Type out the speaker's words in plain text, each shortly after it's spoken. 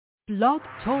Blog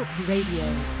Talk Radio.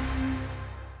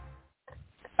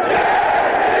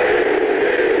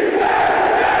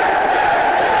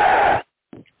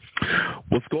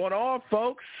 What's going on,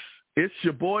 folks? It's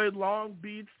your boy Long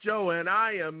Beach Joe, and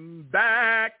I am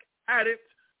back at it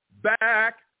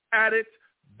again.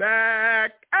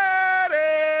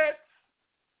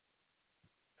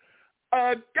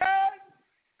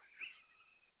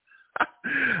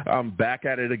 I'm back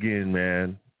at it again,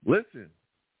 man. Listen,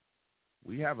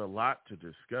 we have a lot to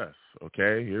discuss,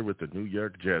 okay, here with the New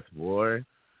York Jets, boy.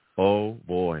 Oh,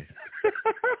 boy.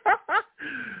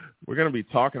 We're going to be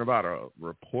talking about a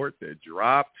report that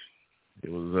dropped.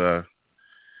 It was a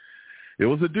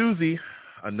doozy.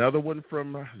 Another one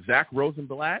from Zach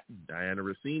Rosenblatt, Diana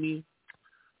Rossini,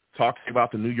 talking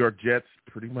about the New York Jets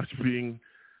pretty much being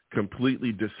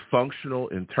completely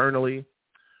dysfunctional internally.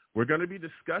 We're going to be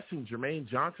discussing Jermaine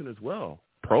Johnson as well,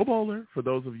 Pro Bowler, for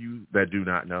those of you that do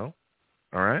not know.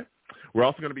 All right? We're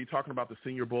also going to be talking about the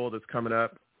Senior Bowl that's coming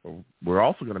up. We're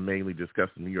also going to mainly discuss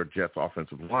the New York Jets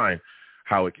offensive line,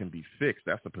 how it can be fixed.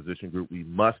 That's a position group we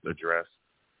must address.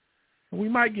 And we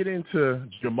might get into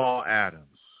Jamal Adams.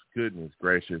 Goodness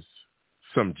gracious.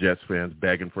 Some Jets fans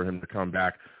begging for him to come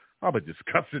back. I'll be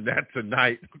discussing that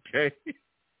tonight, okay?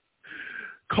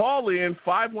 Call in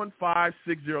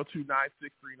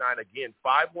 515-602-9639. Again,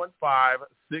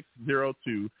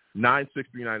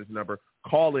 515-602-9639 is the number.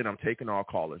 Call in. I'm taking all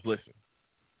callers. Listen,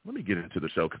 let me get into the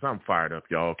show because I'm fired up,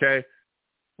 y'all, okay?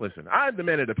 Listen, I'm the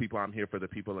man of the people. I'm here for the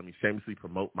people. Let me shamelessly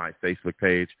promote my Facebook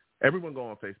page. Everyone go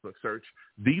on Facebook, search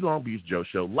The Long Beach Joe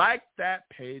Show. Like that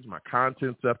page. My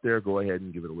content's up there. Go ahead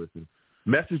and give it a listen.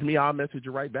 Message me. I'll message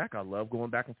you right back. I love going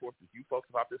back and forth with you folks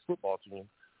about this football team.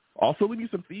 Also, leave me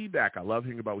some feedback. I love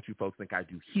hearing about what you folks think I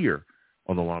do here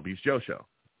on the Long Beach Joe Show.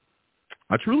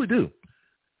 I truly do.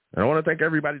 And I want to thank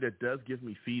everybody that does give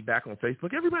me feedback on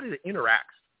Facebook, everybody that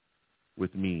interacts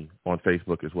with me on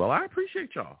Facebook as well. I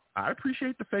appreciate y'all. I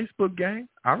appreciate the Facebook gang.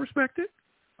 I respect it.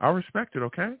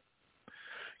 Okay?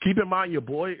 Keep in mind, your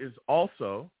boy is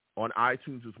also on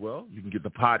iTunes as well. You can get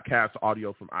the podcast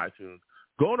audio from iTunes.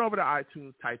 Going over to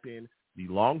iTunes, type in The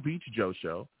Long Beach Joe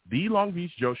Show, The Long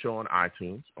Beach Joe Show on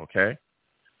iTunes, okay?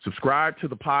 Subscribe to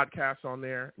the podcast on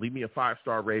there. Leave me a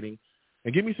 5-star rating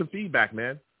and give me some feedback,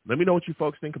 man. Let me know what you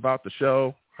folks think about the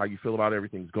show, how you feel about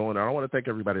everything's going on. I want to thank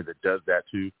everybody that does that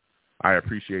too. I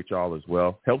appreciate y'all as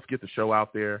well. Helps get the show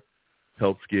out there.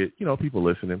 Helps get, people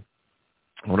listening.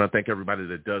 I want to thank everybody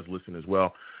that does listen as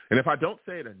well. And if I don't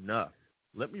say it enough,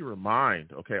 let me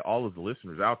remind, okay, all of the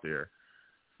listeners out there,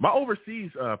 my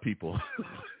overseas people,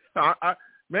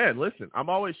 man, listen, I'm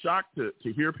always shocked to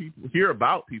hear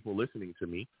about people listening to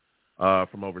me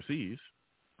from overseas.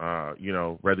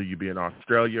 Whether you be in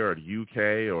Australia or the UK,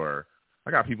 or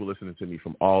I got people listening to me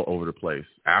from all over the place,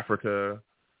 Africa,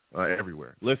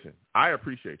 everywhere. Listen, I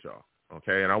appreciate y'all,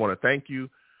 okay? And I want to thank you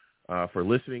for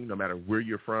listening, no matter where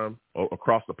you're from,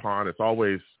 across the pond. It's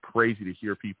always crazy to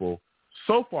hear people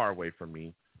so far away from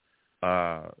me,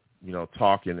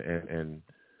 talk and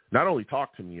not only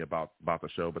talk to me about the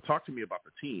show, but talk to me about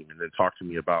the team, and then talk to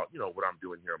me about, what I'm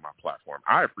doing here on my platform.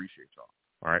 I appreciate y'all.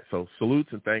 All right, so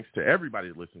salutes and thanks to everybody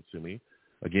that listens to me.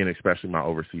 Again, especially my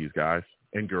overseas guys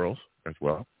and girls as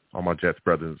well, all my Jets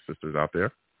brothers and sisters out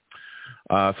there.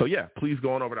 Please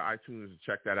go on over to iTunes and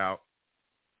check that out.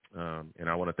 And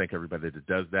I want to thank everybody that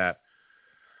does that.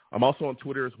 I'm also on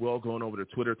Twitter as well. Going over to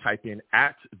Twitter, type in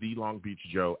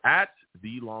 @TheLongBeachJoe,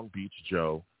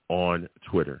 @TheLongBeachJoe on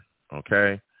Twitter,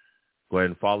 okay? Go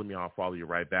ahead and follow me. I'll follow you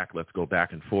right back. Let's go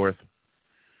back and forth.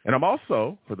 And I'm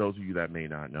also, for those of you that may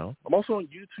not know, I'm also on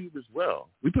YouTube as well.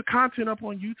 We put content up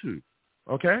on YouTube,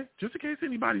 okay? Just in case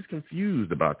anybody's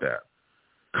confused about that.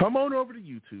 Come on over to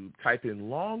YouTube, type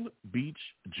in Long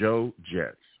Beach Joe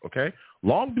Jets, okay?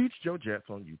 Long Beach Joe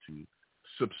Jets on YouTube.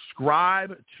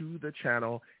 Subscribe to the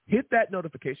channel. Hit that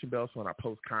notification bell so when I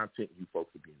post content, you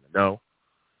folks will be in the know,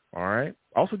 all right?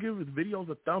 Also give the videos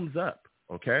a thumbs up,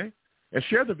 okay? And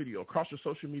share the video across your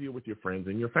social media with your friends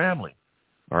and your family.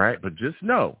 All right, but just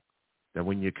know that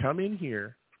when you come in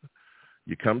here,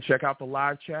 you come check out the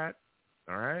live chat,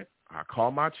 all right? I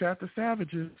call my chat the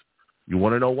Savages. You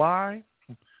want to know why?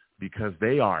 Because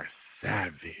they are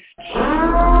savage.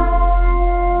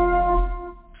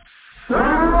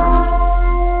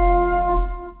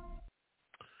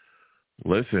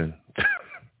 Listen,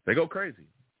 they go crazy.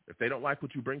 If they don't like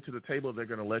what you bring to the table, they're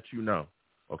going to let you know,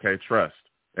 okay? Trust.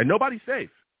 And nobody's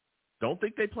safe. Don't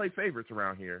think they play favorites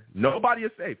around here. Nobody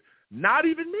is safe. Not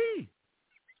even me.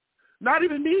 Not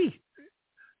even me.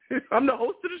 I'm the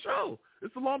host of the show.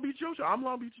 It's the Long Beach Joe Show. I'm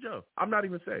Long Beach Joe. I'm not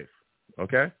even safe.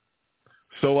 Okay?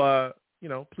 So,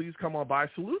 please come on by.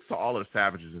 Salutes to all of the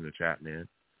savages in the chat, man.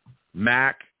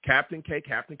 Mac, Captain K.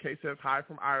 Captain K says hi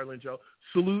from Ireland, Joe.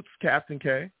 Salutes, Captain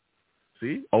K.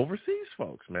 See, overseas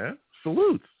folks, man.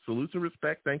 Salutes. Salutes and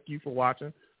respect. Thank you for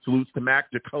watching. Salutes to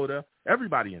Mac, Dakota,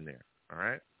 everybody in there, all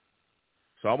right?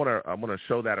 So I'm gonna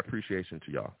show that appreciation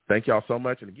to y'all. Thank y'all so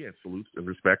much. And, again, salutes and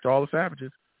respect to all the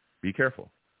savages. Be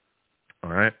careful,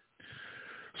 all right?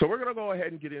 So we're going to go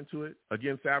ahead and get into it.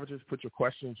 Again, savages, put your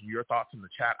questions, your thoughts in the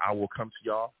chat. I will come to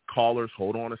y'all. Callers,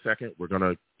 hold on a second. We're going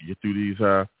to get through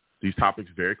these topics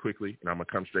very quickly, and I'm going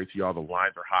to come straight to y'all. The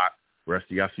lines are hot.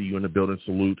 Rusty, I see you in the building.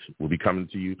 Salutes. We'll be coming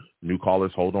to you. New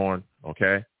callers, hold on,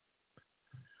 okay?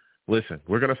 Listen,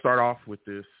 we're going to start off with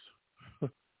this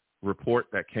report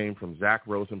that came from Zach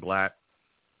Rosenblatt,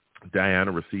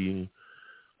 Diana Rossini.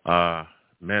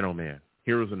 Man, oh, man.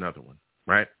 Here was another one,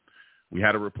 right? We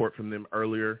had a report from them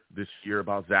earlier this year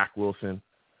about Zach Wilson.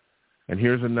 And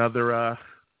here's another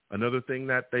thing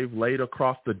that they've laid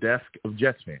across the desk of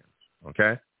Jets fans,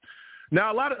 okay?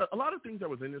 Now, a lot of things that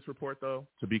was in this report, though,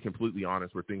 to be completely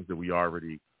honest, were things that we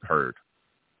already heard,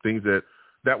 things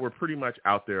that were pretty much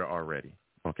out there already,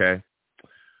 okay?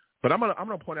 But I'm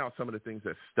gonna point out some of the things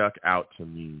that stuck out to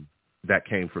me that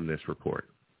came from this report,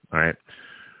 all right?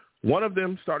 One of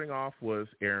them, starting off, was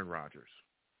Aaron Rodgers.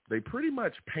 They pretty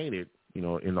much painted,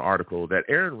 in the article, that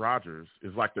Aaron Rodgers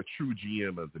is like the true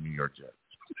GM of the New York Jets.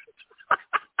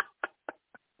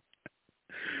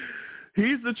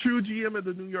 He's the true GM of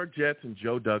the New York Jets, and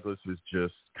Joe Douglas is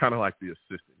just kind of like the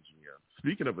assistant GM.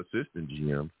 Speaking of assistant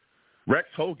GM, Rex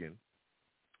Hogan,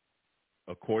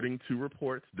 according to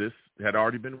reports, this had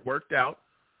already been worked out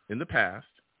in the past.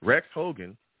 Rex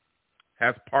Hogan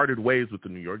has parted ways with the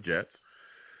New York Jets,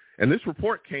 and this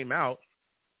report came out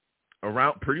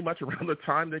pretty much around the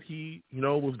time that he,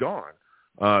 was gone,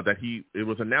 it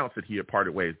was announced that he had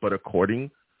parted ways. But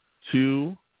according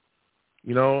to,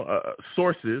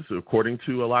 sources, according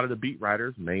to a lot of the beat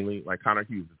writers, mainly like Connor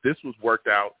Hughes, this was worked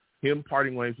out. Him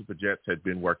parting ways with the Jets had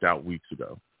been worked out weeks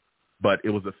ago. But it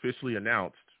was officially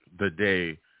announced the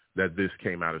day that this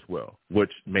came out as well,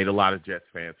 which made a lot of Jets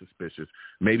fans suspicious.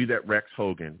 Maybe that Rex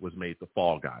Hogan was made the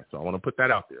fall guy. So I want to put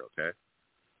that out there, okay?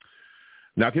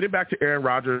 Now, getting back to Aaron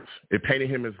Rodgers, it painted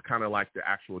him as kind of like the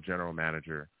actual general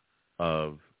manager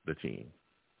of the team.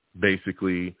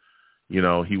 Basically,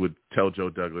 he would tell Joe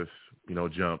Douglas,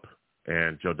 jump,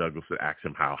 and Joe Douglas would ask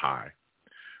him how high.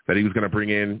 That he was going to bring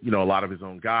in, a lot of his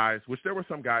own guys, which there were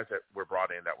some guys that were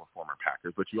brought in that were former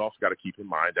Packers, but you also got to keep in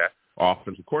mind that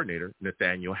offensive coordinator,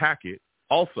 Nathaniel Hackett,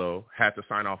 also had to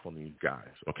sign off on these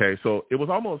guys, okay? So it was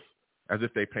almost as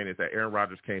if they painted that Aaron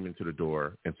Rodgers came into the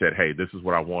door and said, hey, this is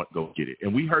what I want, go get it.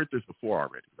 And we heard this before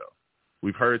already, though.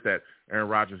 We've heard that Aaron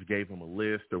Rodgers gave him a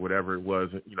list or whatever it was,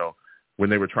 when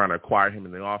they were trying to acquire him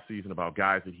in the offseason about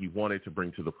guys that he wanted to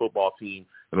bring to the football team.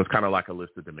 It was kind of like a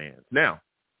list of demands. Now,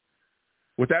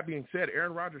 with that being said,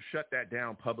 Aaron Rodgers shut that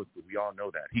down publicly. We all know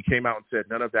that. He came out and said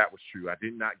none of that was true. I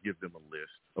did not give them a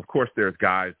list. Of course, there's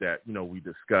guys that, we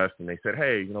discussed, and they said,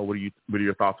 hey, what are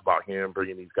your thoughts about him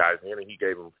bringing these guys in? And he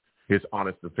gave them his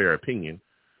honest and fair opinion.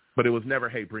 But it was never,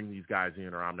 hey, bring these guys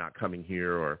in, or I'm not coming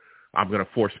here, or I'm going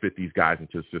to force fit these guys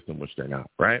into the system, which they're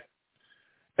not, right?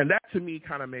 And that, to me,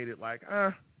 kind of made it like,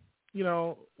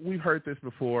 we've heard this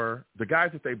before. The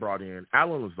guys that they brought in,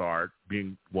 Alan Lazard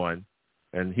being one,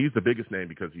 and he's the biggest name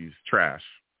because he's trash,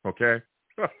 okay?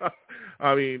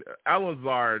 I mean, Alan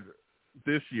Lazard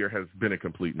this year has been a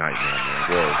complete nightmare,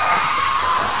 man. Whoa.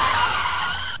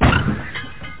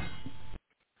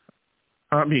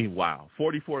 I mean, wow,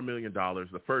 $44 million.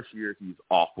 The first year, he's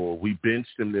awful. We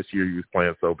benched him this year. He was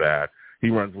playing so bad. He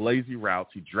runs lazy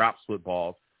routes. He drops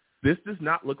footballs. This does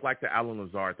not look like the Alan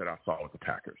Lazard that I saw with the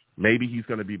Packers. Maybe he's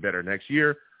going to be better next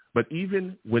year. But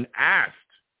even when asked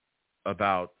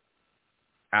about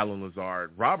Alan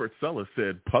Lazard, Robert Saleh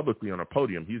said publicly on a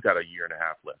podium he's got a year and a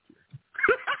half left here.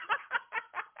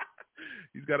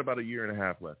 He's got about a year and a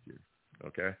half left here,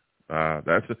 okay?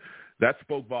 That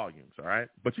spoke volumes, all right?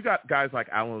 But you got guys like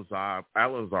Alan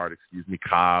Lazard,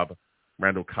 Cobb,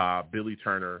 Randall Cobb, Billy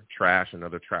Turner, trash,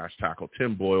 another trash tackle,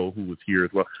 Tim Boyle, who was here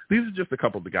as well. These are just a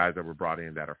couple of the guys that were brought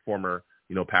in that are former,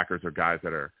 Packers, or guys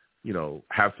that are,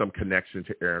 have some connection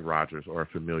to Aaron Rodgers or are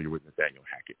familiar with Nathaniel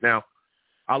Hackett. Now,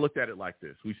 I looked at it like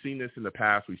this. We've seen this in the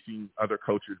past. We've seen other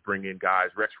coaches bring in guys.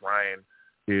 Rex Ryan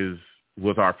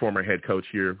was our former head coach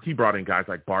here. He brought in guys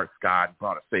like Bart Scott,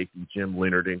 brought a safety, Jim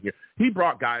Leonard in here. He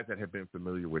brought guys that have been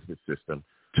familiar with his system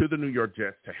to the New York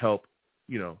Jets to help,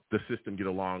 the system get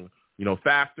along,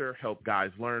 faster, help guys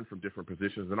learn from different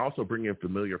positions, and also bring in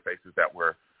familiar faces that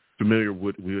were familiar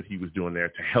with what he was doing there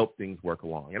to help things work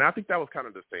along. And I think that was kind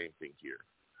of the same thing here.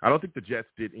 I don't think the Jets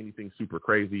did anything super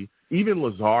crazy. Even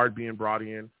Lazard being brought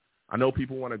in, I know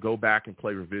people want to go back and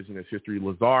play revisionist history.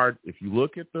 Lazard, if you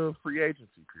look at the free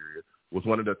agency period, was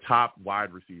one of the top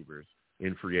wide receivers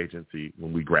in free agency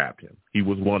when we grabbed him. He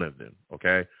was one of them,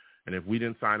 okay? And if we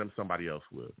didn't sign him, somebody else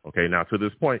would, okay? Now, to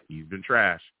this point, he's been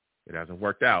trash. It hasn't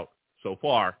worked out so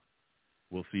far.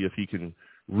 We'll see if he can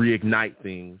reignite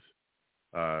things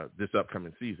this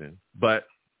upcoming season. But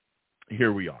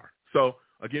here we are. So,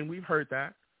 again, we've heard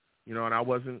that, you know, and I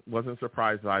wasn't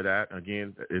surprised by that.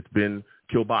 Again, it's been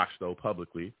kiboshed, though,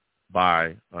 publicly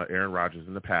by Aaron Rodgers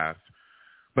in the past.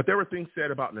 But there were things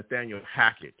said about Nathaniel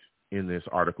Hackett in this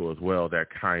article as well that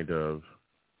kind of,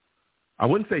 I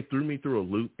wouldn't say threw me through a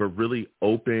loop, but really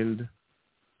opened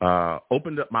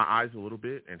up my eyes a little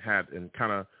bit and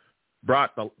kind of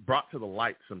brought to the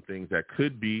light some things that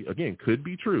could be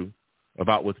true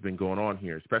about what's been going on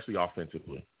here, especially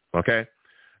offensively. Okay.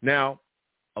 Now,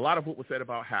 a lot of what was said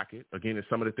about Hackett, again, is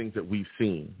some of the things that we've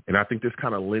seen. And I think this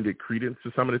kind of lended credence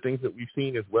to some of the things that we've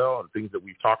seen as well and things that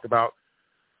we've talked about.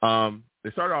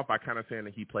 They started off by kind of saying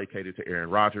that he placated to Aaron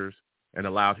Rodgers and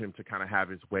allowed him to kind of have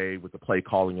his way with the play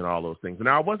calling and all those things. And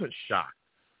I wasn't shocked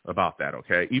about that,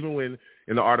 okay? Even when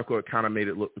in the article it kind of made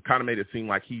it seem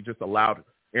like he just allowed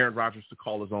Aaron Rodgers to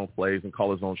call his own plays and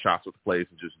call his own shots with plays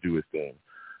and just do his thing.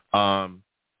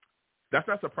 That's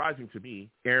not surprising to me.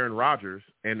 Aaron Rodgers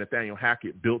and Nathaniel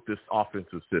Hackett built this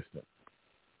offensive system.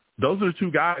 Those are the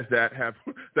two guys that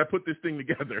put this thing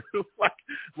together.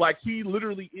 like he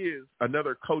literally is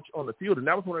another coach on the field. And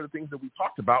that was one of the things that we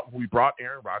talked about when we brought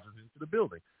Aaron Rodgers into the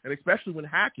building. And especially when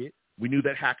we knew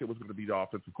that Hackett was going to be the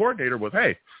offensive coordinator, was,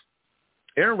 hey,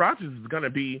 Aaron Rodgers is going to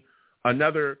be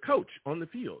another coach on the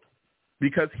field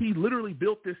because he literally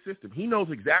built this system. He knows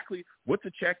exactly what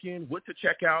to check in, what to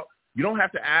check out. You don't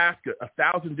have to ask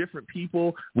 1,000 different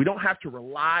people. We don't have to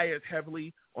rely as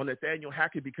heavily on Nathaniel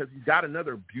Hackett because he's got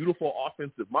another beautiful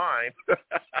offensive mind.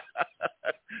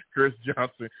 Chris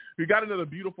Johnson. He got another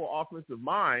beautiful offensive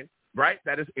mind, right?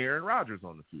 That is Aaron Rodgers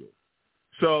on the field.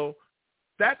 So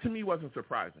that to me wasn't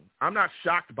surprising. I'm not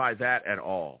shocked by that at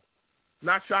all.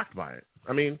 Not shocked by it.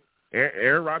 I mean,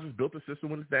 Aaron Rodgers built a system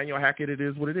with Nathaniel Hackett. It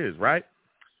is what it is, right?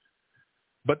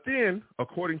 But then,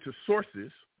 according to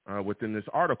sources within this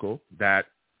article that,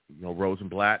 you know,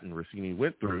 Rosenblatt and Rossini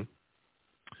went through,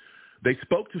 they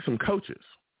spoke to some coaches,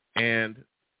 and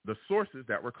the sources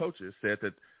that were coaches said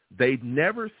that they'd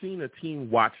never seen a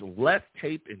team watch less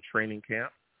tape in training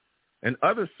camp, and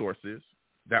other sources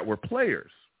that were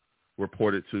players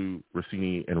reported to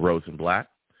Rossini and Rosenblatt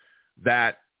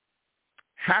that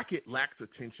Hackett lacks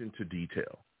attention to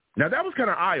detail. Now, that was kind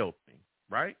of eye-opening,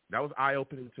 right? That was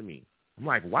eye-opening to me. I'm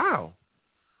like, wow,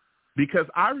 because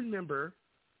I remember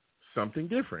something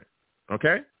different,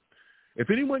 okay?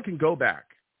 If anyone can go back,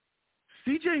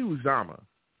 C.J. Uzomah,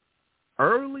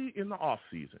 early in the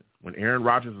offseason, when Aaron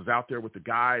Rodgers was out there with the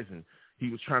guys and he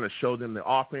was trying to show them the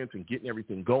offense and getting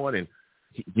everything going, and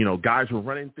you know, guys were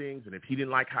running things, and if he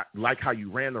didn't like how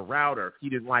you ran the route, or if he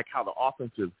didn't like how the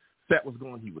offensive set was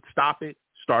going, he would stop it,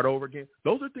 start over again.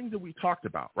 Those are things that we talked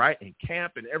about, right? In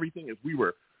camp and everything, as we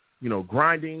were, you know,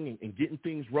 grinding and getting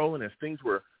things rolling, as things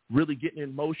were really getting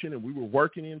in motion and we were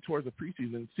working in towards the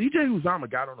preseason. C.J.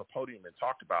 Uzomah got on the podium and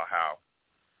talked about how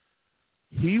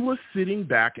he was sitting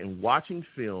back and watching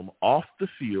film off the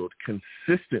field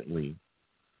consistently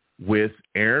with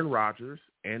Aaron Rodgers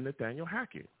and Nathaniel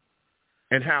Hackett,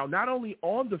 and how not only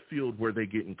on the field were they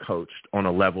getting coached on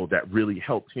a level that really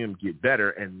helped him get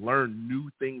better and learn new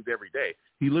things every day.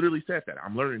 He literally said that.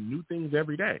 I'm learning new things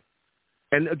every day.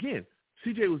 And again,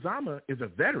 C.J. Uzomah is a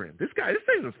veteran. This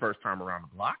ain't his first time around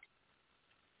the block.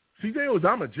 C.J.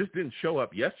 Uzomah just didn't show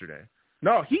up yesterday.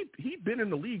 No, he'd been in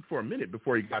the league for a minute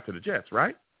before he got to the Jets,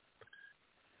 right?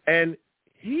 And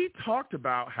he talked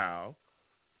about how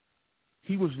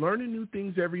he was learning new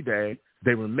things every day.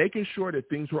 They were making sure that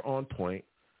things were on point,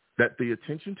 that the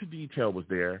attention to detail was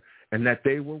there, and that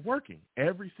they were working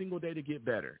every single day to get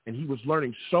better. And he was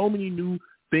learning so many new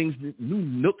things, new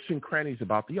nooks and crannies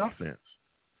about the offense.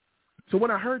 So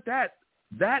when I heard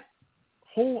that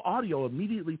whole audio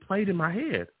immediately played in my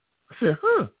head. I said,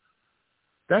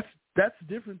 that's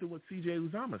different than what C.J.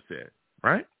 Uzomah said,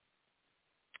 right?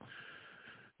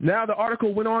 Now, the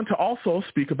article went on to also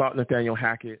speak about Nathaniel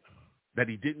Hackett, that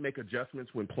he didn't make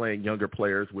adjustments when playing younger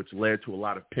players, which led to a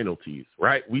lot of penalties,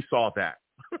 right? We saw that.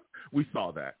 We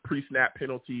saw that. Pre-snap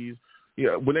penalties. You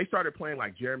know, when they started playing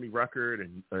like Jeremy Ruckert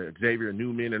and Xavier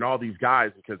Newman and all these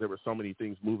guys, because there were so many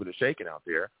things moving and shaking out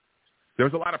there, there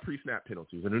was a lot of pre-snap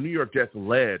penalties. And the New York Jets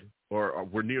led or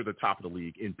were near the top of the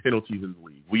league in penalties in the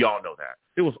league. We all know that.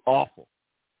 It was awful.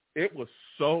 It was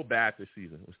so bad this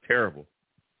season. It was terrible.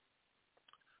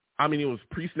 I mean, it was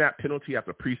pre-snap penalty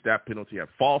after pre-snap penalty, had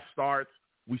false starts.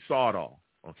 We saw it all,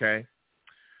 okay?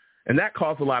 And that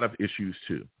caused a lot of issues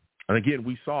too. And again,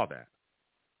 we saw that.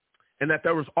 And that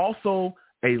there was also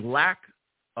a lack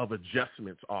of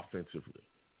adjustments offensively.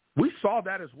 We saw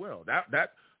that as well.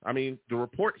 The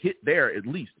report hit there, at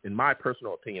least in my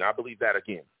personal opinion. I believe that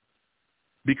again,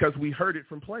 because we heard it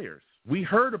from players. We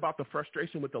heard about the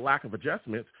frustration with the lack of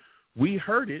adjustments. We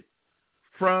heard it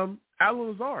from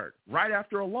Alan Lazard right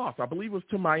after a loss. I believe it was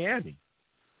to Miami.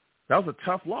 That was a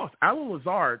tough loss. Alan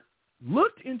Lazard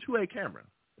looked into a camera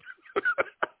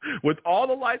with all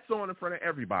the lights on in front of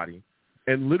everybody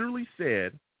and literally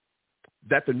said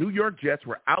that the New York Jets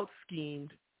were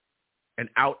out-schemed and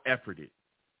out-efforted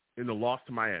in the loss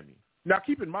to Miami. Now,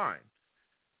 keep in mind,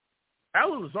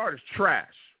 Alan Lazard is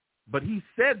trash, but he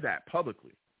said that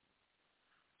publicly.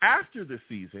 After the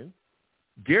season,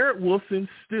 Garrett Wilson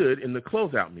stood in the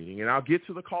closeout meeting, and I'll get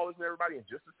to the callers and everybody in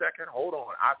just a second. Hold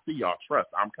on. I see y'all. Trust.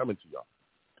 I'm coming to y'all.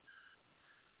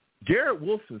 Garrett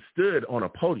Wilson stood on a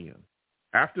podium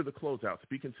after the closeout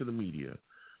speaking to the media,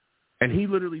 and he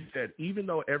literally said, even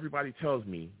though everybody tells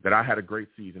me that I had a great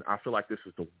season, I feel like this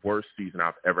is the worst season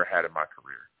I've ever had in my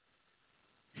career.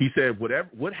 He said,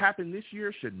 what happened this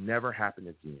year should never happen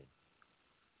again.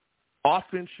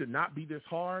 Offense should not be this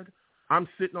hard. I'm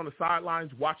sitting on the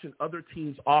sidelines watching other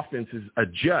teams' offenses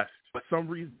adjust. For some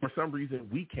reason,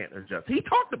 we can't adjust. He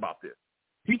talked about this.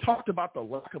 He talked about the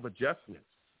lack of adjustments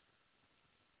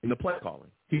in the play calling.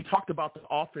 He talked about the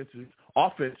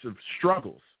offensive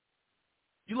struggles.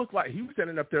 He looked like he was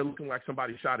standing up there looking like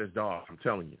somebody shot his dog, I'm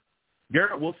telling you.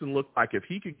 Garrett Wilson looked like if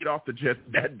he could get off the Jets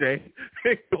that day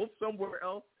and go somewhere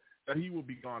else, that he would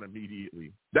be gone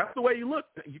immediately. That's the way he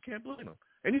looked. You can't blame him.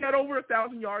 And he had over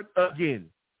 1,000 yards again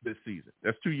this season.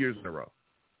 That's 2 years in a row.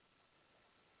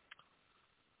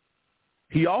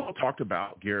 He also talked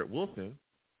about Garrett Wilson.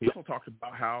 He also talked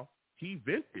about how he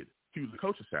vented to the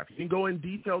coaching staff. He didn't go in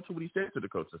detail to what he said to the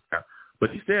coaching staff, but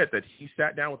he said that he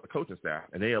sat down with the coaching staff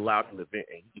and they allowed him to vent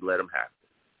and he let him have it.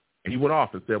 And he went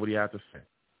off and said what he had to say.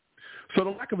 So the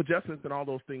lack of adjustments and all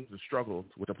those things and struggles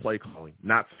with the play calling,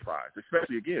 not surprised.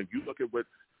 Especially again, you look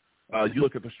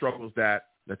at the struggles that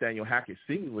Nathaniel Hackett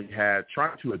seemingly had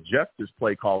trying to adjust his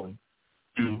play calling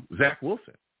to Zach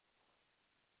Wilson.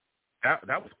 That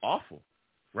was awful,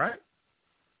 right?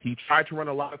 He tried to run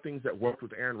a lot of things that worked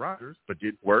with Aaron Rodgers, but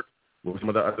didn't work with some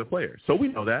of the other players. So we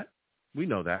know that. We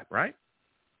know that, right?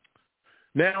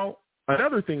 Now,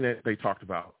 another thing that they talked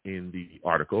about in the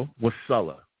article was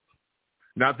Sulla.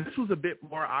 Now, this was a bit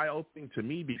more eye-opening to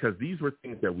me because these were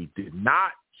things that we did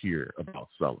not hear about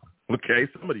Sulla, okay?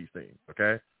 Some of these things,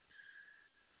 okay?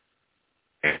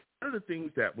 And one of the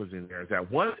things that was in there is that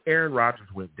once Aaron Rodgers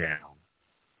went down,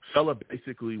 Sulla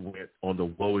basically went on the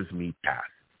woe is me path,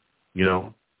 you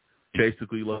know?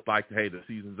 Basically looked like, hey, the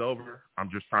season's over. I'm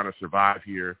just trying to survive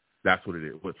here. That's what it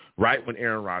is. But right when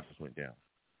Aaron Rodgers went down.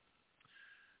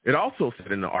 It also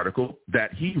said in the article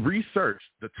that he researched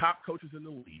the top coaches in the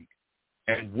league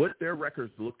and what their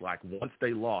records looked like once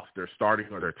they lost their starting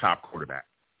or their top quarterback.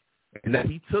 And that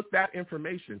he took that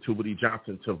information to Woody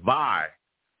Johnson to vie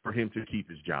for him to keep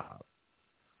his job.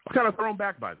 I'm kind of thrown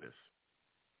back by this.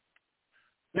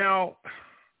 Now,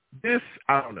 this,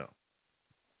 I don't know,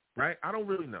 right? I don't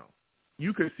really know.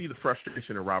 You could see the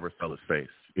frustration in Robert Sulla's face,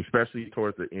 especially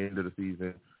towards the end of the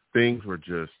season. Things were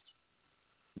just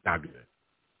not good.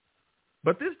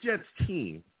 But this Jets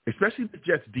team, especially the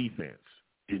Jets defense,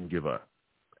 didn't give up.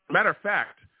 Matter of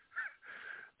fact,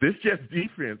 this Jets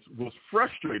defense was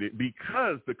frustrated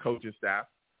because the coaching staff,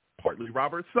 partly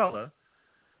Robert Sulla,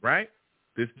 right?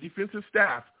 This defensive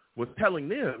staff was telling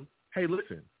them, hey,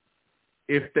 listen,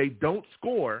 if they don't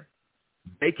score,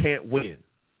 they can't win.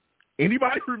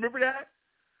 Anybody remember that?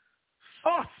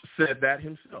 Sauce said that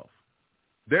himself.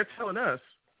 They're telling us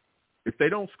if they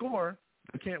don't score,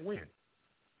 they can't win.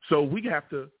 So we have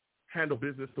to handle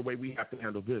business the way we have to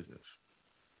handle business.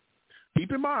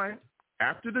 Keep in mind,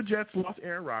 after the Jets lost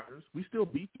Aaron Rodgers, we still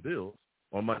beat the Bills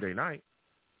on Monday night.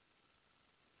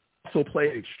 Also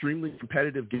played an extremely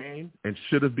competitive game and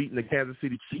should have beaten the Kansas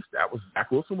City Chiefs. That was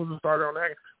Zach Wilson was the starter on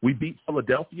that. We beat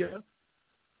Philadelphia.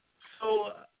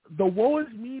 So the woe is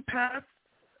me path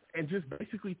and just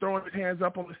basically throwing his hands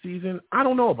up on the season, I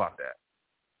don't know about that.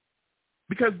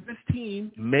 Because this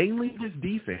team, mainly this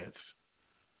defense,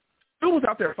 still was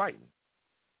out there fighting.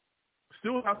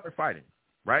 Still was out there fighting,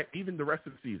 right? Even the rest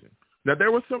of the season. Now,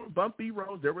 there were some bumpy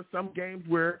roads. There were some games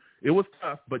where it was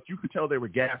tough, but you could tell they were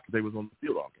gassed because they was on the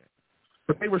field all game.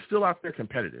 But they were still out there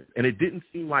competitive, and it didn't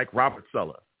seem like Robert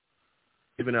Sulla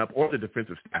giving up or the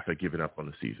defensive staff had given up on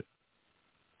the season.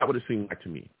 That would have seemed like to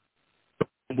me.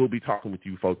 We'll be talking with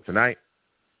you folks tonight.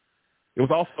 It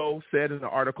was also said in the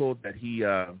article that he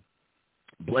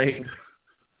blamed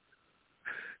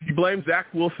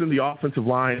Zach Wilson, the offensive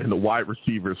line, and the wide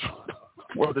receivers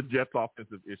for the Jets'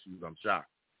 offensive issues. I'm shocked.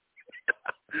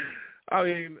 I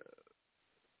mean,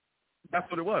 that's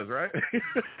what it was, right?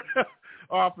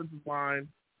 Our offensive line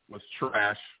was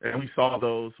trash, and we saw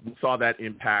that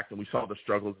impact, and we saw the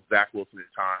struggles of Zach Wilson at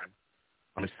times,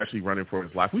 especially running for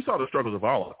his life. We saw the struggles of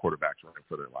all our quarterbacks running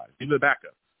for their lives, even the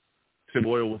backup. Tim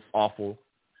Boyle was awful.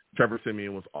 Trevor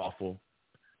Siemian was awful.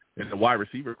 And the wide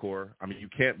receiver core, I mean, you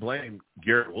can't blame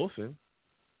Garrett Wilson.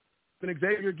 And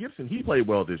Xavier Gibson, he played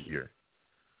well this year.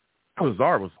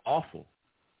 Lazar was awful.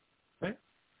 Okay?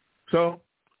 So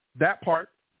that part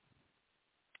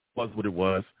was what it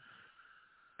was.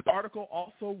 The article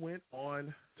also went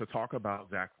on to talk about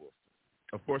Zach Wilson.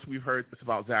 Of course, we've heard this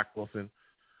about Zach Wilson,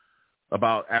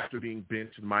 about after being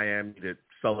benched in Miami, that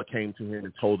Sulla came to him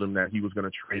and told him that he was going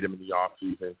to trade him in the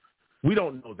offseason. We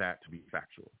don't know that to be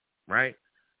factual, right?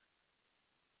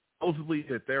 Supposedly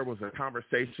that there was a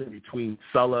conversation between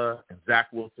Sulla and Zach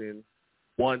Wilson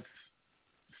once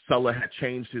Sulla had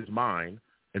changed his mind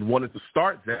and wanted to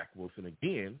start Zach Wilson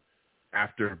again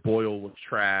after Boyle was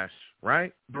trash,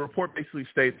 right? The report basically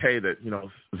states, hey, that,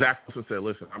 Zach Wilson said,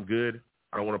 listen, I'm good.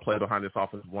 I don't want to play behind this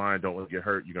offensive line. Don't want to get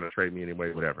hurt. You're going to trade me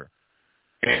anyway, whatever.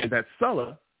 And that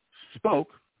Sulla spoke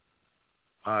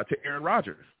to Aaron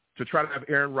Rodgers to try to have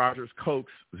Aaron Rodgers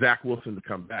coax Zach Wilson to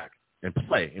come back and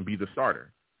play and be the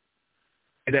starter.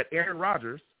 And that Aaron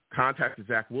Rodgers contacted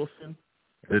Zach Wilson.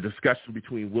 The discussion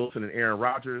between Wilson and Aaron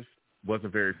Rodgers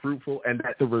wasn't very fruitful, and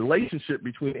that the relationship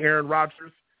between Aaron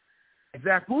Rodgers and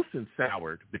Zach Wilson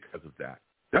soured because of that.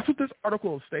 That's what this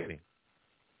article is stating.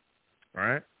 All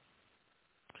right?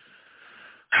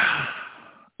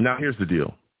 Now, here's the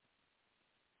deal.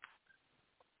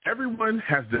 Everyone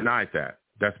has denied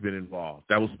that's been involved,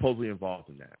 that was supposedly involved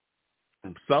in that.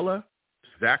 From Sulla to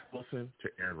Zach Wilson to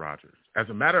Aaron Rodgers. As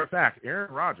a matter of fact,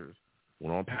 Aaron Rodgers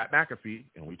went on Pat McAfee,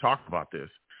 and we talked about this,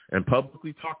 and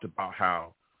publicly talked about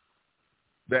how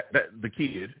that the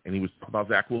kid, and he was talking about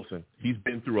Zach Wilson, he's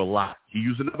been through a lot. He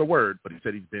used another word, but he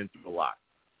said he's been through a lot.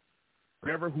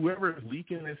 Whoever is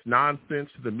leaking this nonsense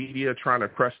to the media trying to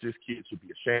crush this kid should be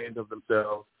ashamed of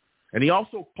themselves. And he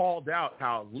also called out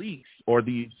how leaks, or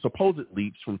the supposed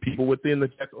leaks from people within the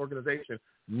Jets organization,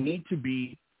 need to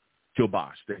be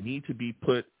kiboshed. They need to be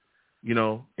put,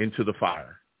 into the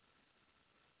fire.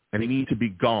 And they need to be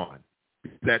gone.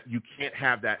 That you can't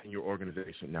have that in your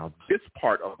organization. Now, this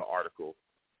part of the article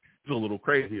is a little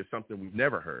crazy. It's something we've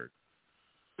never heard.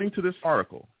 According to this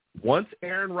article, once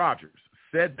Aaron Rodgers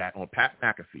said that on Pat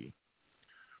McAfee,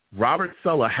 Robert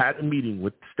Sulla had a meeting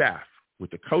with the staff, with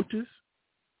the coaches,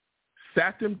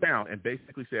 sat them down and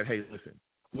basically said, hey, listen,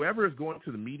 whoever is going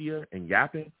to the media and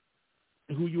yapping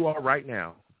who you are right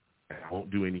now, I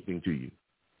won't do anything to you.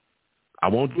 I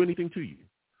won't do anything to you,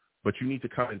 but you need to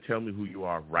come and tell me who you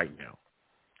are right now.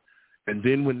 And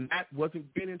then when that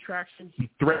wasn't getting traction, he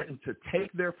threatened to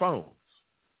take their phones,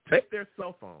 take their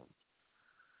cell phones,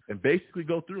 and basically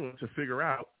go through them to figure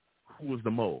out who was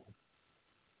the mole.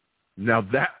 Now,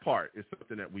 that part is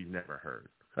something that we've never heard.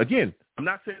 Again, I'm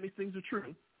not saying these things are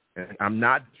true, and I'm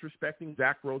not disrespecting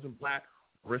Zach Rosenblatt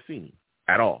or Rossini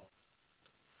at all.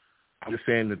 I'm just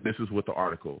saying that this is what the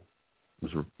article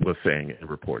was saying and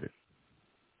reported.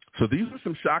 So these are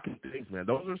some shocking things, man.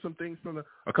 Those are some things from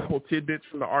a couple of tidbits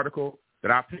from the article that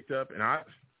I picked up, and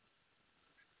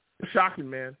it's shocking,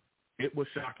 man. It was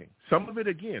shocking. Some of it,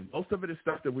 again, most of it is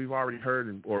stuff that we've already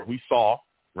heard or we saw,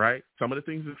 right? Some of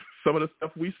the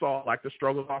stuff we saw, like the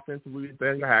struggles offensively,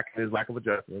 Daniel Hackett, his lack of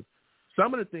adjustment.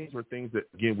 Some of the things were things that,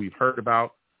 again, we've heard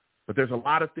about, but there's a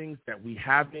lot of things that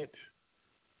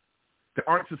that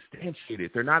aren't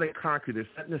substantiated. They're not in concrete. They're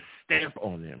setting a stamp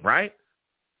on them, right?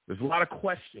 There's a lot of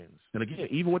questions. And again,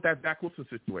 even with that Zach Wilson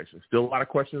situation, still a lot of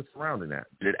questions surrounding that.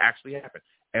 Did it actually happen?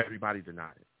 Everybody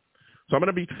denied it. So I'm going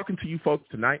to be talking to you folks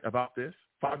tonight about this.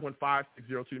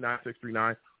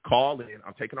 515-602-9639. Call in.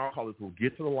 I'm taking all callers. We'll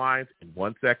get to the lines in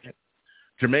 1 second.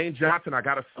 Jermaine Johnson, I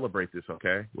got to celebrate this,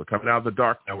 okay? We're coming out of the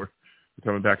dark now. We're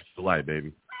coming back to the light,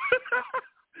 baby.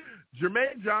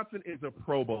 Jermaine Johnson is a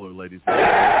Pro Bowler, ladies and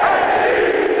gentlemen.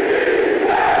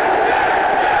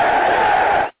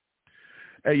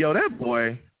 Hey, yo, that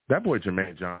boy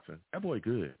Jermaine Johnson, that boy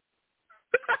good.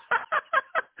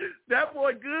 That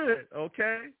boy good,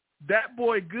 okay? That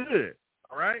boy good,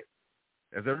 all right?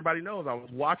 As everybody knows, I was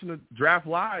watching the draft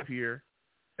live here,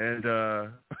 and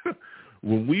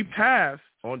when we passed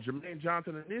on Jermaine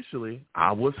Johnson initially,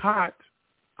 I was hot.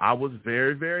 I was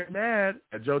very, very mad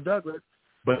at Joe Douglas,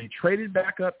 but he traded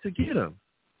back up to get him.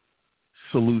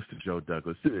 Salutes to Joe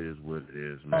Douglas. It is what it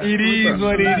is, man. It is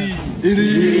what it is. It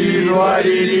is what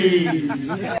it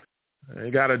is.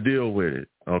 They got to deal with it,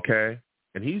 okay?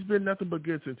 And he's been nothing but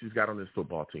good since he's got on this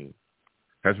football team.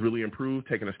 Has really improved,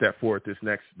 taken a step forward this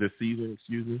season,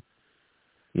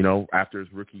 after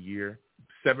his rookie year.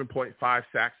 7.5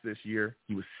 sacks this year.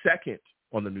 He was second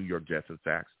on the New York Jets in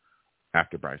sacks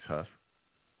after Bryce Huff.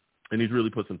 And he's really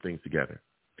put some things together.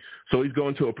 So he's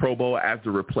going to a Pro Bowl as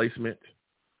the replacement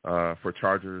for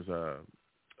Chargers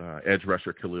edge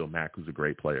rusher Khalil Mack, who's a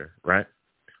great player, right?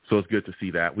 So it's good to see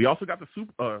that. We also got the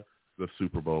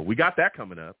Super Bowl. We got that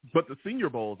coming up, but the Senior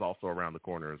Bowl is also around the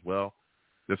corner as well.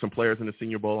 There's some players in the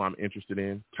Senior Bowl I'm interested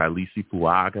in. Tailisi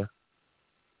Fuaga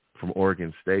from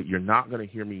Oregon State. You're not going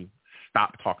to hear me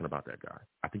stop talking about that guy.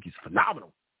 I think he's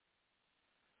phenomenal.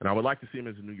 And I would like to see him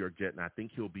as a New York Jet, and I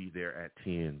think he'll be there at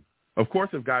 10. Of course,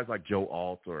 if guys like Joe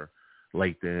Alt or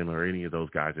Lathan or any of those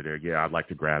guys are there, yeah, I'd like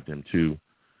to grab them too.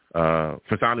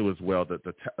 Fasanu as well, the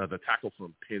tackle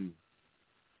from Penn,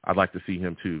 I'd like to see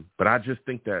him too. But I just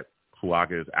think that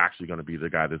Fuaga is actually going to be the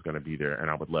guy that's going to be there,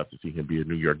 and I would love to see him be a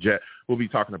New York Jet. We'll be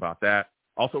talking about that.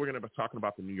 Also, we're going to be talking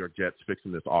about the New York Jets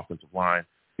fixing this offensive line.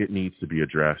 It needs to be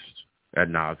addressed ad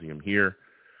nauseum here.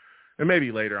 And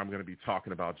maybe later I'm going to be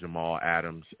talking about Jamal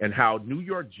Adams and how New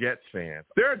York Jets fans,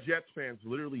 there are Jets fans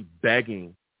literally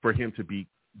begging for him to be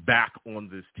back on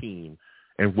this team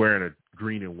and wearing a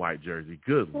green and white jersey.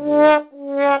 Good Lord.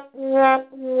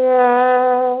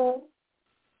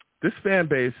 This fan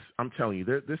base, I'm telling you,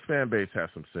 this fan base has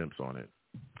some simps on it.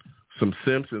 Some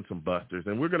simps and some busters,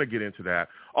 and we're going to get into that.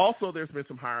 Also, there's been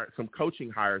some coaching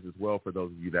hires as well for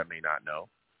those of you that may not know.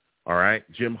 All right?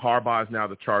 Jim Harbaugh is now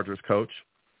the Chargers coach.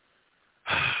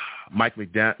 Mike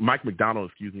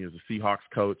McDonald, is the Seahawks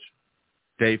coach.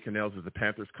 Dave Cannells is the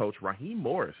Panthers coach. Raheem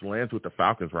Morris lands with the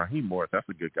Falcons. Raheem Morris, that's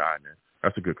a good guy, man.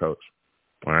 That's a good coach.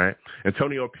 All right?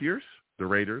 Antonio Pierce, the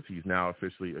Raiders, he's now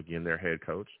officially, again, their head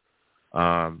coach.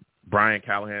 Brian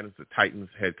Callahan is the Titans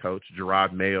head coach.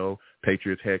 Gerard Mayo,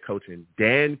 Patriots head coach. And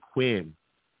Dan Quinn,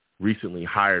 recently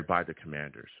hired by the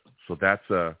Commanders. So that's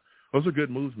those are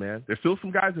good moves, man. There's still some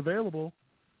guys available.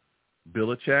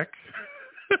 Belichick,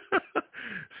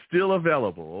 still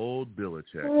available. Old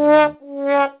Belichick.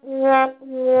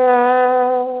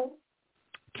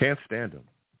 Can't stand him.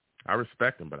 I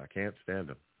respect him, but I can't stand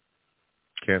him.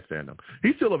 Can't stand him.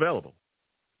 He's still available.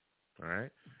 All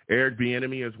right. Eric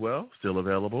Bieniemy as well, still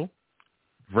available.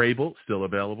 Vrabel, still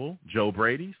available. Joe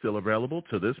Brady, still available.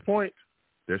 To this point,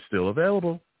 they're still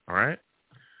available. All right.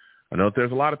 I know that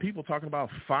there's a lot of people talking about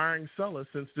firing Sulla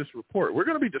since this report. We're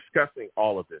going to be discussing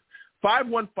all of this.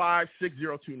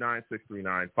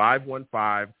 515-602-9639.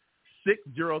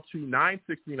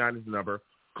 515-602-9639 is the number.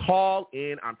 Call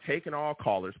in. I'm taking all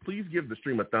callers. Please give the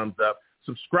stream a thumbs up.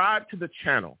 Subscribe to the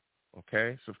channel.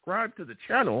 Okay? Subscribe to the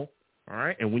channel. All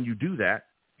right? And when you do that,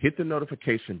 hit the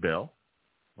notification bell.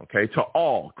 Okay? To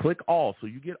all. Click all so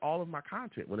you get all of my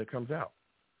content when it comes out.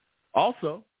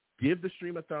 Also, give the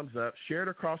stream a thumbs up. Share it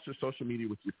across your social media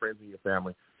with your friends and your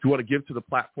family. If you want to give to the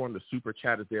platform, the super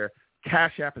chat is there.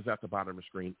 Cash App is at the bottom of the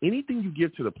screen. Anything you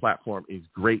give to the platform is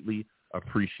greatly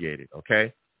appreciated,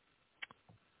 okay?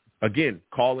 Again,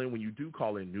 call in. When you do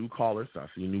call in, new callers, I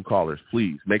see new callers,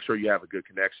 please make sure you have a good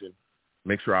connection.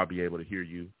 Make sure I'll be able to hear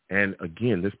you. And,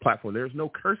 again, this platform, there's no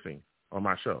cursing on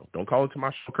my show. Don't call into my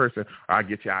show cursing, or I'll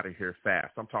get you out of here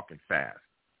fast. I'm talking fast.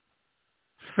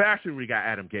 Fashion, we got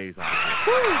Adam Gaze on here.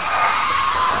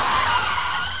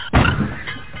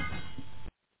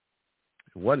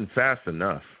 It wasn't fast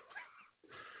enough,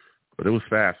 but it was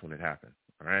fast when it happened,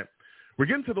 all right? We're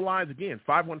getting to the lines again.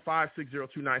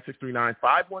 515-602-9639.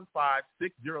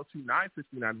 515-602-9639 is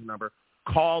the number.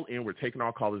 Call in. We're taking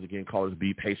all callers again. Callers,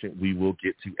 be patient. We will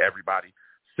get to everybody.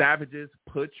 Savages,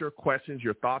 put your questions,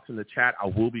 your thoughts in the chat. I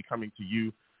will be coming to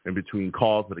you in between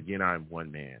calls, but again, I'm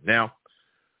one man. Now,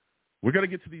 we're going to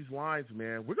get to these lines,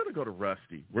 man. We're going to go to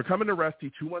Rusty. We're coming to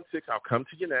Rusty, 216. I'll come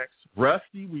to you next.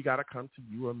 Rusty, we got to come to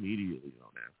you immediately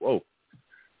on that. Whoa.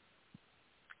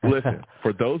 Listen,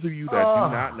 for those of you that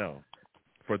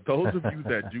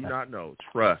do not know,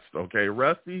 trust, okay?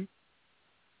 Rusty,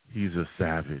 he's a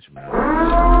savage, man.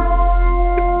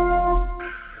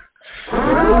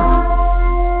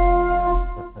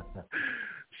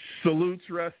 Salutes,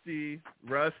 Rusty.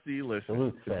 Rusty,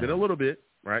 listen, it's been a little bit,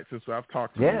 right, since I've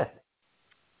talked to you.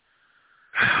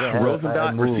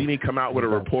 Rosenblatt, Rossini come out with a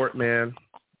report, man.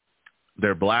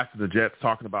 They're blasting the Jets,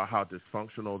 talking about how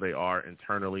dysfunctional they are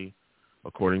internally,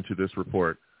 according to this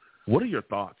report. What are your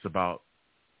thoughts about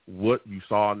what you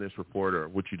saw in this report or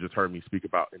what you just heard me speak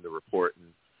about in the report?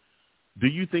 And do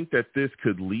you think that this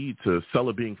could lead to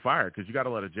Sulla being fired? Because you got a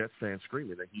lot of Jets fans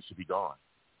screaming that he should be gone.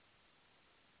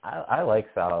 I like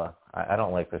Sulla. I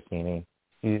don't like Rossini.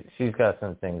 She's got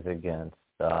some things against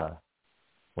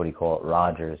what do you call it,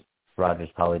 Rodgers. Rodgers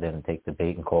probably didn't take the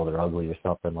bait and called her ugly or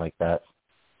something like that.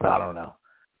 But I don't know.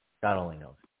 God only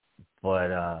knows.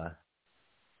 But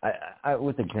I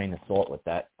with a grain of salt with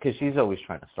that, because she's always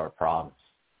trying to start problems.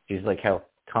 She's like how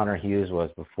Connor Hughes was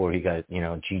before he got,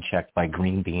 G-checked by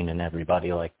Green Bean and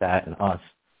everybody like that and us.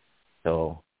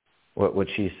 So what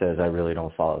she says, I really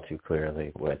don't follow too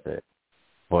clearly with it.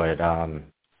 But,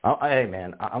 hey,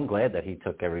 man, I'm glad that he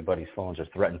took everybody's phones or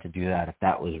threatened to do that if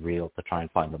that was real to try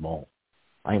and find the mole.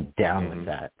 I'm down with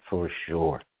that for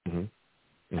sure.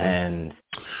 Mm-hmm. And,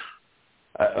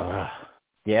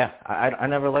 yeah, I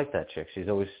never liked that chick. She's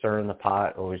always stirring the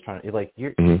pot, always trying to, like,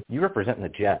 you're representing the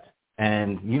Jets.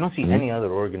 And you don't see any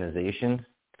other organization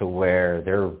to where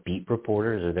their beat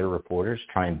reporters or their reporters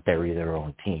try and bury their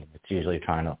own team. It's usually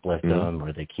trying to uplift them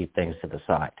or they keep things to the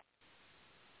side.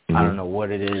 I don't know what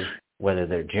it is, whether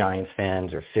they're Giants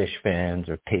fans or Fish fans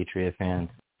or Patriot fans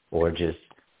or just,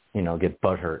 get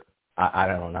butthurt. I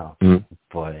don't know.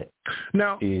 But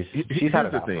now, she's had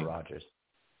it out for Rodgers.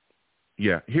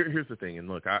 Yeah, here's the thing. And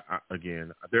look, I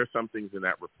again, there's some things in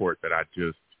that report that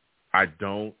I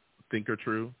don't think are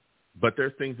true. But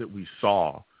there's things that we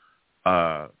saw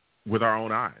with our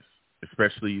own eyes,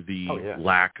 especially the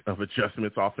lack of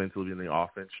adjustments offensively in the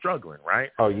offense, struggling,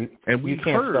 right? Oh, you can't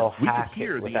spell hack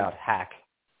without hack.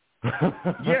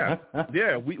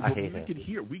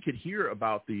 We could hear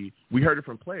about we heard it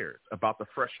from players about the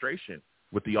frustration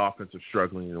with the offensive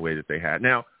struggling in the way that they had.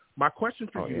 Now, my question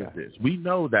for you is this. We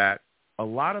know that a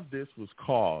lot of this was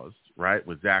caused, right,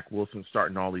 with Zach Wilson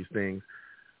starting all these things.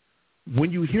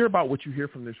 When you hear about what you hear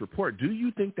from this report, do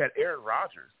you think that Aaron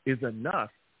Rodgers is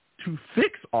enough to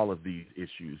fix all of these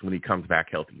issues when he comes back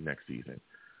healthy next season?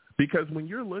 Because when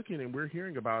you're looking and we're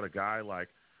hearing about a guy like,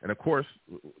 and of course,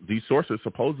 these sources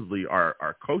supposedly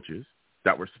are coaches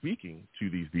that were speaking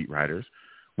to these beat writers.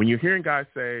 When you're hearing guys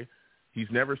say he's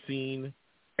never seen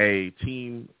a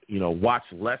team, watch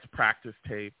less practice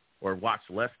tape or watch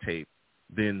less tape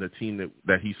than the team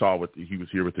that he saw he was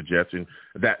here with the Jets, and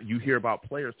that you hear about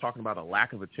players talking about a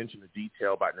lack of attention to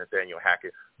detail by Nathaniel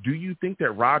Hackett. Do you think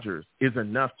that Rodgers is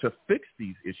enough to fix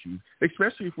these issues,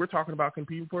 especially if we're talking about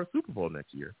competing for a Super Bowl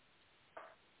next year?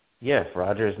 Yes,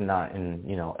 Rodgers not in,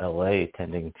 L.A.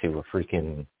 tending to a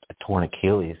torn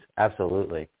Achilles.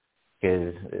 Absolutely.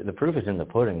 Because the proof is in the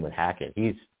pudding with Hackett.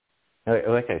 He's,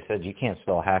 like I said, you can't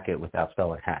spell Hackett without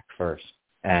spelling hack first.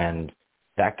 And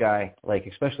that guy, like,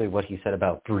 especially what he said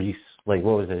about Brees, like,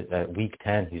 what was it, at week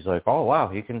 10, he's like, oh, wow,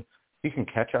 he can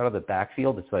catch out of the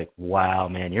backfield. It's like, wow,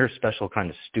 man, you're a special kind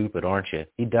of stupid, aren't you?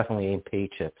 He definitely ain't pay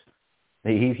chips.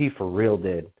 He for real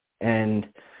did. And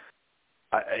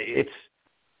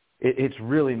it's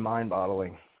really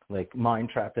mind-boggling, like mind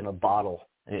trapped in a bottle.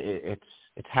 It's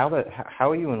how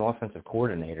are you an offensive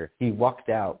coordinator? He walked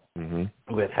out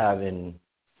with having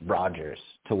Rodgers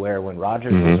to where when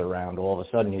Rodgers was around, all of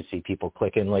a sudden you'd see people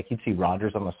clicking, like you'd see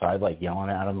Rodgers on the side, like yelling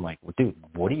at him, like, dude,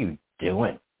 what are you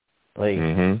doing? Like,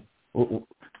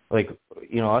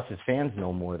 us as fans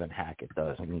know more than Hackett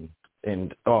does. I mean,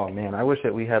 and oh man, I wish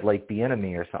that we had like the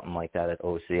enemy or something like that at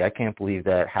OC. I can't believe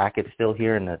that Hackett's still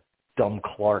here and the dumb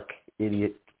Clark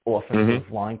idiot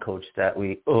offensive line coach that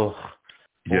we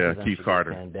Keith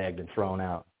Carter sandbagged and thrown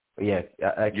out. But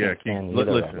I can't stand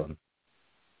either of them.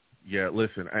 Yeah,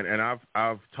 listen, and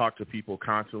I've talked to people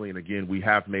constantly, and again, we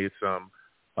have made some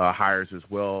hires as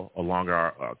well along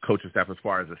our coaching staff as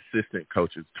far as assistant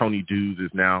coaches. Tony Dews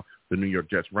is now the New York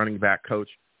Jets running back coach,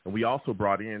 and we also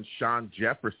brought in Sean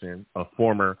Jefferson, a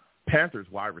former Panthers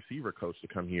wide receiver coach, to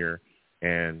come here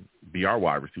and be our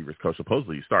wide receivers coach.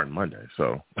 Supposedly he's starting Monday,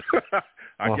 so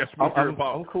I guess we'll hear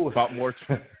about more.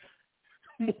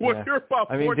 We'll hear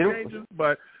about more changes,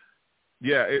 but.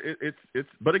 Yeah, it's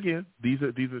but again, these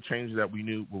are changes that we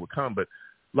knew would come. But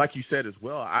like you said as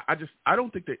well, I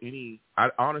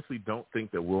honestly don't think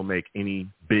that we'll make any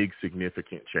big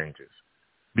significant changes,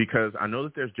 because I know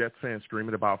that there's Jets fans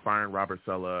screaming about firing Robert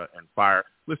Saleh and fire.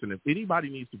 Listen, if anybody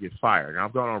needs to get fired, and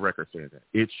I've gone on record saying that,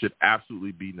 it should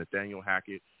absolutely be Nathaniel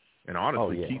Hackett, and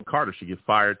honestly, Keith Carter should get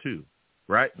fired too,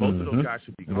 right? Both of those guys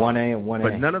should be gone. 1A and 1A.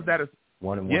 But none of that is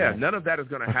none of that is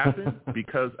going to happen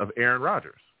because of Aaron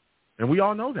Rodgers. And we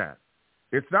all know that.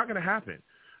 It's not going to happen,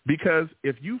 because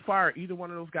if you fire either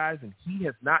one of those guys and he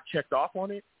has not checked off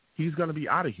on it, he's going to be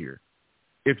out of here.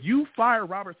 If you fire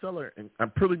Robert Saleh, and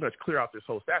I'm pretty much clear out this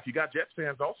whole staff, you got Jets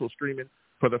fans also screaming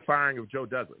for the firing of Joe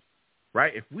Douglas,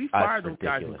 right? If we fire those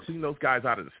guys and clean those guys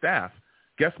out of the staff,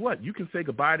 guess what? You can say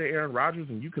goodbye to Aaron Rodgers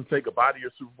and you can say goodbye to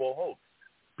your Super Bowl hopes,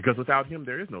 because without him,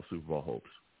 there is no Super Bowl hopes.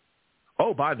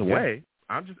 Oh, by the way,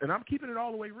 I'm keeping it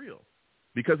all the way real.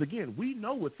 Because, again, we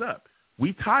know what's up.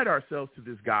 We tied ourselves to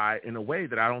this guy in a way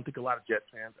that I don't think a lot of Jets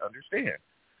fans understand.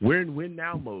 We're in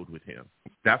win-now mode with him.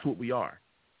 That's what we are.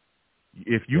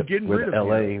 If you're getting rid of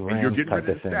him and you're getting rid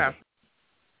of the staff,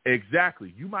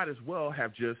 exactly, you might as well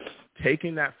have just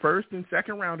taken that first and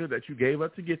second rounder that you gave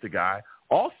up to get the guy.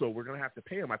 Also, we're going to have to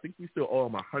pay him. I think we still owe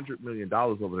him $100 million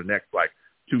over the next,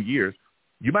 2 years.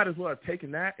 You might as well have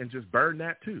taken that and just burned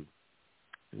that too.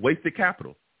 Wasted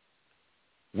capital.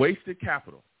 Wasted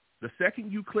capital. The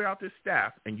second you clear out this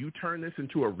staff and you turn this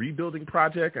into a rebuilding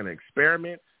project, an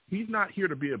experiment, he's not here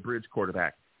to be a bridge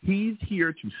quarterback. He's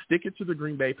here to stick it to the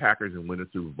Green Bay Packers and win a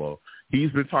Super Bowl. He's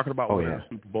been talking about winning the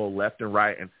Super Bowl left and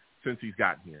right and since he's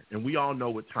gotten here. And we all know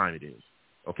what time it is.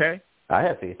 Okay? I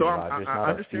have faith in Rodgers,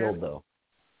 not a field, though.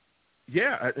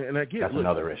 Yeah, and again, that's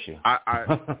another issue.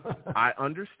 I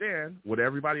understand what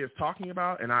everybody is talking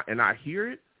about, and I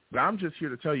hear it, but I'm just here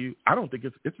to tell you, I don't think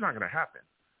it's not going to happen.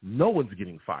 No one's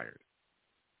getting fired.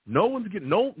 No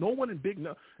one in big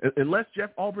unless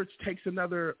Jeff Ulbrich takes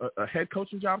another a head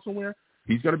coaching job somewhere.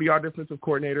 He's going to be our defensive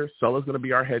coordinator. Sulla's going to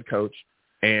be our head coach,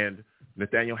 and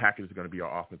Nathaniel Hackett is going to be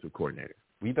our offensive coordinator.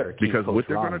 We better keep because Coach what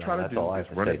they're Ron, going to try to do is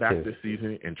run it back this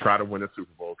season and try to win a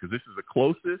Super Bowl because this is the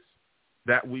closest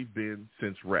that we've been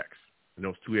since Rex in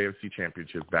those 2 AFC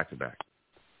championships back to back.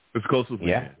 It's close as we've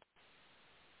been.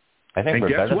 I think we're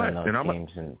better than those teams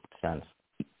in a sense.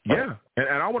 Yeah, and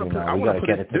I want to put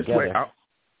it this way.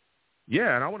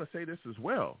 And I want to say this as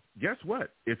well. Guess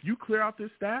what? If you clear out this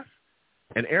staff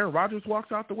and Aaron Rodgers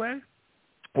walks out the way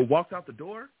or walks out the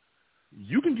door,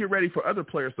 you can get ready for other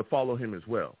players to follow him as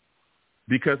well.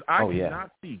 Because I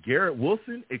cannot see Garrett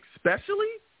Wilson especially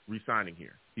resigning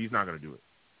here. He's not going to do it.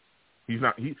 He's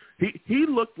not. He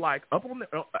looked like up on the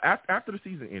after the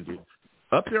season ended,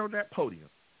 up there on that podium.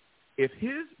 If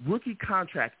his rookie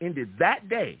contract ended that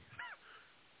day,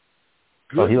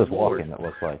 he was walking. It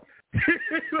looks like.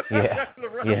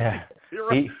 Yeah. You're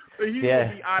right. He's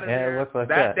gonna be out of there it looks like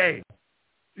that day.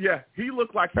 Yeah, he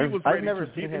looked like he was ready. I've never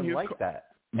seen him like that.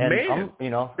 And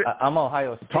man, I'm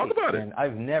Ohio State. Talk about it. And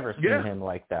I've never seen him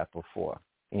like that before.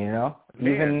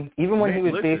 Even when he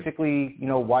was basically,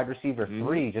 wide receiver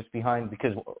 3 just behind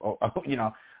because,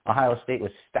 Ohio State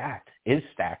is stacked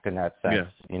in that sense.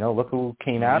 Yeah. Look who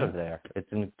came out of there.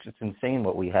 It's insane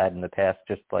what we had in the past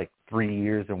just 3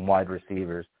 years in wide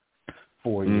receivers,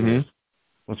 4 years.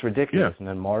 It's ridiculous. And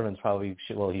then Marvin's probably,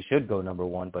 he should go number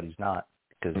 1, but he's not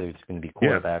because there's going to be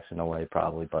quarterbacks in a way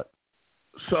probably. But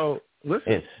so,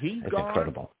 listen, he's it's gone.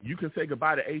 Incredible. You can say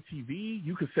goodbye to ATV.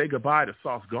 You can say goodbye to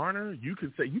Sauce Garner. You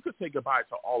could say goodbye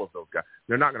to all of those guys.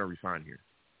 They're not going to resign here,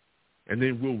 and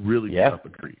then we'll really get up a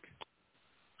creek.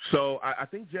 So I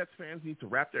think Jets fans need to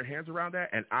wrap their hands around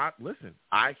that. And I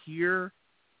hear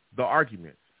the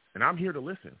arguments, and I'm here to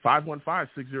listen.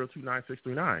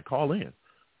 515-602-9639. Call in.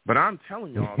 But I'm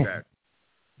telling y'all that,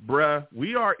 bruh,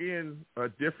 we are in a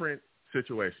different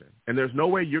situation, and there's no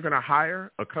way you're going to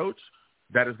hire a coach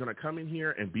that is going to come in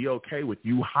here and be okay with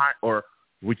you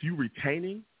with you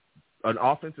retaining an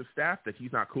offensive staff that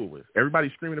he's not cool with.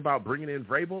 Everybody's screaming about bringing in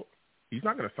Vrabel. He's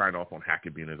not going to sign off on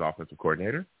Hackett being his offensive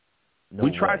coordinator. We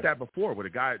tried that before with a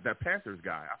guy, that Panthers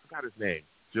guy. I forgot his name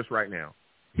just right now.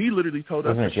 He literally told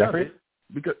us to shove it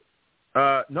because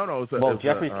no.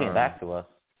 Jeffries came back to us.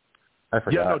 I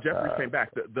forgot. Yeah, no, Jeffries came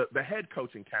back. The head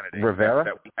coaching candidate Rivera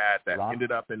that we had that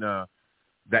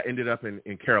ended up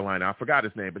in Carolina. I forgot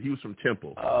his name, but he was from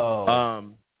Temple.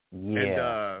 Oh.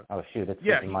 Shoot, it's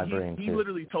in my brain he too.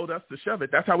 Literally told us to shove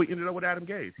it. That's how we ended up with Adam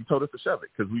Gase. He told us to shove it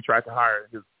because we tried to hire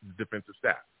his defensive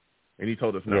staff, and he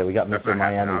told us no. Yeah, we got Mr.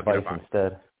 Miami Vice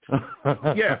instead.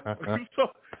 Yeah.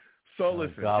 So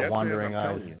listen, God, wandering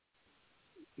eyes.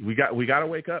 We got to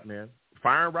wake up, man.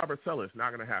 Firing Robert Saleh is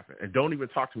not going to happen. And don't even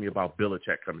talk to me about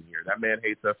Belichick coming here. That man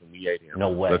hates us, and we hate him.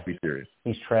 No way. Let's be serious.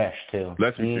 He's trash, too.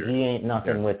 Let's be serious. He ain't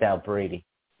nothing without Brady.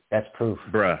 That's proof.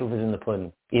 Bruh. Proof is in the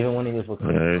pudding. Even when he was with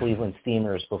Cleveland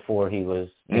Steamers before he was,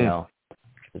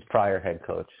 his prior head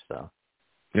coach. So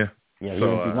yeah, he didn't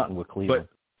do nothing with Cleveland.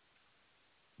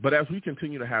 But as we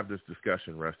continue to have this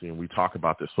discussion, Rusty, and we talk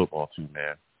about this football too,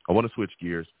 man, I want to switch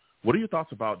gears. What are your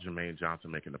thoughts about Jermaine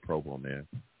Johnson making the Pro Bowl, man?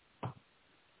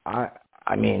 I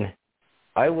mean,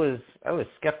 I was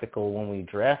skeptical when we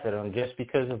drafted him just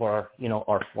because of our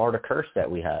Florida curse that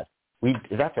we had.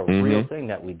 That's a real thing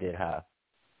that we did have.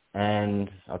 And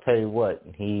I'll tell you what,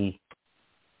 he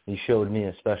showed me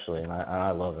especially, and I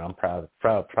love it. I'm proud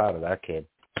of that kid,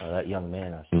 that young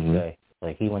man, I should say.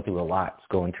 Like, he went through a lot,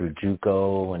 going through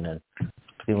JUCO and then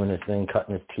doing his thing,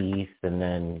 cutting his teeth, and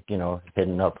then,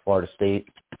 hitting up Florida State,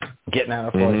 getting out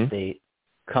of Florida State,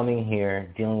 coming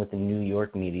here, dealing with the New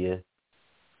York media,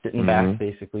 sitting back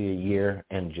basically a year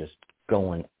and just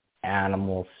going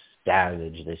animal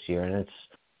savage this year, and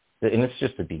it's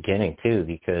just the beginning too,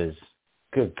 because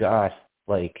good gosh,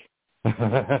 like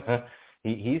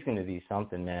he's going to be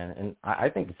something, man. And I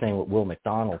think the same with Will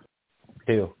McDonald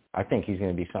too. I think he's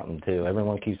going to be something too.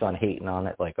 Everyone keeps on hating on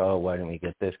it, like, oh, why didn't we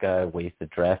get this guy? Wasted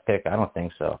draft pick. I don't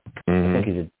think so. I think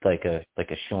he's like a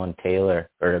Sean Taylor,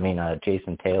 or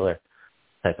Jason Taylor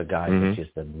type of guy. It's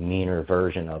just a meaner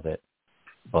version of it.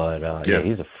 But yeah,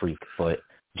 he's a freak. But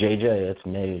JJ, it's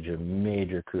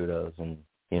major kudos, and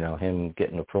him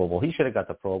getting the Pro Bowl. He should have got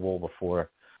the Pro Bowl before.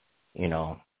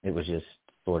 It was just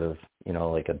sort of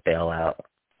like a bailout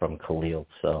from Khalil.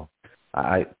 So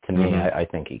I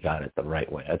think he got it the right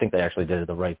way. I think they actually did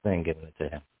the right thing giving it to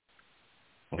him.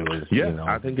 It was,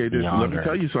 I think they did. Let me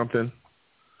tell you something.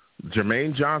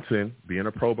 Jermaine Johnson being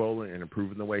a Pro Bowler and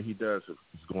improving the way he does is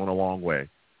going a long way.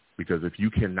 Because if you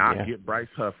cannot get Bryce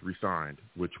Huff re-signed,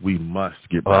 which we must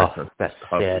get Bryce Huff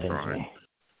re-signed,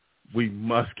 we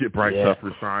must get Bryce Huff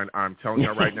re-signed. I'm telling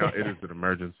you right now, it is an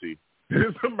emergency. It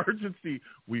is an emergency.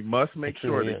 We must make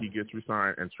sure that he gets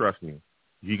re-signed, and trust me,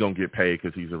 he's gonna get paid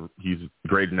because he's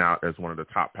grading out as one of the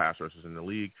top pass rushers in the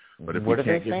league. But if we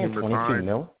can't get him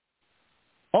re-signed,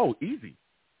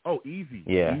 easy.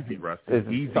 Yeah. Easy, Rusty.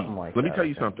 Easy. Like Let me tell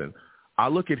you something. I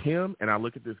look at him and I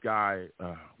look at this guy,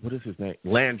 what is his name?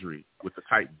 Landry with the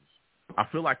Titans. I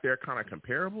feel like they're kind of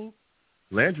comparable.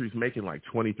 Landry's making like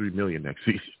 $23 million next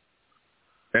season.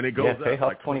 And it goes up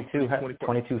like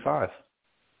 22.5.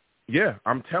 Yeah,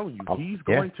 I'm telling you, he's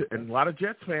going to, and a lot of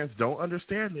Jets fans don't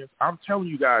understand this. I'm telling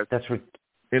you guys,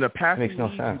 in a passing league,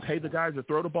 you pay the guys that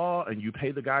throw the ball and you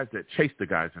pay the guys that chase the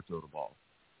guys that throw the ball.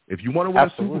 If you want to win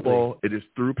a Super Bowl, it is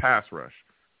through pass rush.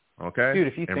 Okay? Dude,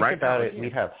 if you think about it,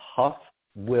 we'd have Huff,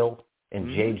 Wilt, and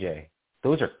JJ.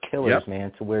 Those are killers,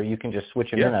 man, to where you can just switch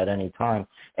them in at any time.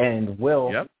 And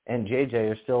Will and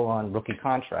JJ are still on rookie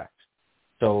contracts.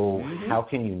 So how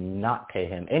can you not pay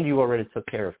him? And you already took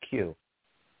care of Q.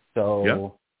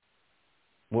 So,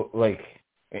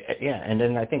 and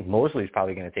then I think Mosley's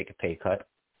probably going to take a pay cut.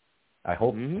 I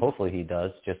hope, hopefully he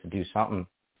does, just to do something,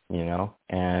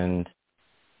 and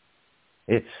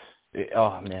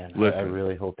man, listen, I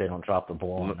really hope they don't drop the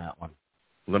ball on that one.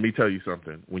 Let me tell you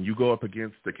something. When you go up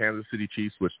against the Kansas City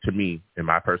Chiefs, which to me, in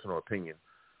my personal opinion,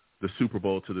 the Super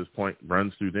Bowl to this point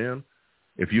runs through them,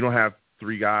 if you don't have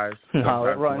three guys,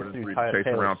 sometimes more than three, to chase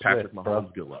around Patrick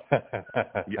Mahomes, good luck.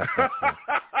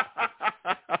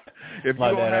 If you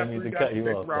don't have three guys to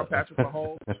chase around Patrick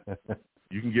Mahomes,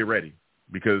 you can get ready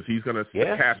because he's going to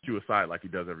cast you aside like he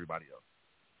does everybody else.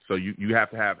 So you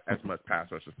have to have as much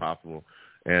pass rush as possible.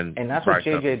 And that's what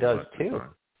JJ does too.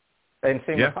 And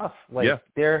same with Huff.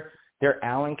 They're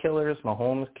Allen killers,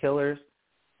 Mahomes killers.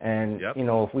 And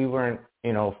if we weren't,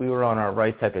 if we were on our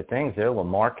right type of things, they're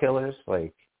Lamar killers.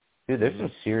 Like, dude, there's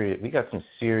we got some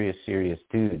serious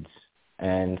dudes.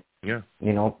 And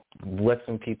let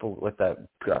some people let that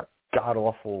god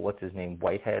awful, what's his name,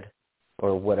 Whitehead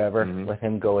or whatever, let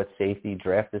him go at safety,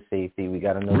 draft the safety. We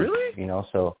got to know,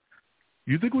 so.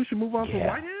 You think we should move on from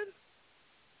Whitehead?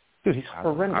 Dude, he's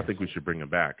horrendous. I think we should bring him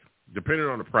back, depending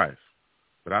on the price.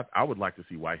 But I would like to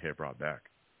see Whitehead brought back.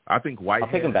 I think Whitehead,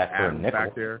 I'll take him back for a nickel.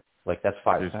 Back there, like that's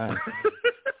 5 cents.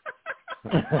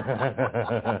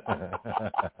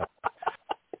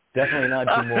 Definitely not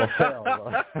Jamal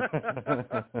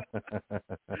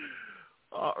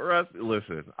Russ,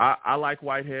 listen, I like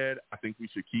Whitehead. I think we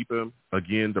should keep him.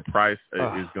 Again, the price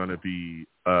is going to be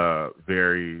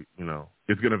very,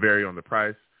 it's going to vary on the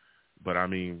price. But, I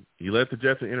mean, he led the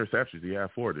Jets in interceptions. He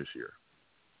had 4 this year.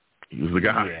 He was the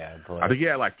guy. Yeah, I think he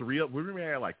had like 3. We remember he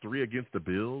had like 3 against the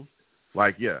Bills.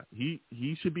 Like,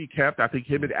 he should be kept. I think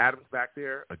him and Adams back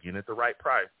there, again, at the right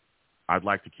price, I'd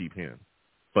like to keep him.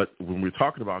 But when we're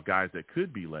talking about guys that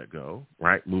could be let go,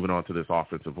 right, moving on to this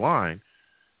offensive line,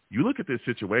 you look at this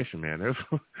situation, man, there's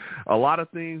a lot of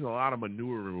things, a lot of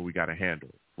maneuvering we got to handle.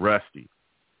 Rusty,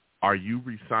 are you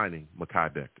re-signing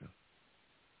Mekhi Becton?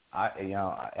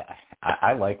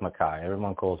 I like Mekhi.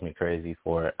 Everyone calls me crazy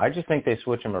for it. I just think they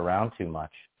switch him around too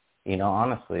much.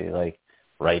 Honestly, like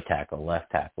right tackle,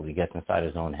 left tackle, he gets inside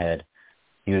his own head.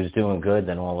 He was doing good,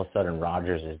 then all of a sudden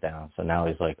Rodgers is down. So now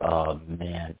he's like, oh,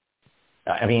 man.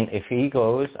 I mean, if he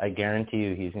goes, I guarantee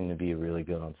you he's going to be really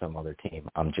good on some other team.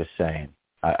 I'm just saying.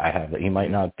 I have it. He might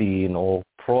not be an all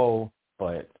pro,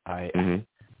 but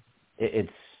it's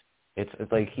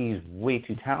like he's way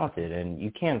too talented, and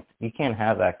you can't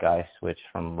have that guy switch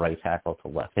from right tackle to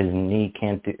left. His knee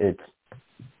can't do it.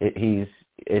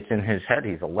 It's in his head.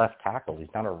 He's a left tackle. He's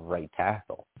not a right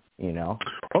tackle.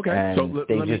 Okay, and so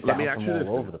they let just me ask you this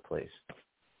all over the place.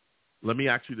 Let me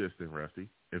ask you this then, Rusty.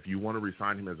 If you want to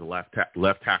re-sign him as a left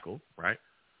tackle, right?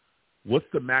 What's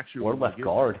the max you're or left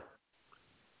guard?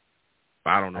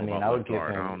 I don't know I mean, about I would left give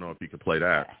guard. him. I don't know if he could play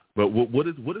that. But what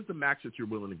is the max that you're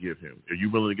willing to give him? Are you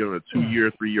willing to give him a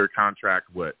 2-year, 3-year contract?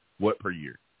 What per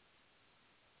year?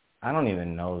 I don't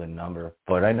even know the number,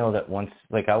 but I know that once,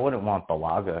 like, I wouldn't want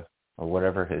Balaga or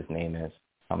whatever his name is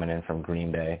coming in from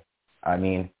Green Bay. I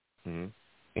mean,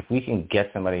 if we can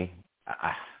get somebody,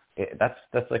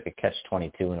 that's like a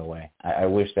catch-22 in a way. I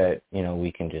wish that,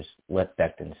 we can just let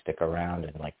Becton stick around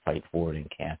and, like, fight for it in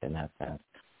camp in that sense.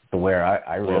 To where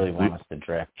I really want us to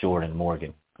draft Jordan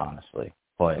Morgan, honestly.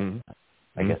 But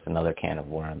I guess another can of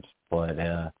worms. But,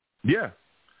 yeah.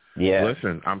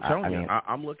 Listen, I'm telling you,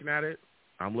 I'm looking at it.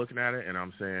 And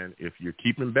I'm saying if you're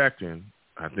keeping Becton,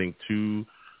 I think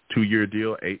two-year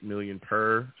deal, $8 million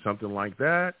per, something like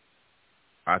that.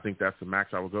 I think that's the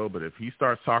max I would go. But if he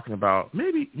starts talking about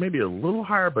maybe a little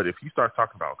higher, but if he starts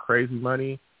talking about crazy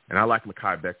money, and I like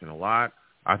Mekhi Becton a lot,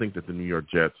 I think that the New York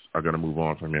Jets are going to move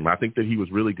on from him. I think that he was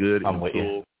really good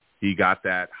until he got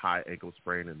that high ankle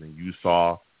sprain, and then you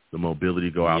saw the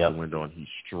mobility go out the window, and he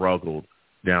struggled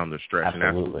down the stretch, and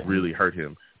that's what really hurt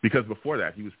him. Because before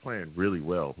that, he was playing really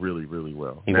well, really, really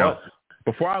well. He was.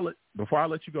 Before I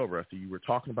let you go, Rusty, we were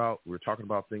talking about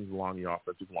things along the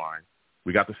offensive line.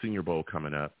 We got the Senior Bowl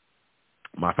coming up.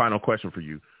 My final question for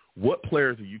you: what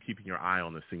players are you keeping your eye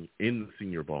on in the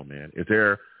Senior Bowl, man? Is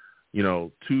there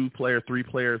 2 players, 3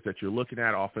 players that you're looking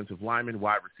at, offensive linemen,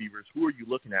 wide receivers? Who are you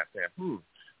looking at saying,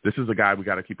 this is a guy we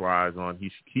got to keep our eyes on.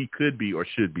 He could be or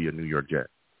should be a New York Jet.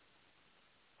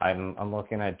 I'm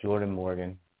looking at Jordan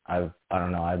Morgan. I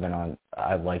don't know.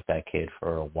 I've liked that kid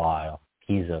for a while.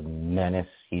 He's a menace.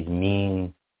 He's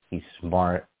mean. He's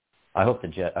smart. I hope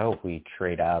we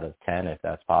trade out of 10 if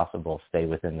that's possible, stay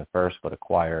within the first, but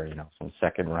acquire, some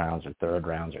second rounds or third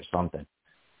rounds or something.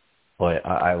 But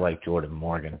I like Jordan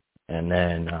Morgan. And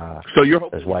then so you're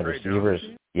hoping as wide receivers,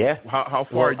 yeah. How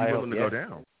far are you willing to go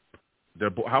down?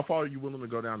 How far are you willing to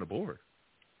go down the board?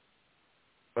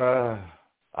 I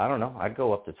don't know. I'd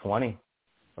go up to 20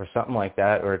 or something like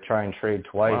that, or try and trade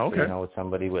twice. Oh, okay. With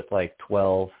somebody with like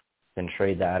 12, then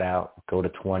trade that out, go to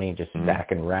 20, just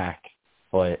stack and rack.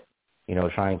 But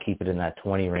try and keep it in that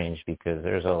 20 range because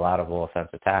there's a lot of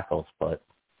offensive tackles, but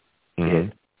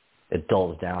it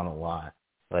dulls down a lot.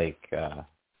 Like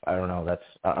I don't know.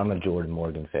 I'm a Jordan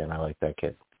Morgan fan. I like that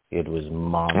kid. Kid was a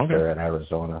monster in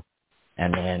Arizona.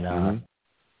 And then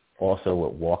also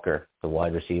with Walker, the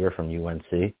wide receiver from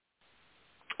UNC.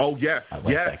 Oh, yes. I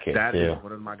like that kid too. Is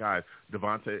one of my guys,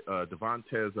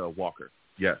 Devontae Walker.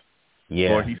 Yes.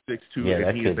 Yeah. Boy, he's 6'2",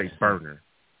 and he is a burner.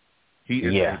 He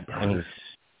is a burner.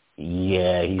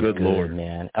 He's good Lord,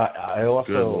 man. I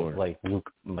also like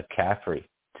Luke McCaffrey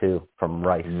too from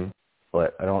Rice,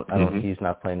 but I don't. He's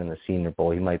not playing in the Senior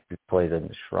Bowl. He might be played in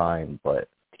the Shrine, but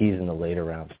he's in the later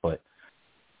rounds. But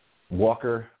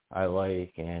Walker, I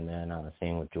like, and then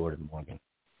same with Jordan Morgan.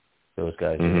 Those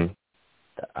guys,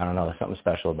 I don't know. There's something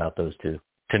special about those two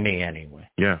to me, anyway.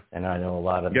 Yeah. And I know a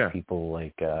lot of the people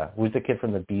like who's the kid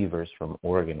from the Beavers from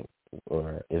Oregon,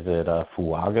 or is it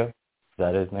Fuaga? Is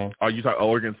that his name? Oh, you talk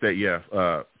Oregon State,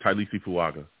 Tylisi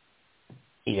Fuaga.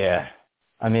 Yeah,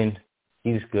 I mean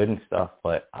he's good and stuff,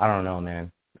 but I don't know, man.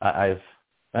 I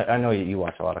know you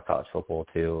watch a lot of college football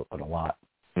too, and a lot,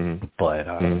 but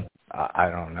I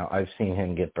don't know. I've seen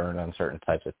him get burned on certain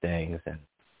types of things, and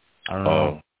I don't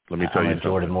know. Let me tell you, I'm a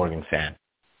Jordan Morgan fan.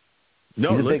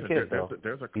 No, he's a listen, big kid,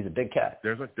 he's a big cat.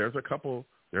 There's a couple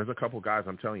guys.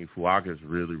 I'm telling you, Fuaga is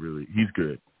really, really. He's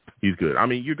good. He's good. I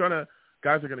mean,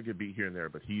 guys are gonna get beat here and there,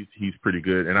 but he's pretty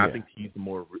good, and I think he's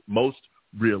the most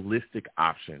realistic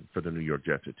option for the New York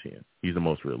Jets at 10. He's the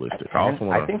most realistic.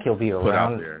 I think he'll be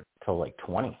around till like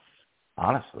 20.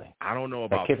 Honestly, I don't know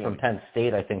about that kid 20. from Penn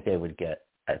State. I think they would get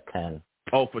at 10.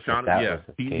 Oh, Fashanu, yeah,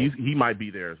 he might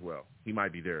be there as well.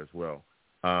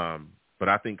 But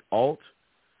I think Alt,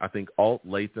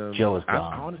 Latham. Joe is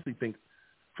gone. I honestly think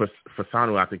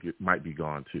Fashanu, I think it might be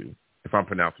gone too. If I'm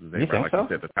pronouncing his name right, like you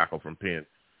said, the tackle from Penn,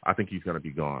 I think he's going to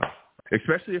be gone.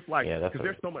 Especially if because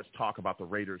there's so much talk about the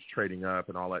Raiders trading up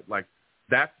and all that. Like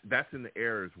that's in the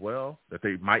air as well, that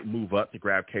they might move up to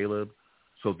grab Caleb.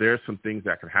 So there's some things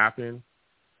that could happen.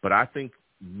 But I think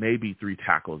maybe 3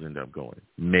 tackles end up going.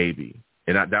 Maybe.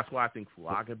 And that's why I think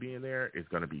Fuaga being there is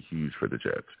going to be huge for the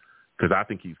Jets. Because I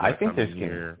think he's going to come in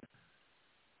here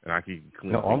and I can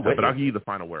clean things up. But I'll give you the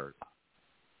final word.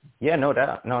 Yeah, no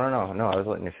doubt. No. I was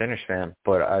letting you finish, man.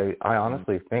 But I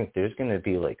honestly think there's going to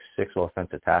be like 6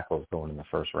 offensive tackles going in the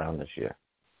first round this year.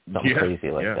 Something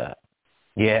crazy like that.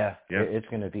 Yeah. It's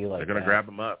going to be like they're going to grab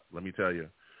them up, let me tell you.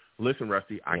 Listen,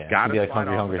 Rusty, I got to like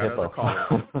hungry hippo.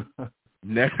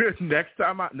 Next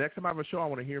time I have a show, I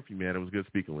want to hear from you, man. It was good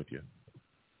speaking with you.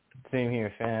 Same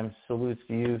here, fam. Salutes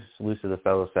to you. Salutes to the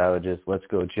fellow Savages. Let's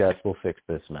go, Jets. We'll fix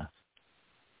this mess.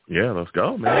 Yeah, let's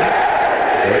go,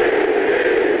 man.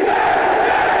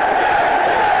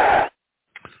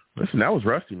 Listen, that was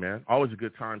Rusty, man. Always a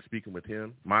good time speaking with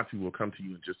him. Monty will come to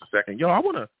you in just a second. Yo, I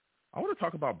wanna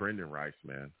talk about Brendan Rice,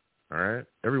 man. All right,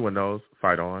 everyone knows,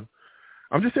 fight on.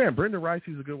 I'm just saying, Brendan Rice,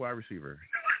 he's a good wide receiver.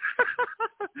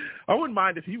 I wouldn't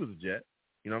mind if he was a Jet.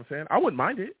 You know what I'm saying? I wouldn't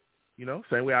mind it. You know,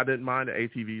 same way I didn't mind the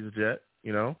ATV's a Jet.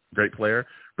 You know, great player.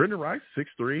 Brendan Rice,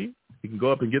 6'3", he can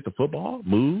go up and get the football,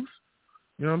 moves.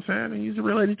 You know what I'm saying? And he's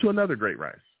related to another great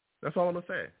Rice. That's all I'm gonna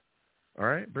say. All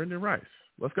right, Brendan Rice,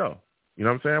 let's go. You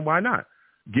know what I'm saying? Why not?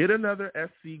 Get another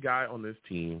SC guy on this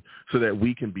team so that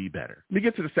we can be better. Let me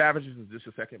get to the Savages in just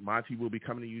a second. Monty will be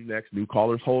coming to you next. New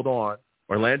callers, hold on.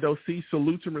 Orlando C,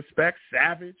 salutes and respects.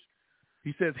 Savage.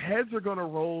 He says, heads are going to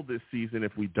roll this season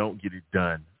if we don't get it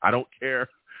done. I don't care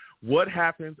what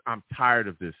happens. I'm tired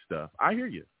of this stuff. I hear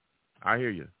you. I've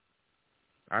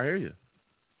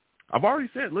already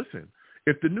said, listen,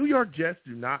 if the New York Jets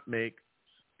do not make,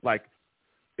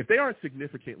 if they aren't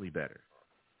significantly better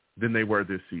than they were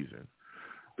this season,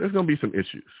 there's going to be some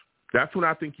issues. That's when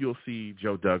I think you'll see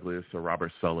Joe Douglas or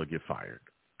Robert Saleh get fired,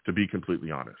 to be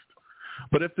completely honest.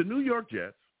 But if the New York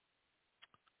Jets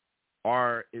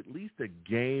are at least a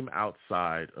game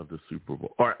outside of the Super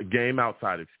Bowl, or a game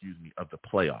outside, of the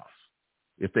playoffs,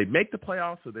 if they make the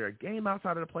playoffs or they're a game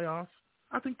outside of the playoffs,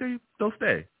 I think they'll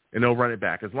stay and they'll run it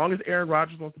back. As long as Aaron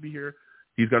Rodgers wants to be here,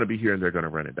 he's going to be here and they're going to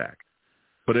run it back.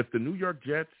 But if the New York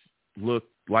Jets look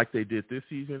like they did this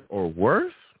season or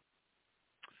worse,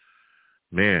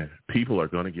 man, people are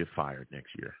going to get fired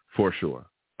next year for sure.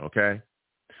 Okay.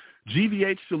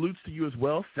 GVH salutes to you as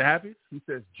well. Savage, he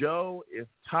says, Joe, if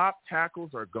top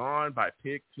tackles are gone by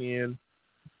pick 10,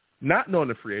 not knowing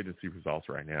the free agency results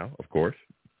right now, of course,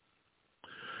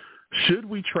 should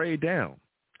we trade down?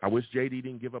 I wish JD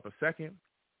didn't give up a second.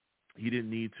 He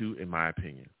didn't need to, in my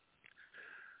opinion.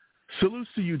 Salutes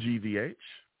to you, GVH.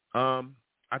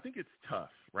 I think it's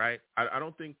tough, right? I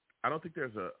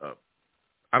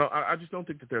just don't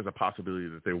think that there's a possibility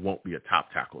that there won't be a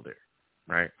top tackle there,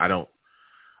 right?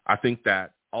 I think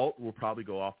that Alt will probably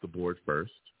go off the board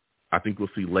first. I think we'll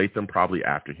see Latham probably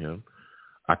after him.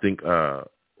 I think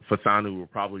Fasanu will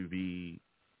probably be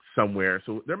somewhere.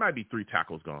 So there might be 3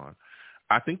 tackles gone.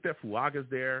 I think that Fuaga's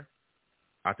there.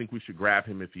 I think we should grab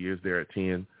him if he is there at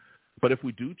 10. But if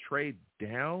we do trade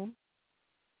down,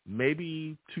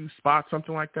 maybe 2 spots,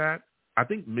 something like that, I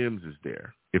think Mims is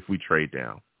there if we trade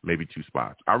down, maybe 2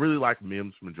 spots. I really like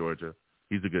Mims from Georgia.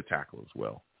 He's a good tackle as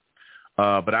well.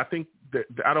 But I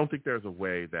don't think there's a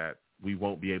way that we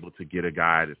won't be able to get a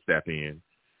guy to step in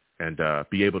and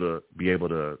be able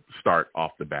to start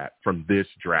off the bat from this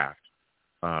draft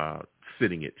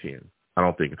sitting at 10. I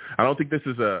don't think this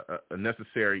is a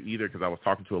necessary either, because I was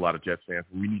talking to a lot of Jets fans.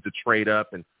 We need to trade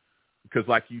up, and because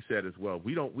like you said as well,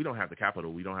 we don't have the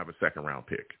capital. We don't have a second round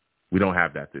pick. We don't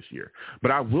have that this year.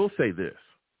 But I will say this: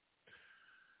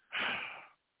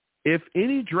 if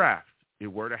any draft it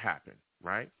were to happen,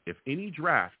 right? If any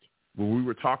draft where we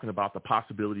were talking about the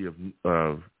possibility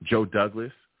of Joe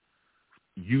Douglas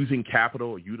using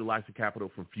capital or utilizing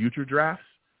capital from future drafts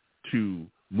to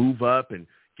move up and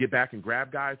get back and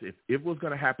grab guys, if it was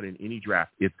going to happen in any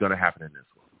draft, it's going to happen in this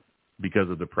one because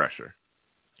of the pressure.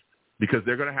 Because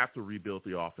they're going to have to rebuild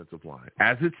the offensive line.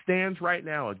 As it stands right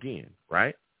now, again,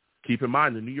 right? Keep in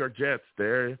mind, the New York Jets,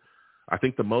 I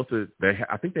think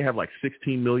they have like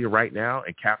 $16 million right now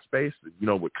in cap space,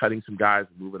 with cutting some guys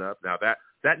and moving up. Now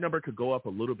that number could go up a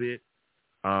little bit,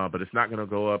 but it's not going to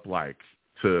go up like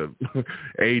to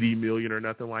 $80 million or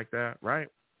nothing like that, right?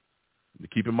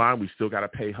 Keep in mind, we still got to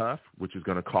pay Huff, which is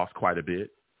going to cost quite a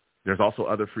bit. There's also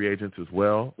other free agents as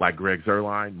well, like Greg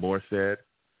Zuerlein, Morstead.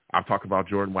 I'm talking about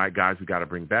Jordan White, guys we got to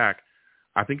bring back.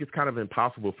 I think it's kind of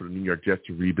impossible for the New York Jets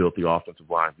to rebuild the offensive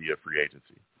line via free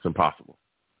agency. It's impossible.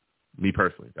 Me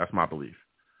personally, that's my belief.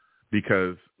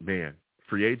 Because, man,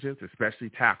 free agents, especially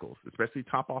tackles, especially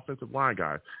top offensive line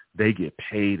guys, they get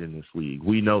paid in this league.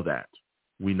 We know that.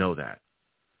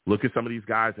 Look at some of these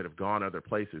guys that have gone other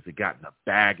places and gotten a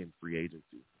bag in free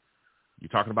agency. You're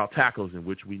talking about tackles, in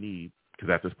which we need, because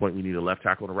at this point we need a left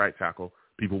tackle and a right tackle.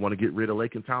 People want to get rid of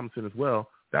Laken Tomlinson as well.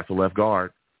 That's a left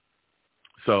guard.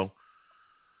 So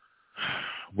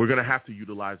we're going to have to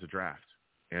utilize the draft.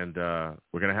 And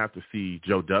we're going to have to see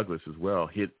Joe Douglas as well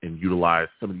hit and utilize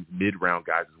some of these mid-round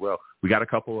guys as well. We got a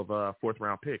couple of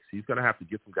fourth-round picks. He's going to have to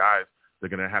get some guys that are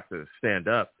going to have to stand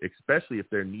up, especially if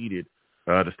they're needed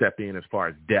to step in as far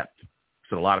as depth.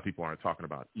 So a lot of people aren't talking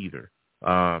about either.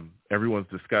 Everyone's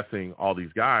discussing all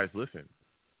these guys. Listen,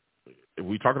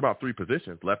 we talking about 3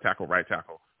 positions: left tackle, right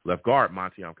tackle, left guard,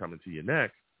 Monty, I'm coming to you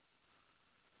next.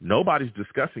 Nobody's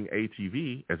discussing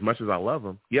ATV as much as I love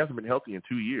him. He hasn't been healthy in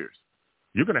 2 years.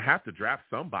 You're going to have to draft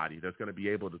somebody that's going to be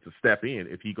able to step in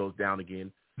if he goes down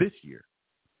again this year.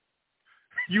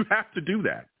 You have to do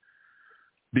that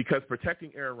because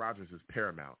protecting Aaron Rodgers is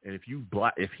paramount. And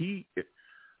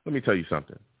let me tell you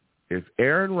something. If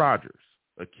Aaron Rodgers'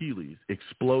 Achilles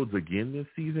explodes again this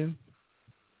season,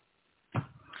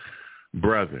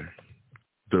 brother,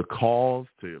 the calls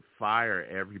to fire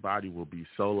everybody will be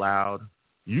so loud.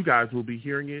 You guys will be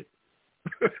hearing it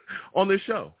on this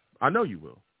show. I know you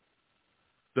will.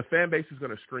 The fan base is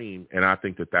going to scream, and I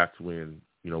think that's when,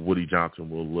 Woody Johnson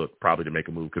will look probably to make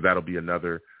a move because that'll be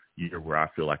another year where I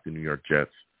feel like the New York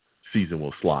Jets season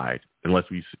will slide unless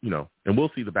we, and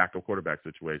we'll see the backup quarterback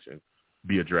situation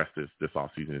be addressed this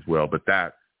offseason as well. But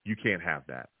you can't have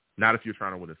that. Not if you're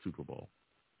trying to win a Super Bowl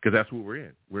because that's what we're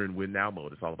in. We're in win now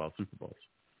mode. It's all about Super Bowls.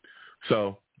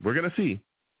 So we're going to see.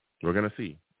 We're going to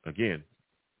see. Again,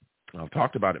 I've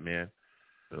talked about it, man.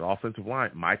 The offensive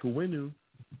line, Michael Winu,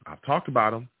 I've talked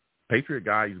about him. Patriot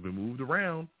guy, he's been moved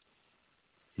around.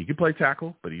 He can play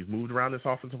tackle, but he's moved around this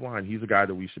offensive line. He's a guy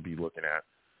that we should be looking at.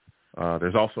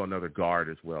 There's also another guard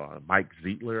as well, Mike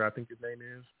Zietler, I think his name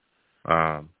is.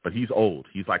 But he's old.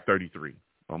 He's like 33,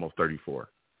 almost 34.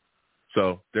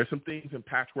 So there's some things in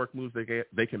patchwork moves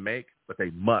they can make, but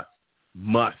they must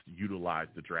utilize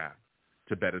the draft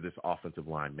to better this offensive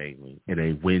line mainly in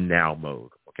a win-now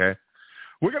mode, okay?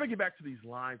 We're going to get back to these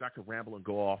lines. I could ramble and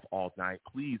go off all night.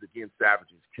 Please, again,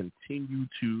 Savages, continue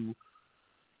to,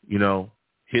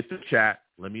 hit the chat.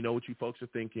 Let me know what you folks are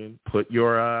thinking. Put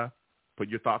your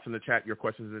thoughts in the chat, your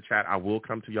questions in the chat. I will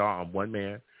come to y'all. I'm one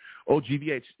man. Oh,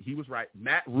 GBH, he was right.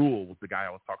 Matt Rule was the guy I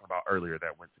was talking about earlier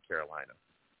that went to Carolina.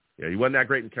 Yeah, he wasn't that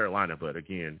great in Carolina, but,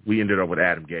 again, we ended up with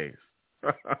Adam Gase.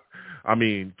 I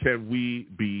mean, can we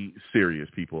be serious,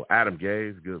 people? Adam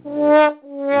Gase, good Lord.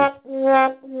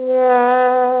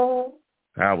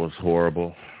 That was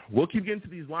horrible. We'll keep getting to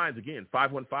these lines again.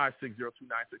 515-602-9639.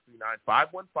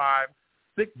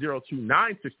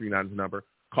 515-602-9639 is the number.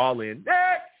 Call in.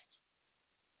 Next!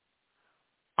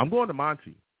 I'm going to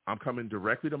Monty. I'm coming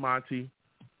directly to Monty.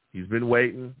 He's been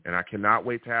waiting, and I cannot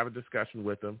wait to have a discussion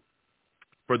with him.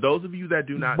 For those of you that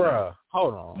do not know,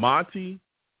 hold on. Monty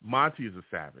is a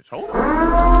savage. Hold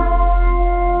on.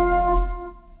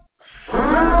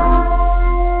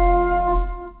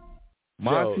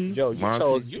 Monty, Joe,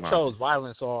 you chose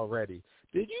violence already.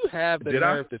 Did you have the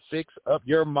nerve to fix up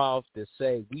your mouth to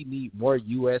say we need more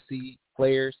USC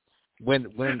players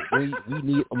when we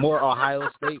need more Ohio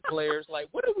State players? Like,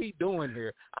 what are we doing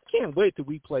here? I can't wait till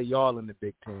we play y'all in the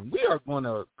Big Ten. We are going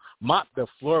to mop the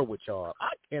floor with y'all.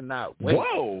 I cannot wait.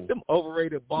 Whoa. Them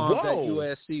overrated bombs at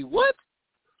USC. What?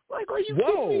 Like, are you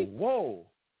kidding me?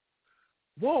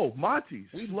 Whoa, Monty,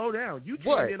 slow down. You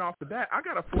came in off the bat. I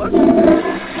got a flush.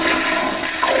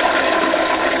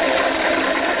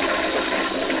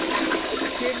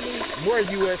 Kidding me? More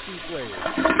USC players.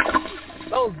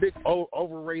 Those big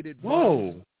overrated bums.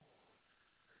 Whoa.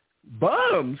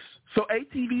 Bums? So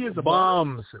ATV is a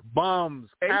bum? Bums.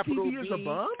 Capital ATV B, is a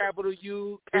bum? capital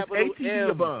U, capital is ATV M,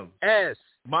 a bum? S.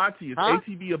 Monty, is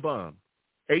ATV a bum?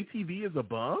 ATV is a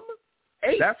bum?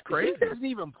 That's crazy. He doesn't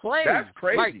even play. That's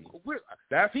crazy. Like,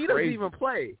 he doesn't even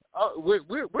play.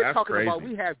 We're talking about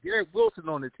we have Garrett Wilson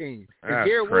on the team. Is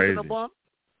Garrett Wilson a bum?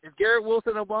 Is Garrett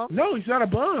Wilson a bum? No, he's not a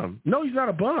bum.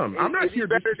 I'm not here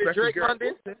better than Drake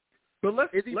London? But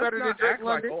let's better than not Drake act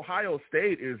London? like Ohio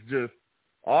State is just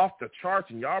off the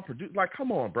charts and y'all produce. Like,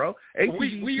 come on, bro.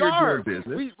 We are. Doing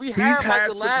business. We have like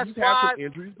the last five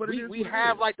injuries, but we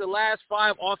have like the last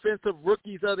 5 offensive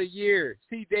rookies of the year.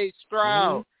 C.J.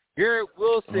 Stroud, Garrett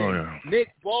Wilson, Nick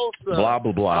Bosa, blah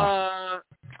blah blah.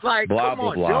 Come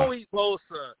on, Joey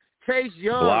Bosa, Chase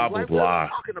Young. Blah blah. blah. What are we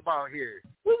talking about here?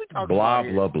 What are we talking blah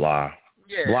about blah blah.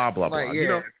 Yeah, blah blah blah.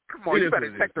 Yeah. Come on, you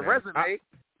better check the resume.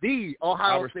 The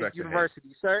Ohio State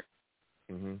University, sir.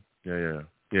 Yeah.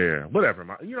 Whatever.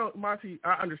 Monty,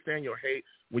 I understand your hate.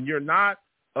 When you're not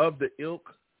of the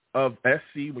ilk of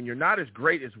SC, when you're not as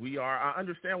great as we are, I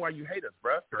understand why you hate us,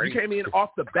 bro. You came in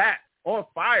off the bat on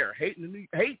fire, hating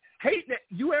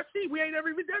USC. We ain't never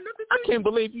even done nothing. I can't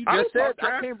believe you just said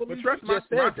that. I can't believe you just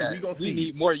said that. We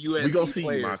need more USC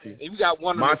players. Monty. And we got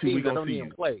one on the team that don't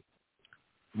even play.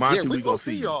 Monty, we're going to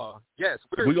see y'all. Yes,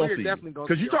 we're definitely going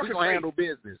to see y'all. We're going to handle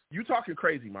business. You talking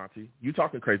crazy, Monty. You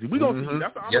talking crazy. We're going to see you.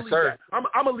 That's yes, sir. I'm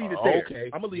going to leave it there. Okay.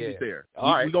 I'm going to leave it there.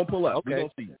 All right. We're going to pull up. Okay. We're going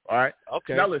to see you. All right?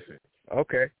 Okay. Now listen.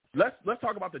 Okay. Let's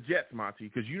talk about the Jets, Monty,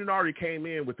 because you already came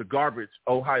in with the garbage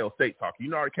Ohio State talk.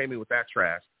 You already came in with that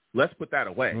trash. Let's put that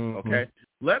away, okay?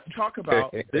 Let's talk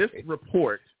about this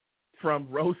report from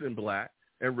Rosenblatt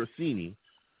and Rossini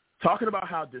talking about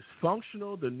how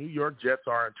dysfunctional the New York Jets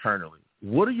are internally.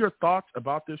 What are your thoughts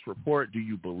about this report? Do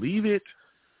you believe it?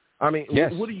 I mean,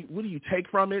 yes. What do you take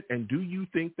from it? And do you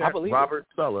think that believe Robert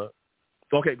Saleh?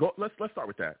 Okay, let's start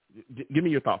with that. Give me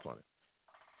your thoughts on it.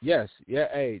 Yes, yeah.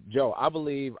 Hey, Joe, I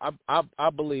believe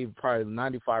probably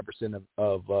 95%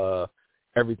 of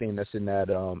everything that's in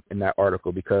that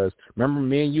article, because remember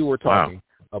me and you were talking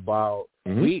about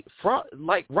fraud.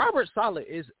 Like Robert Saleh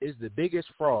is the biggest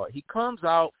fraud. He comes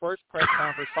out first press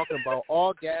conference talking about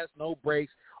all gas, no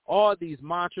brakes, all these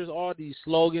mantras, all these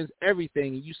slogans,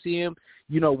 everything. And you see him,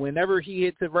 whenever he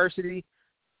hits adversity,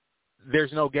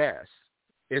 there's no gas.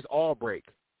 It's all brake.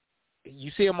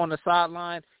 You see him on the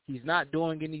sideline, he's not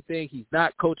doing anything. He's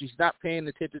not coaching. He's not paying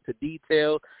attention to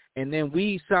detail. And then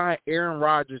we signed Aaron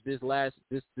Rodgers this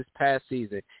past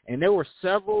season, and there were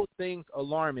several things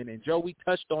alarming. And Joe, we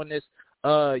touched on this,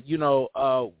 a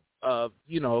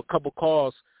couple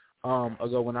calls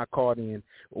ago when I called in.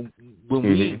 When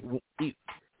we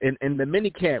in the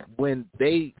minicamp, when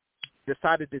they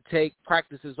decided to take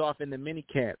practices off in the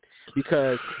minicamp,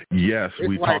 because yes,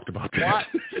 we talked about that.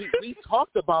 We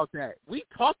talked about that.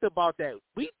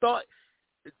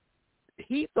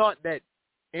 He thought that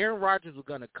Aaron Rodgers was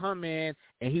going to come in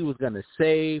and he was going to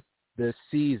save the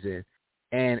season,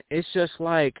 and it's just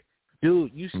like,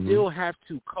 dude, you still have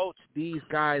to coach these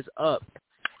guys up.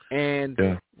 And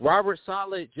Robert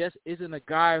Saleh just isn't a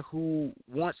guy who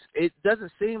wants. It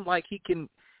doesn't seem like he can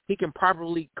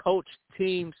properly coach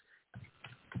teams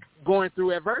going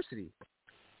through adversity.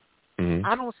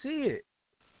 I don't see it.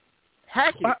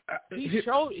 Hackett,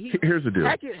 here's the deal.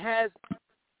 Hackett has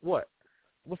what?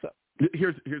 What's up?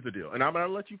 Here's the deal, and I'm going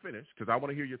to let you finish because I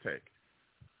want to hear your take.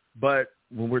 But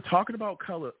when we're talking about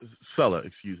Saleh,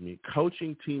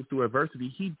 coaching teams through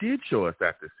adversity, he did show us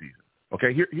that this season.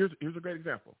 Okay, here's a great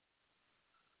example.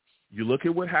 You look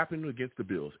at what happened against the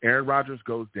Bills. Aaron Rodgers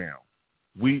goes down.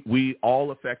 We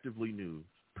all effectively knew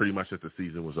pretty much that the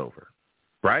season was over,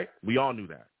 right? We all knew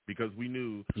that because we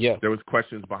knew there was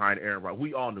questions behind Aaron Rodgers.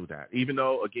 We all knew that. Even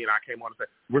though, again, I came on and said,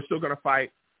 we're still going to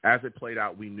fight. As it played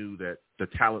out, we knew that the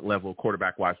talent level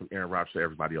quarterback-wise from Aaron Rodgers to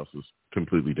everybody else was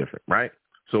completely different, right?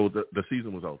 So the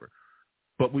season was over.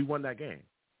 But we won that game.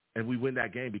 And we win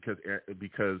that game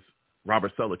because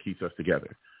Robert Saleh keeps us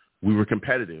together. We were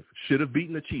competitive. Should have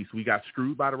beaten the Chiefs. We got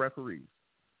screwed by the referees.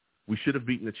 We should have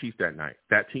beaten the Chiefs that night.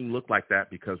 That team looked like that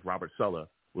because Robert Saleh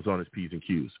was on his P's and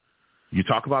Q's. You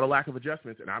talk about a lack of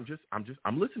adjustments, and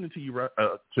I'm listening to you,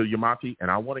 to Yamati,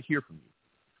 and I want to hear from you.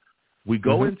 We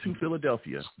go into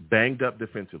Philadelphia banged up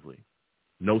defensively.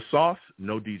 No Sauce,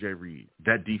 no DJ Reed.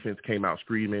 That defense came out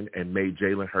screaming and made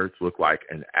Jalen Hurts look like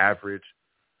an average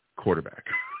quarterback.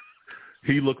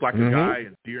 He looked like a guy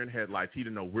in deer in headlights. He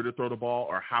didn't know where to throw the ball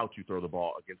or how to throw the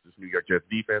ball against this New York Jets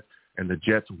defense, and the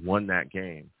Jets won that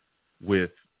game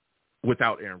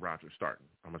without Aaron Rodgers starting.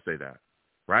 I'm going to say that,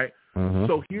 right?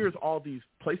 So here's all these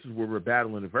places where we're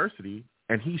battling adversity,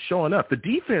 and he's showing up. The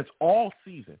defense all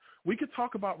season. We could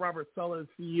talk about Robert Saleh,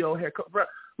 CEO, head coach.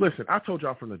 Listen, I told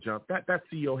y'all from the jump, that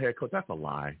CEO, head coach, that's a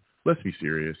lie. Let's be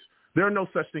serious. There are no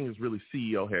such thing as really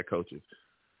CEO, head coaches.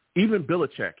 Even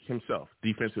Belichick himself,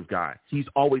 defensive guy, he's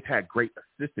always had great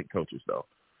assistant coaches, though.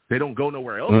 They don't go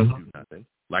nowhere else to do nothing,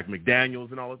 like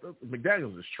McDaniels and all of those.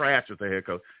 McDaniels is trash as a head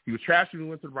coach. He was trash when he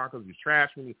went to the Broncos. He was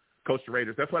trash when he coached the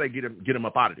Raiders. That's why they get him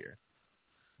up out of there.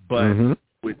 But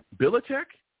with Belichick,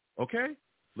 okay,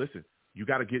 listen, you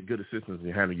got to get good assistants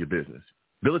and handle your business.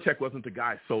 Belichick wasn't the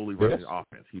guy solely running the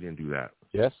offense. He didn't do that.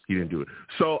 Yes. He didn't do it.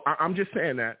 So I'm just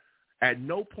saying that at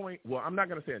no point, well, I'm not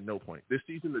going to say at no point. This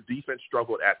season, the defense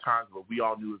struggled at times, but we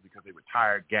all knew it was because they were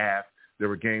tired, gassed. There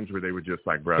were games where they were just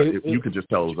like, bro, you could just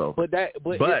tell it was over. But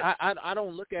I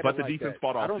don't look at it like that. But the defense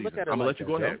fought all season. I'm going to let you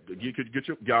go ahead.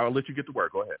 I'll let you get to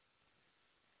work. Go ahead.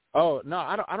 Oh, no,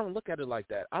 I don't look at it like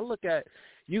that. I look at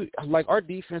you like our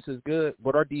defense is good,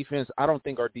 but I don't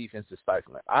think our defense is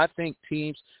stifling. I think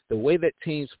teams, the way that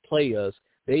teams play us,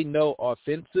 they know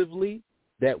offensively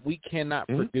that we cannot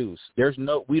produce.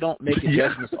 We don't make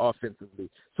adjustments offensively.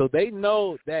 So they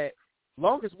know that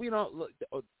long as we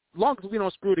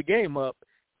don't screw the game up,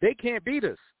 they can't beat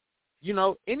us.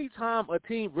 Anytime a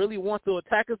team really wants to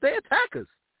attack us, they attack us.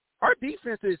 Our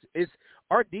defense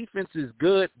is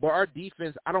good, but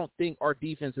I don't think our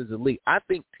defense is elite. I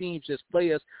think teams just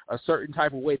play us a certain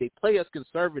type of way. They play us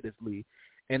conservatively,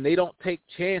 and they don't take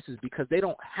chances because they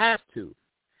don't have to.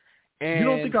 And you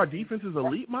don't think our defense is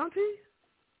elite, Monty?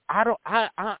 I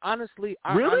honestly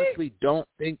don't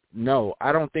think. No,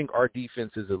 I don't think our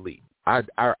defense is elite. I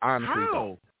honestly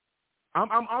don't.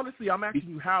 I'm asking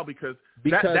you how because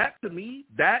that to me,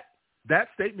 that that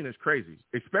statement is crazy,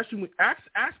 especially when ask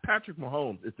Patrick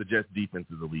Mahomes if the Jets defense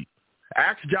is elite.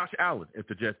 Ask Josh Allen if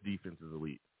the Jets defense is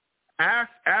elite.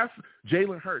 Ask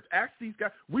Jalen Hurts. Ask these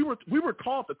guys. We were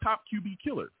called the top QB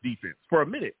killer defense for a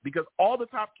minute because all the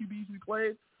top QBs we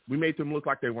played, we made them look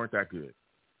like they weren't that good.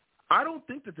 I don't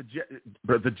think that the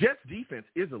Jets defense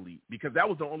is elite because that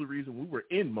was the only reason we were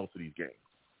in most of these games.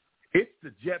 It's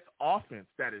the Jets offense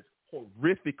that is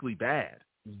horrifically bad.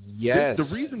 Yes. The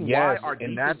reason why our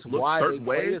defense looks certain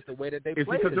ways is the way that they is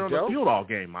play because they're on Joe. the field all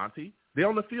game, Monty. They're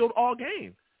on the field all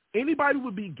game. Anybody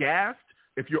would be gassed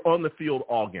if you're on the field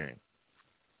all game.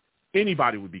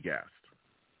 Anybody would be gassed.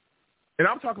 And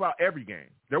I'm talking about every game.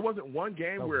 There wasn't one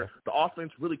game where the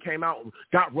offense really came out and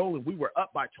got rolling. We were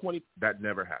up by 20. That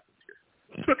never happened here.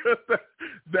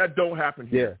 that don't happen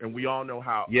here. Yeah. And we all know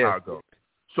how it goes.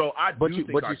 So when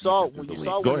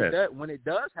it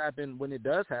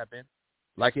does happen,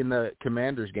 like in the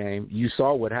Commanders game, you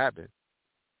saw what happened.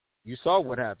 We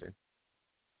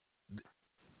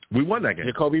won that game.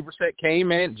 Jacoby Brissett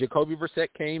came in,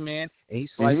 and he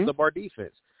sliced up our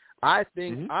defense. I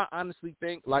honestly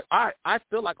think, I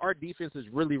feel like our defense is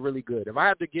really, really good. If I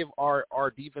have to give our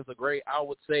defense a grade, I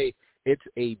would say it's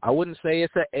A. I wouldn't say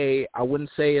it's an A. I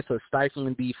wouldn't say it's a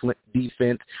stifling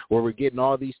defense where we're getting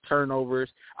all these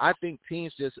turnovers. I think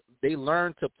teams they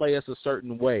learn to play us a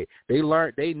certain way. They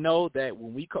know that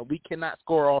when we cannot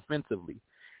score offensively.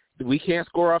 We can't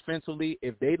score offensively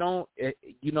if they don't,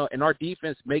 and our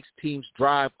defense makes teams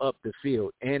drive up the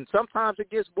field. And sometimes it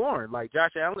gets boring. Like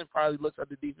Josh Allen probably looks at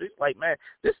the defense like, man,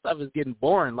 this stuff is getting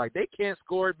boring. Like they can't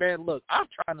score, man. Look, I'm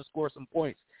trying to score some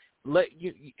points.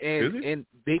 And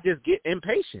they just get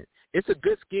impatient. It's a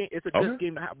good scheme. It's a good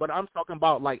scheme to have, but I'm talking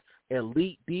about like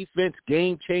elite defense,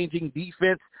 game-changing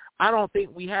defense. I don't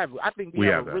think we have. I think we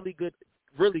have a really good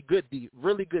defense.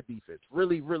 Really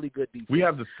good defense. We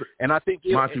have and I think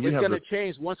it's going to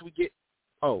change once we get.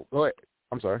 Oh, go ahead.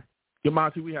 I'm sorry. Yeah,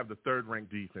 Monty, we have the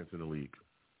third-ranked defense in the league.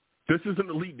 This is an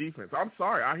elite defense. I'm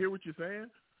sorry. I hear what you're saying,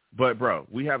 but bro,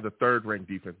 we have the third-ranked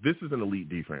defense. This is an elite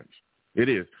defense. It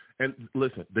is. And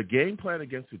listen, the game plan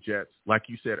against the Jets, like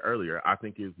you said earlier, I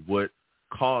think is what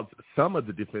caused some of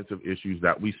the defensive issues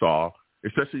that we saw,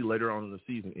 especially later on in the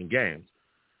season in games.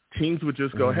 Teams would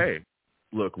just go, hey,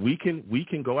 look, we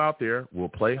can go out there, we'll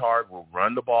play hard, we'll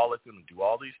run the ball at them and do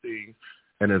all these things,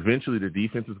 and eventually the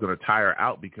defense is going to tire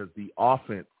out because the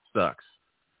offense sucks.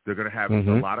 They're going to have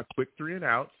a lot of quick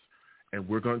 3-and-outs, and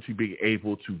we're going to be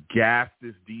able to gas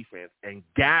this defense and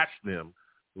gash them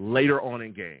later on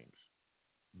in games.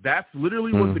 That's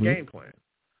literally was the game plan.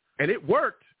 And it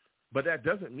worked, but that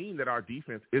doesn't mean that our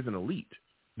defense isn't elite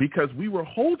because we were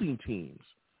holding teams.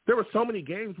 There were so many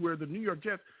games where the New York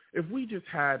Jets, if we just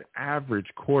had average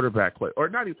quarterback play, or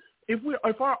not even,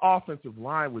 if our offensive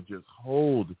line would just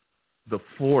hold the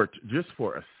fort just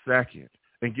for a second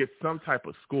and get some type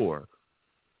of score,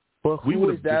 but who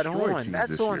is that on?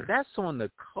 That's on the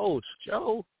coach,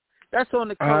 Joe. That's on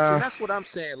the coach, and that's what I'm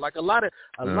saying. Like a lot of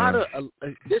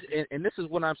this, and this is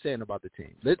what I'm saying about the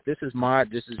team. This is my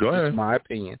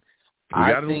opinion. We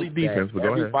got an elite defense, but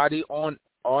everybody on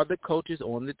all the coaches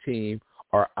on the team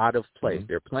are out of place.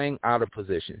 They're playing out of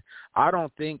position. I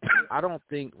don't think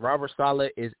Robert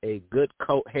Saleh is a good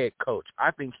head coach.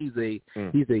 I think he's a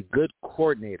good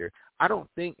coordinator. I don't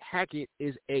think Hackett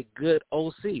is a good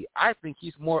OC. I think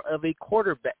he's more of a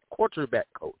quarterback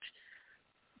coach.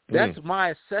 That's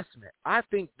my assessment. I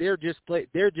think they're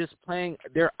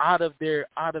out of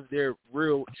their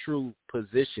real true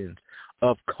position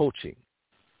of coaching.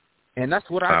 And that's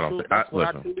what I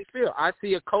truly feel. I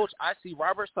see a coach, I see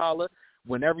Robert Saleh,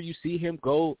 whenever you see him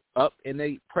go up in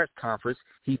a press conference,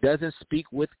 he doesn't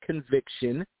speak with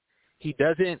conviction. He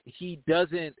doesn't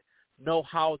know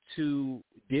how to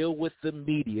deal with the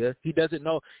media. He doesn't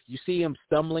know. You see him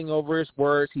stumbling over his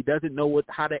words. He doesn't know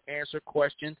how to answer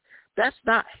questions. That's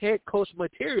not head coach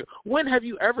material. When have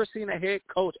you ever seen a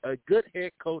good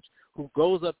head coach who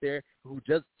goes up there who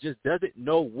just doesn't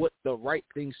know what the right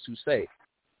things to say?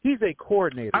 He's a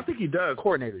coordinator. I think he does.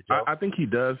 Coordinator, Joe. I think he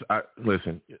does.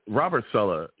 Listen, Robert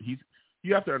Saleh, you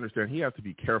have to understand he has to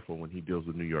be careful when he deals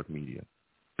with New York media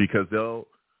because they'll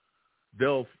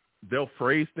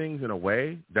phrase things in a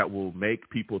way that will make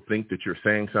people think that you're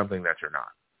saying something that you're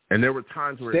not. And there were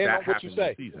times where that happened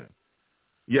this season.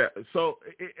 Yeah, so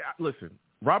listen,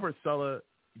 Robert Saleh,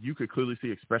 you could clearly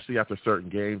see, especially after certain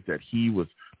games, that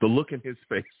the look in his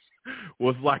face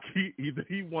was like he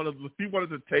wanted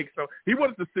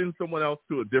to send someone else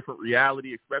to a different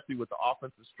reality, especially with the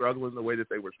offense struggling the way that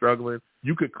they were struggling.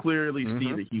 You could clearly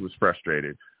see that he was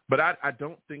frustrated. But I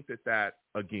don't think that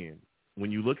again,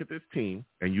 when you look at this team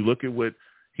and you look at what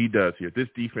he does here. This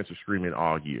defense is screaming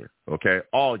all year, okay?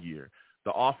 All year.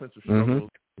 The offensive struggles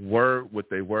were what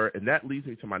they were, and that leads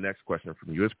me to my next question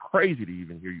from you. It's crazy to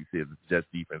even hear you say the Jets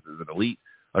defense is an elite.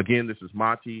 Again, this is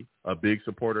Monty, a big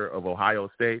supporter of Ohio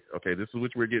State. Okay, this is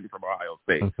what we're getting from Ohio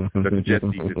State, that the Jets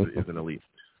defense is an elite.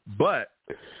 But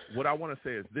what I want to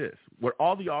say is this. With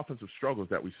all the offensive struggles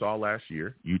that we saw last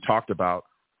year, you talked about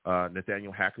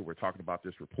Nathaniel Hackett. We're talking about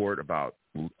this report about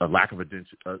a lack of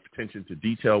attention to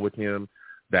detail with him,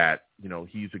 that, you know,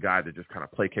 he's a guy that just kind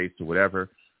of placates to whatever.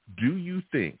 Do you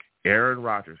think Aaron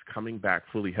Rodgers coming back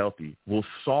fully healthy will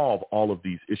solve all of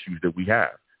these issues that we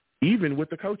have, even with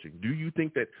the coaching? Do you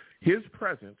think that his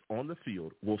presence on the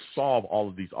field will solve all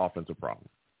of these offensive problems?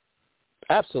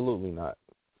 Absolutely not.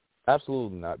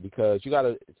 Absolutely not, because you got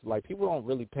to, like, people don't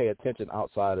really pay attention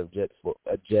outside of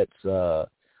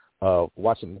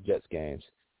watching the Jets games.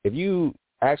 If you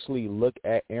actually look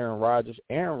at Aaron Rodgers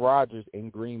in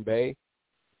Green Bay,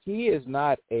 he is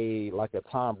not like a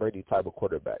Tom Brady type of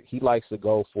quarterback. He likes to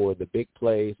go for the big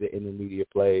plays, the intermediate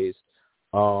plays.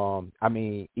 I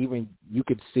mean, even you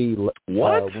could see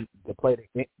when the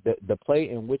play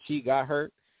in which he got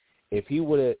hurt. If he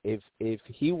would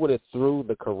have threw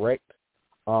the correct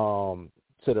to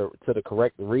the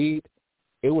correct read,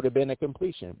 it would have been a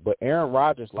completion. But Aaron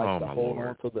Rodgers likes to hold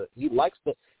on to the. He likes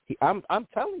to. I'm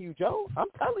telling you, Joe. I'm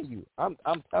telling you. I'm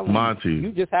telling Monty, you.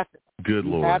 You just have to. Good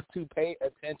Lord. You have to pay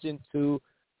attention to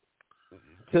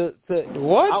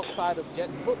what outside of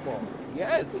Jets football.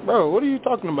 Yes, bro. What are you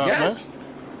talking about,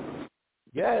 man?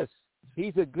 Yes,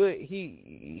 he's a good.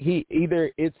 He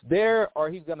either it's there or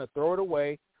he's gonna throw it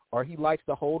away, or he likes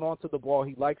to hold on to the ball.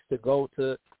 He likes to go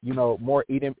to, you know, more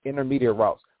intermediate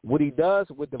routes. What he does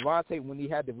with Devontae, when he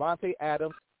had Devontae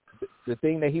Adams, the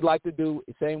thing that he liked to do,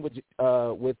 same with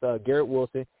Garrett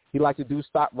Wilson, he liked to do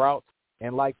stop routes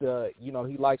and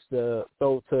he likes to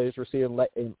throw to his receiver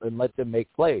and let them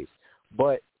make plays.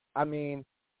 But, I mean,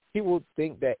 people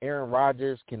think that Aaron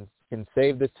Rodgers can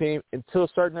save the team. And to a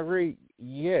certain degree,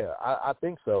 yeah, I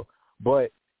think so.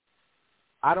 But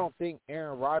I don't think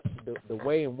Aaron Rodgers, the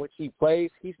way in which he plays,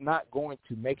 he's not going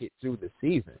to make it through the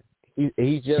season.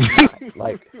 He's just not.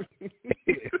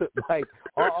 like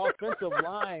our offensive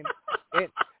line,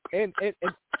 and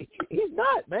he's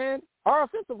not, man. Our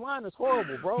offensive line is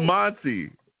horrible, bro.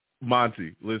 Monty,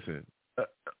 listen.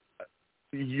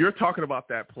 You're talking about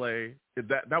that play.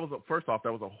 That was first off,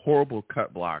 that was a horrible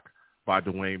cut block by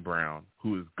Dwayne Brown,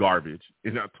 who is garbage.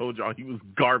 And I told y'all he was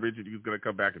garbage, and he was going to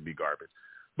come back and be garbage.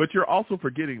 But you're also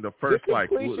forgetting the first, four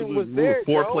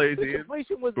plays in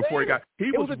before he got.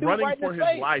 He was running for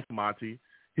his life, Monty.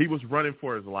 He was running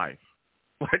for his life.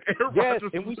 Like Aaron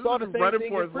Rodgers and we saw the same running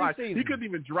thing for his life. He couldn't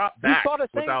even drop back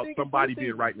without somebody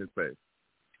being right in his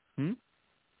face.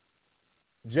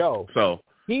 Joe. So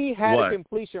he had a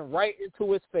completion right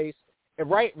into his face,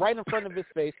 and right in front of his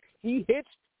face. He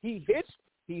hitched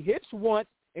once,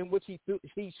 in which he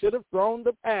should have thrown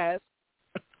the pass,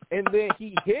 and then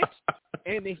he hitched.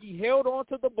 And then he held on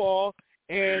to the ball,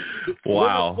 and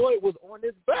Leonard Floyd was on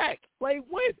his back. Play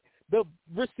went. The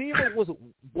receiver was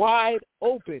wide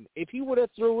open. If he would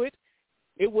have threw it,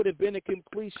 it would have been a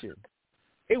completion.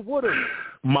 It would have.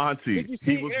 Monty,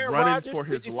 he was running for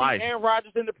his life. Did you see Aaron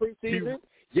Rodgers in the preseason?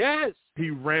 Yes. He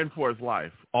ran for his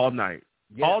life all night.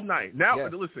 Yes. All night. Now,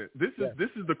 yes. Listen, this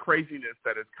is the craziness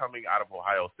that is coming out of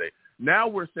Ohio State. Now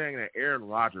we're saying that Aaron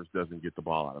Rodgers doesn't get the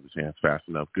ball out of his hands fast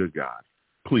enough. Good God.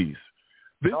 Please.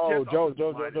 No, Joe.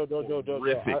 Hold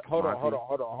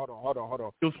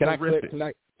on. Can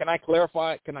I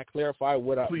clarify? Can I clarify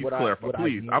what I? Please clarify.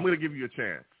 Please, I'm going to give you a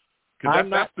chance. Because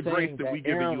that's the grace that we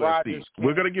give in USC.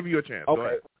 We're going to give you a chance. Okay. Go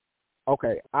ahead.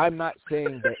 Okay, I'm not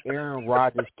saying that Aaron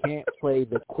Rodgers can't play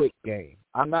the quick game.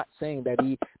 I'm not saying that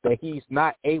he's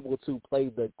not able to play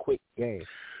the quick game.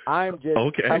 I'm just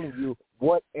telling you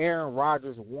what Aaron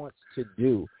Rodgers wants to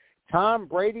do. Tom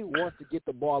Brady wants to get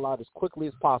the ball out as quickly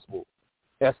as possible.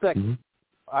 As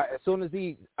soon as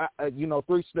he,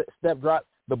 3-step drop,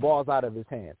 the ball's out of his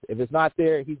hands. If it's not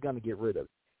there, he's going to get rid of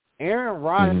it. Aaron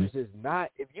Rodgers is not.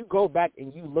 If you go back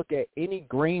and you look at any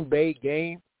Green Bay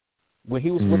game when he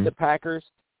was with the Packers,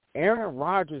 Aaron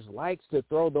Rodgers likes to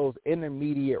throw those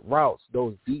intermediate routes,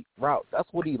 those deep routes. That's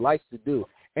what he likes to do.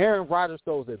 Aaron Rodgers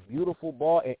throws a beautiful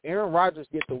ball, and Aaron Rodgers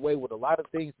gets away with a lot of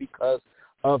things because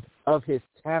of his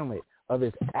talent, of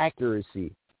his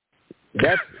accuracy.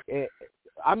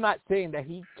 I'm not saying that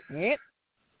he can't.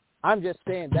 I'm just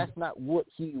saying that's not what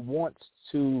he wants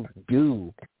to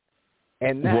do.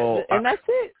 And that's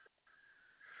it.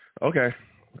 Okay.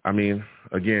 I mean,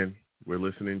 again, we're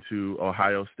listening to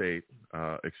Ohio State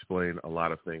explain a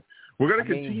lot of things. We're going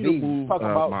to continue to move,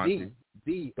 Monty.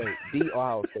 The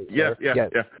Ohio State. Yes.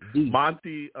 The.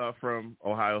 Monty from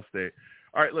Ohio State.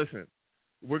 All right, listen.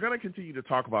 We're going to continue to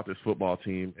talk about this football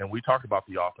team, and we talked about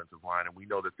the offensive line, and we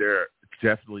know that there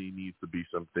definitely needs to be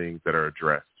some things that are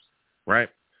addressed, right?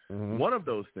 Mm-hmm. One of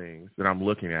those things that I'm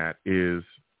looking at is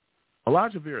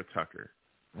Elijah Vera-Tucker,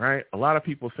 right? A lot of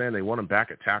people saying they want him back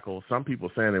at tackle. Some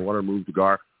people saying they want to move to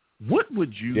guard. What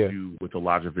would you do with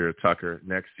Elijah Vera-Tucker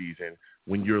next season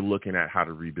when you're looking at how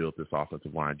to rebuild this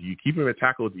offensive line? Do you keep him at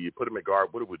tackle? Do you put him at guard?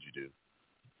 What would you do?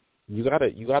 You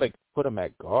gotta put him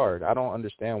at guard. I don't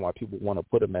understand why people want to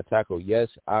put him at tackle. Yes,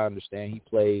 I understand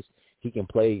he can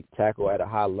play tackle at a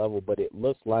high level, but it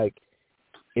looks like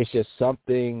it's just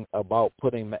something about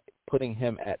putting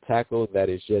him at tackle that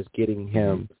is just getting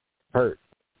him hurt.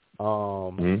 I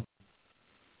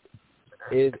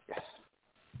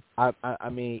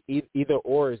mean, either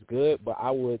or is good, but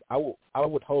I would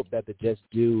hope that the Jets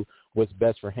do what's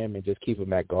best for him and just keep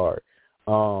him at guard.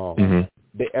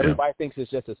 Everybody thinks it's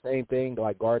just the same thing,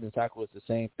 like guard and tackle is the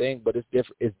same thing, but it's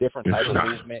different. It's different type of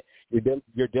movement.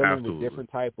 You're dealing with different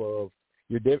type of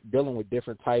dealing with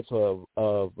different types of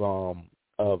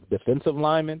defensive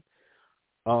linemen.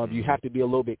 You have to be a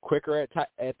little bit quicker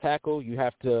at tackle. You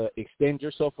have to extend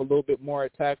yourself a little bit more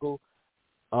at tackle.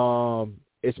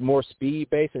 It's more speed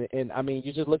based, and I mean,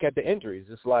 you just look at the injuries.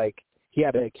 It's like he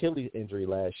had an Achilles injury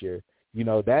last year.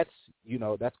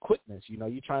 That's quickness.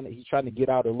 He's trying to get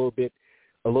out a little bit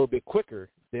quicker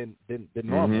than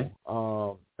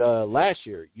normal. The last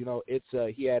year,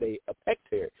 he had a pec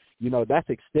tear. That's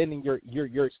extending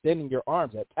you're extending your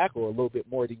arms at tackle a little bit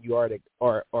more than you are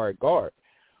at guard.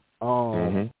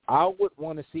 I would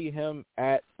want to see him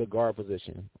at the guard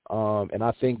position. And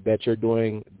I think that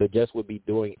the Jets would be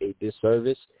doing a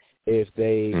disservice if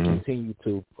they continue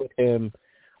to put him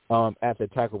at the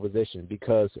tackle position,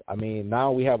 because, I mean,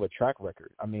 now we have a track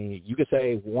record. I mean, you could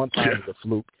say one time is a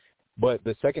fluke, but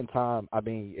the second time, I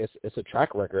mean, it's a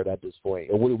track record at this point.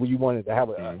 Would you want it to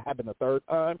happen a third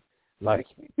time? Like,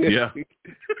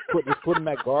 put him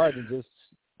at guard and just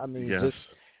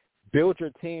build your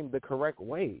team the correct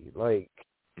way. Like,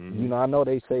 I know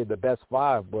they say the best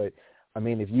five, but, I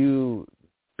mean, if you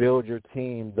build your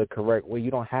team the correct way,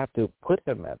 you don't have to put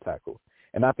him at tackle.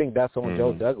 And I think that's on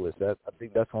Joe Douglas. I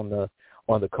think that's on the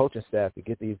coaching staff to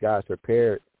get these guys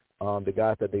prepared. The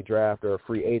guys that they draft or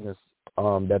free agents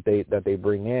that they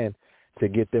bring in to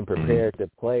get them prepared to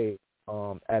play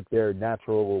at their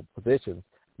natural positions.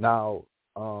 Now,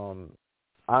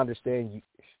 I understand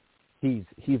he's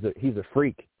a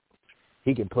freak.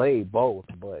 He can play both,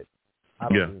 but I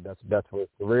don't think that's best for his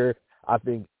career. I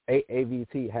think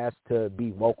AVT has to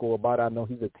be vocal about it. I know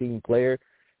he's a team player.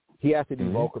 He has to be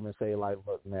vocal and say, like,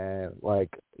 look, man, like,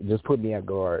 just put me at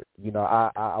guard.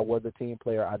 I was a team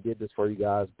player. I did this for you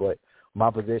guys, but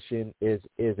my position is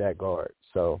at guard.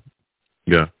 So,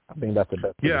 I think that's the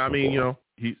best. Yeah, I mean,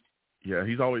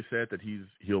 he's always said that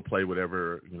he'll play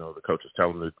whatever, the coaches tell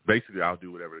him to. Basically, I'll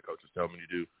do whatever the coaches tell me to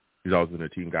do. He's always been a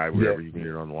team guy wherever he's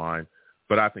needed on the line.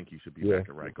 But I think he should be back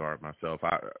at right guard myself.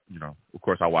 Of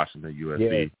course, I watched him at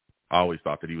USC. I always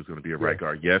thought that he was going to be a right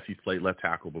guard. Yes, he's played left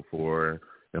tackle before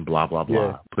and blah, blah,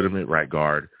 blah. Put him at right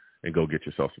guard and go get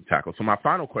yourself some tackle. So my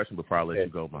final question before I let you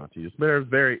go, Monty, it's been a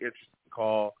very interesting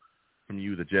call from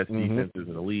you. The Jets defense is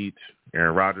an elite.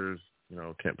 Aaron Rodgers,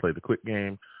 can't play the quick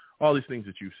game. All these things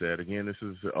that you said. Again, this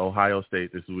is Ohio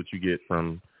State. This is what you get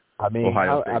from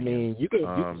Ohio State. I mean, you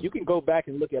can go back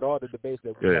and look at all the debates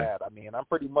that we had. I mean, I'm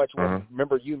pretty much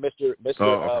remember you, Mr.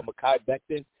 Mekhi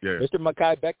Becton, Mr.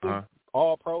 Mekhi Becton.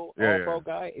 All pro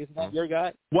guy. Isn't that your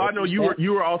guy? Well, I know you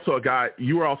were also a guy.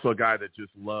 You were also a guy that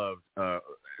just loved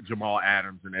Jamal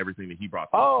Adams and everything that he brought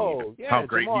to the team. Yeah, how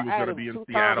great Jamal he was going to be in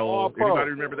Seattle. All-pro.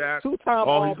 Anybody remember that?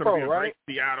 Two-time he's going to be a right?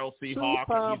 great Seattle Seahawk.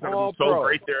 And he's going to be All-pro. so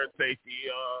great there at safety.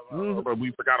 But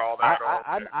we forgot all that.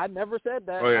 I never said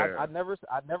that. I never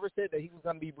said that he was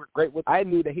going to be great with. I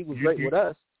knew that he was great with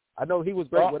us. I know he was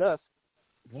great with us.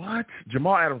 What?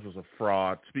 Jamal Adams was a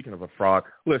fraud. Speaking of a fraud,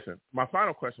 listen, my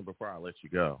final question before I let you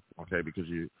go, okay, because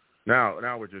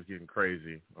now we're just getting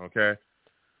crazy, okay?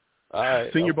 All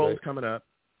right. Senior Bowl is coming up.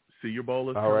 Senior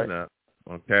Bowl is coming up,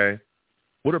 okay?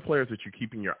 What are players that you're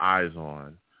keeping your eyes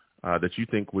on that you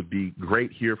think would be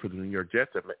great here for the New York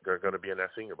Jets that are going to be in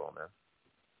that Senior Bowl, man?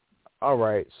 All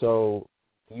right. So,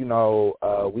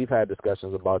 we've had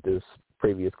discussions about this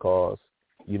previous calls.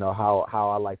 How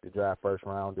I like to draft first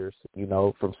rounders,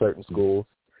 from certain schools.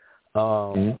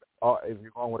 If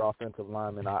you're going with offensive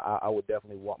linemen, I would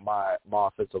definitely want my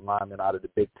offensive lineman out of the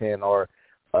Big Ten or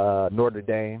Notre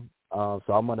Dame. So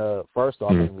I'm gonna first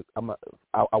off,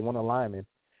 I want a lineman,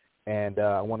 and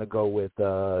I want to go with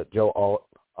Joe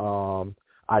Alt.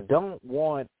 I don't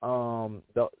want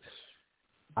the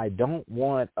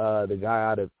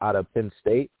guy out of Penn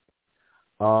State.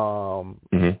 Fuaga.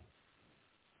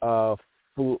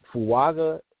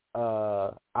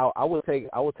 I would take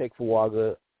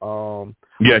Fuaga.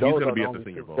 He's going to be at the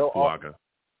Senior Bowl. Fuaga.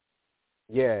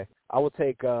 Yeah, I would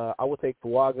take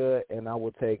Fuaga, and I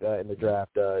would take in the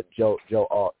draft Joe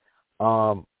Alt.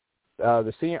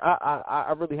 The senior,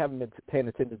 I really haven't been paying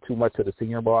attention too much to the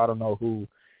Senior Bowl. I don't know who's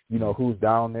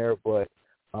down there, but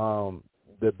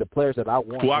the players that I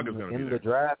want in the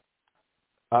draft,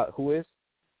 who is?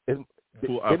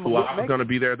 Fuaga's going to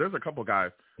be there. There's a couple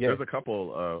guys. Yeah. There's a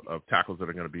couple of tackles that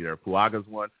are going to be there. Fuaga's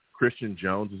one. Christian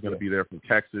Jones is going to be there from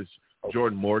Texas.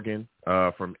 Jordan Morgan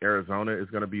from Arizona is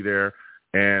going to be there.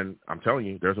 And I'm telling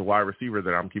you, there's a wide receiver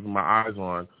that I'm keeping my eyes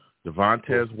on,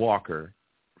 Devontae Walker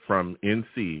from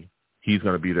NC. He's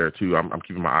going to be there too. I'm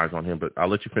keeping my eyes on him, but I'll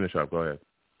let you finish up. Go ahead.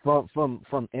 From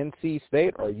NC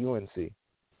State or UNC?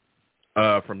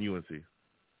 From UNC.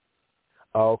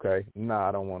 Oh, okay. No,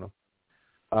 I don't want them.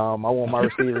 I want my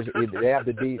receivers. My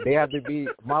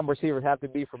receivers have to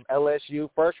be from LSU.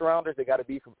 First rounders, they got to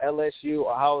be from LSU,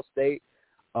 Ohio State.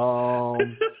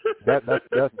 That's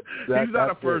he's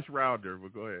not a first rounder,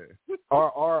 but go ahead.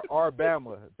 Or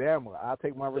Bama. I'll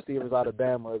take my receivers out of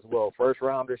Bama as well. First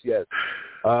rounders, yes.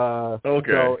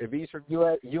 Okay. So if he's from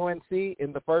UNC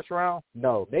in the first round,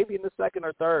 no. Maybe in the second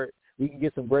or third, we can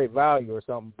get some great value or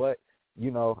something. But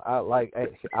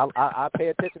I pay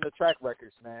attention to track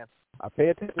records, man. I pay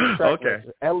attention to track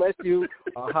records. LSU,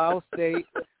 Ohio State,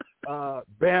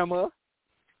 Bama.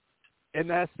 And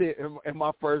that's it in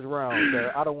my first round,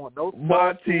 sir. I don't want no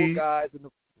school guys.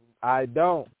 I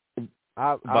don't.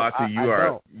 Monty,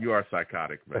 you are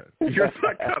psychotic, man. You're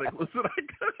psychotic. Listen,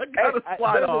 I gotta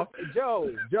slide off. Joe.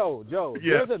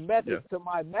 Yeah. There's a method to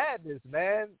my madness,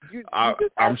 man.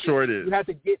 I'm sure it is. You have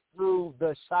to get through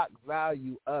the shock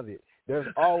value of it. There's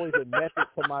always a method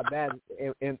to my madness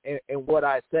in what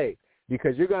I say,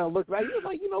 because you're gonna look back. You're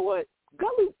like, you know what,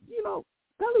 Gully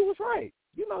was right.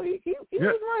 He was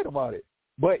right about it.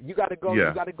 But you got to go. Yeah.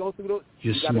 You got to go through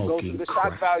the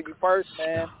shock value first,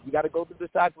 man. You got to go through the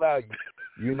shock value.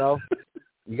 You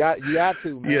got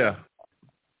to, man.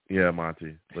 Yeah,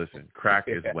 Monty. Listen, crack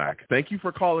is whack. Thank you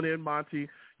for calling in, Monty.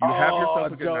 You have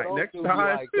yourself a good night. Next time, me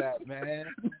like that, man.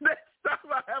 Next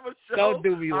time I have a show, don't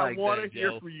do me like I want to that,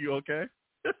 hear Joe. from you, okay?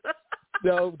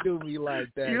 Don't do me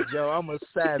like that, Joe. I'm a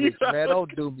savage, man.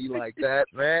 Don't do me like that,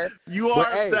 man. You are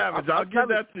a savage. I'll give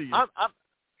that to you.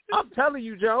 I'm telling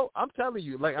you, Joe. I'm telling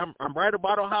you. Like I'm right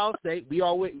about Ohio State.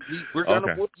 We're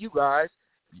gonna whoop you guys.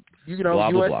 Blah,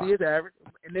 USC blah, blah. is average,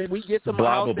 and then we get some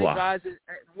blah, Ohio blah, State guys.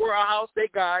 We're Ohio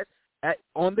State guys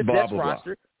on the blah, next blah,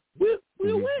 roster. We'll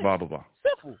win. Blah blah blah.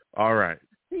 Simple. All right.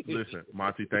 Listen,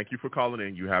 Monty. Thank you for calling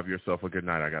in. You have yourself a good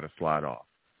night. I got to slide off.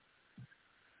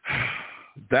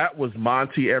 That was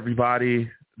Monty,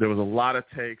 everybody. There was a lot of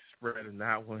takes spread in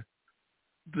that one.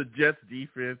 The Jets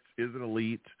defense isn't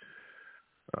elite.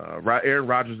 Aaron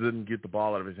Rodgers didn't get the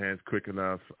ball out of his hands quick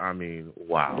enough. I mean,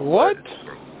 wow. What?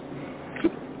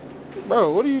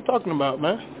 Bro, what are you talking about,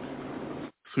 man?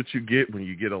 That's what you get when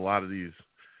you get a lot of these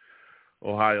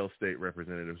Ohio State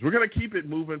representatives. We're going to keep it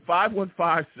moving.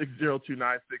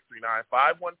 515-602-9639.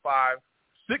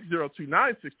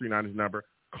 515-602-9639 is the number.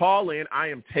 Call in. I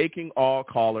am taking all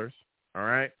callers, all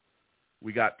right?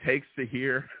 We got takes to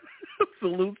hear.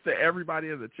 Salutes to everybody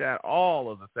in the chat, all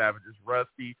of the savages.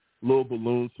 Rusty, Lil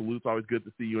Balloon, salutes. Always good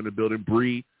to see you in the building.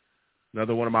 Bree,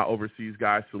 another one of my overseas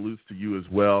guys, salutes to you as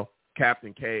well.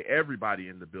 Captain K, everybody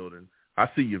in the building. I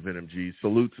see you, Venom G.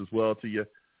 Salutes as well to you.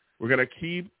 We're going to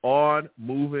keep on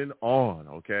moving on,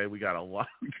 okay? We got a lot.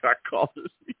 We got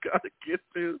callers we got to get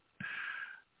to.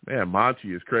 Man,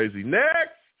 Monty is crazy.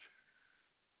 Next,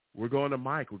 we're going to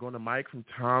Mike. We're going to Mike from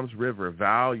Tom's River.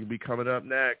 Val, you'll be coming up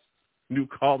next. New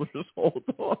callers, hold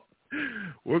on.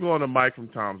 We're going to Mike from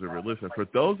Tom's River. Listen, for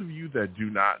those of you that do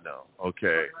not know,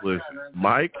 okay, listen,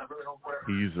 Mike,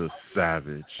 he's a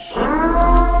savage.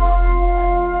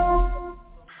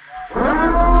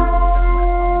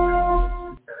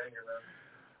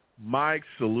 Mike,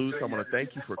 salutes. I want to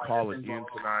thank you for calling in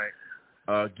tonight.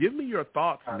 Give me your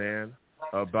thoughts, man,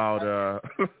 about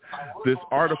this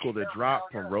article that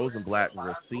dropped from Rosenblatt and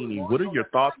Rossini. What are your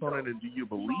thoughts on it, and do you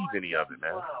believe any of it,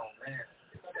 man?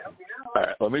 All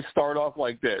right, let me start off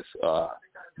like this.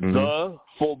 The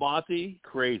full Monty,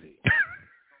 crazy.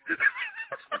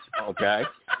 Okay.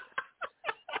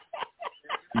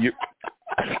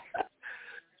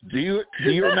 Do you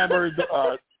remember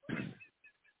the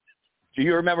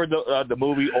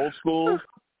movie Old School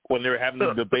when they were having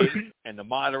the debate and the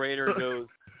moderator goes,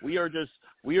 "We are just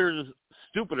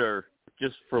stupider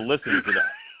just for listening to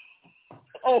that."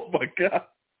 Oh, my God.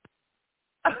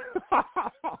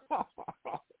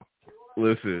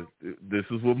 Listen, this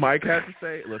is what Mike had to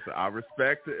say. Listen, I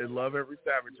respect and love every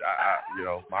Savage.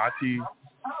 Monty,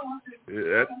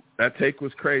 that take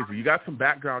was crazy. You got some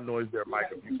background noise there, Mike.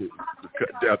 If you could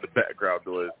cut down the background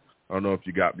noise. I don't know if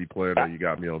you got me playing or you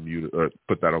got me on mute.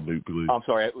 Put that on mute, please. I'm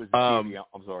sorry. It was I'm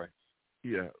sorry.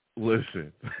 Yeah,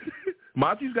 listen.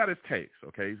 Monty's got his takes,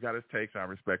 okay? He's got his takes. I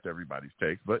respect everybody's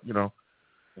takes. But, the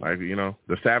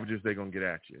Savages, they're going to get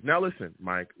at you. Now, listen,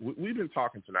 Mike, we've been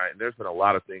talking tonight, and there's been a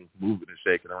lot of things moving and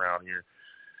shaking around here.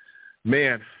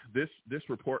 Man, this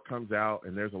report comes out,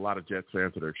 and there's a lot of Jets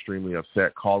fans that are extremely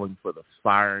upset, calling for the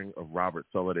firing of Robert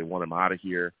Saleh. They want him out of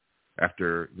here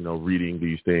after, reading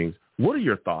these things. What are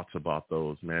your thoughts about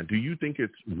those, man? Do you think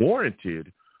it's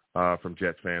warranted from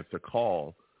Jets fans to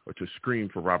call or to scream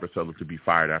for Robert Saleh to be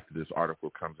fired after this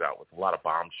article comes out with a lot of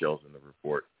bombshells in the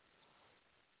report?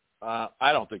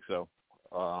 I don't think so.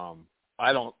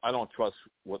 I don't trust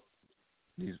what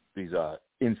these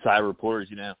inside reporters.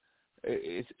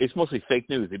 It's mostly fake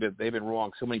news. They've been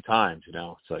wrong so many times.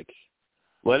 It's like,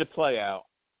 let it play out.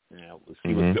 Let's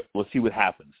see what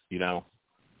happens.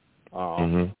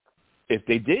 If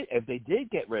they did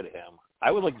get rid of him, I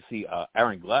would like to see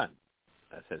Aaron Glenn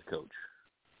as head coach.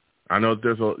 I know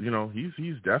there's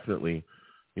he's definitely,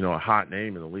 a hot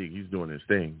name in the league. He's doing his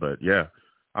thing, but yeah,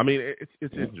 I mean,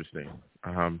 it's interesting.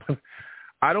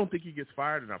 I don't think he gets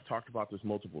fired, and I've talked about this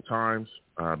multiple times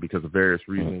because of various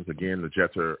reasons. Again, the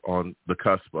Jets are on the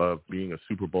cusp of being a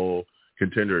Super Bowl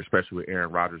contender, especially with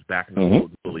Aaron Rodgers back in the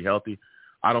fold, fully healthy.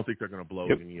 I don't think they're going to blow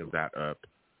any of that up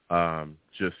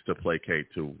just to placate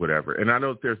to whatever. And I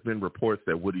know that there's been reports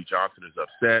that Woody Johnson is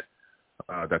upset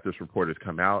that this report has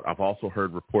come out. I've also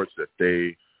heard reports that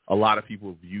a lot of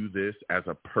people view this as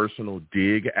a personal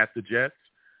dig at the Jets,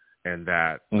 and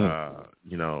that,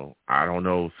 I don't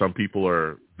know, some people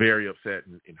are very upset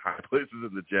in high places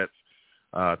in the Jets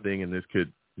thing, and this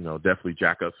could, definitely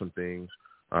jack up some things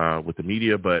with the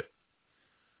media, but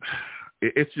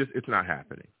it's not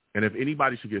happening. And if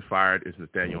anybody should get fired, it's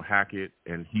Nathaniel Hackett,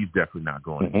 and he's definitely not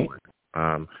going anywhere.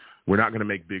 We're not going to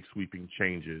make big sweeping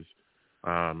changes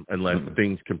unless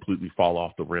things completely fall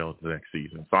off the rails the next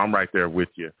season. So I'm right there with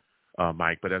you,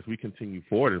 Mike. But as we continue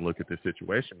forward and look at this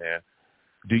situation, man,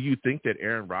 do you think that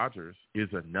Aaron Rodgers is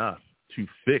enough to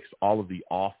fix all of the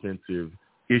offensive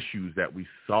issues that we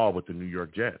saw with the New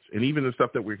York Jets? And even the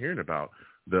stuff that we're hearing about,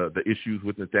 the issues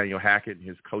with Nathaniel Hackett and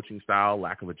his coaching style,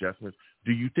 lack of adjustments.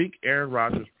 Do you think Aaron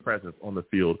Rodgers' presence on the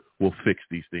field will fix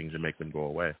these things and make them go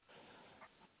away?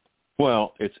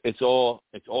 Well, it's all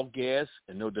gas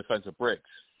and no defensive bricks.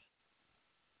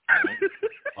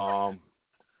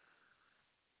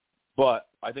 But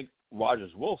I think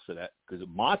Rodgers will say that because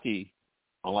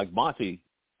unlike Monty,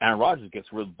 Aaron Rodgers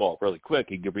gets rid of the ball really quick.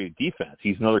 He can read defense.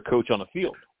 He's another coach on the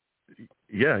field.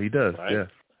 Yeah, he does. Right?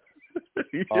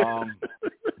 Yeah.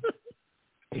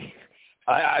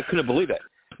 I couldn't believe that,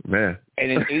 man.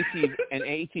 And in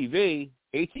ATV,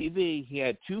 he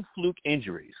had two fluke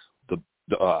injuries: the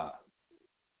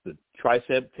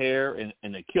tricep tear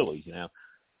and Achilles. Let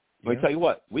me tell you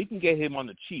what, we can get him on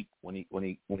the cheap when he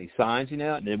signs, and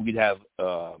then we'd have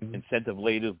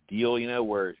incentive-lative deal,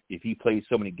 where if he plays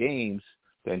so many games,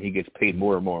 then he gets paid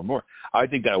more and more and more. I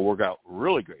think that would work out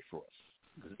really great for us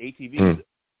because ATV is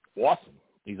awesome.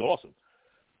 He's awesome.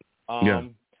 I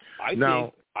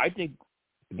think.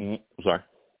 Sorry.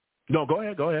 No, go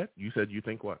ahead. You said you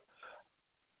think what?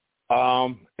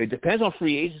 It depends on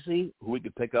free agency who we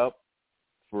could pick up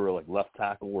for like left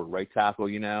tackle or right tackle.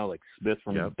 Like Smith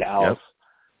from Dallas.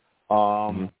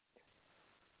 I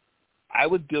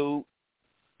would go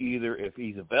either if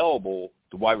he's available,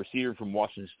 the wide receiver from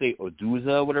Washington State,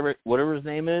 Oduza, whatever his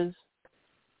name is.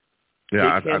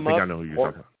 Yeah, I think I know who you're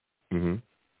talking about.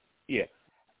 Yeah.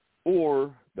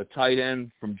 Or the tight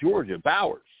end from Georgia,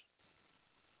 Bowers.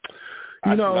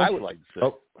 That's what I would like to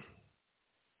say.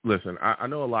 Listen, I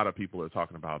know a lot of people are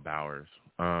talking about Bowers.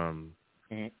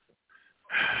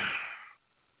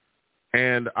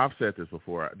 And I've said this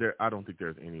before. I don't think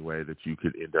there's any way that you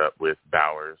could end up with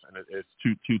Bowers. And it's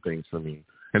two things for me.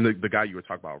 And the guy you were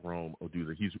talking about, Rome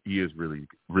Oduza, he is really,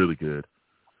 really good.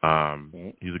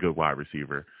 He's a good wide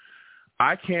receiver.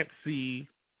 I can't see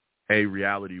a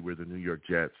reality where the New York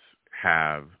Jets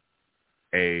have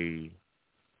and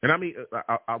I mean,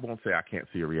 I won't say I can't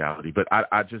see a reality, but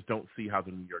I just don't see how the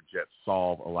New York Jets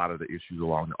solve a lot of the issues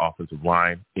along the offensive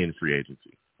line in free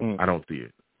agency. I don't see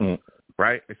it.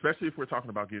 Right? Especially if we're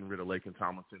talking about getting rid of Laken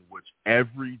Tomlinson, which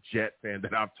every Jet fan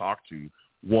that I've talked to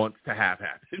wants to have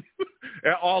happen.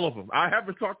 All of them. I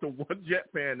haven't talked to one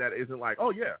Jet fan that isn't like, oh,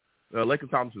 yeah, Laken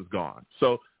Tomlinson's gone.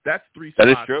 So that's 3 That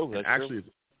spots. is true. That's true.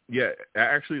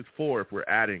 Actually it's 4 if we're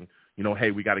adding,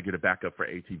 hey, we got to get a backup for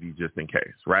ATV just in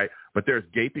case, right? But there's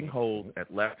gaping holes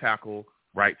at left tackle,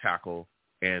 right tackle,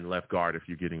 and left guard if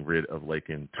you're getting rid of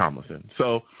Laken Tomlinson.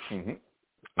 So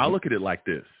I'll look at it like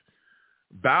this.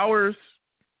 Bowers,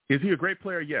 is he a great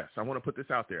player? Yes. I want to put this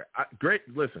out there. Great.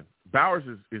 Listen, Bowers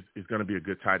is going to be a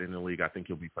good tight end in the league. I think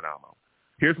he'll be phenomenal.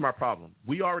 Here's my problem.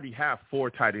 We already have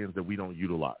 4 tight ends that we don't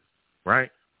utilize,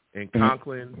 right? And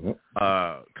Conklin,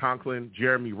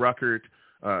 Jeremy Ruckert,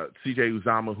 C.J.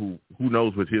 Uzama, who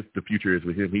knows what the future is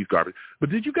with him. He's garbage.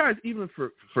 But did you guys even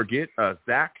forget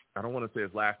Zach? I don't want to say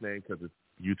his last name because it's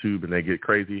YouTube and they get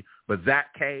crazy. But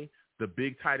Zach K, the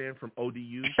big tight end from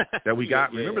ODU that we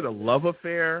got. Remember the love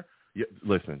affair? Yeah,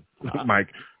 listen, Mike,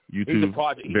 YouTube,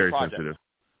 very sensitive.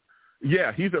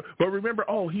 Yeah, but remember,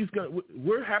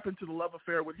 what happened to the love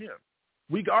affair with him?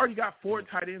 We already got 4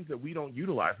 tight ends that we don't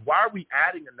utilize. Why are we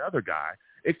adding another guy,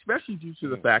 especially due to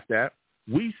the fact that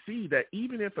we see that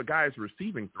even if a guy is a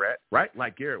receiving threat, right,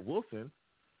 like Garrett Wilson,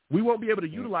 we won't be able to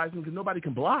utilize him because nobody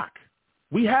can block.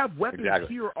 We have weapons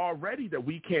here already that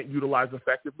we can't utilize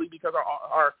effectively because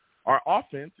our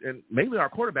offense and mainly our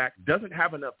quarterback doesn't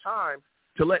have enough time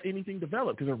to let anything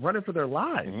develop because they're running for their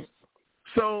lives.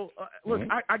 So, look,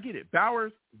 I get it.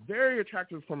 Bowers, very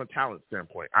attractive from a talent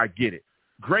standpoint. I get it.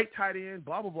 Great tight end,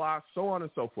 blah, blah, blah, so on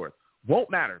and so forth. Won't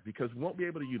matter because we won't be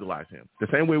able to utilize him. The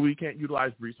same way we can't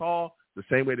utilize Breece Hall, the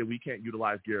same way that we can't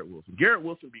utilize Garrett Wilson. Garrett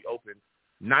Wilson be open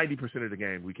 90% of the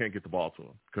game. We can't get the ball to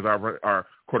him because our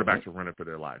quarterbacks are running for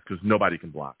their lives because nobody can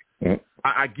block.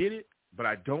 I get it, but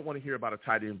I don't want to hear about a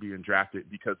tight end being drafted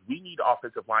because we need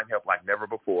offensive line help like never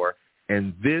before,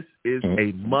 and this is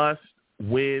a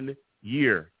must-win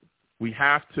year. We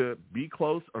have to be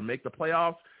close or make the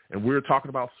playoffs, and we're talking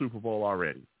about Super Bowl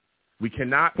already. We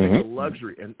cannot take a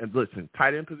luxury. And listen,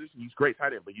 tight end position, he's a great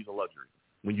tight end, but he's a luxury.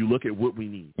 When you look at what we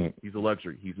need, he's a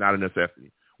luxury. He's not a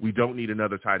necessity. We don't need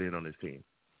another tight end on this team.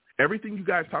 Everything you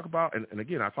guys talk about, and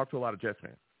again, I talk to a lot of Jets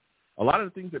fans. A lot of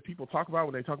the things that people talk about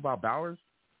when they talk about Bowers,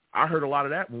 I heard a lot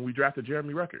of that when we drafted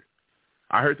Jeremy Ruckert.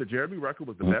 I heard that Jeremy Ruckert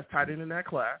was the best tight end in that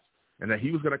class and that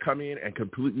he was going to come in and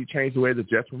completely change the way the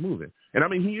Jets were moving. And, I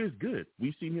mean, he is good.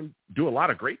 We've seen him do a lot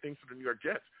of great things for the New York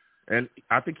Jets. And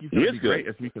I think he's going to be great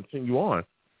as we continue on.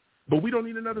 But we don't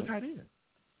need another tight end.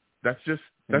 That's just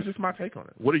my take on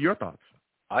it. What are your thoughts?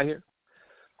 I hear.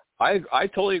 I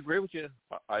totally agree with you.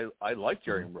 I like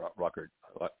Jeremy Ruckert.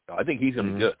 I think he's going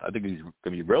to be good. I think he's going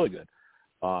to be really good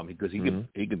because he can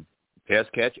pass,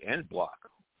 catch, and block.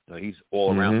 He's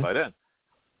all around tight end.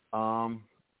 I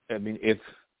mean, if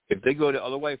they go the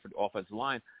other way for the offensive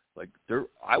line, like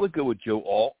I would go with Joe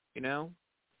Alt.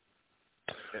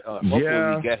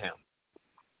 Hopefully we get him.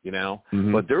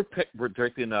 But they're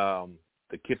predicting the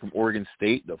kid from Oregon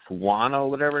State, the Fuana,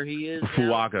 whatever he is.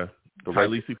 Fuaga.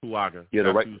 Hailisi Fuaga. Yeah,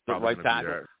 the right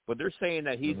tackle. But they're saying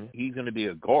that he's going to be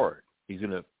a guard. He's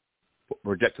going to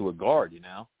project to a guard,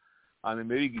 I mean,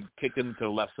 maybe you can kick him to the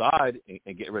left side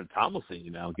and get rid of Tomlinson,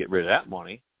 get rid of that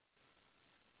money.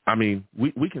 I mean,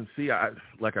 we can see,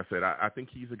 like I said, I think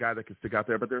he's a guy that can stick out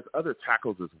there, but there's other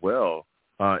tackles as well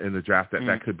in the draft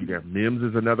that could be there. Mims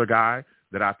is another guy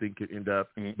that I think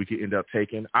we could end up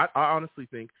taking. I honestly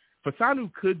think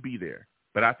Fasanu could be there,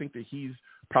 but I think that he's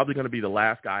probably going to be the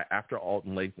last guy after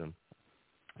Alton Latham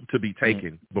to be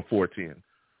taken before 10.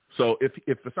 So if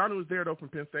Fasanu is there though from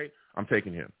Penn State, I'm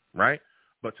taking him, right?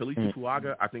 But Talisi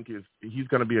Fuaga, I think he's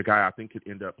going to be a guy I think could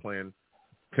end up playing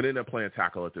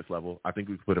tackle at this level. I think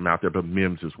we could put him out there, but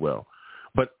Mims as well.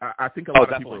 But I think a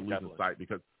lot of people are losing sight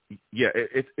because,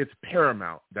 it's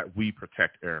paramount that we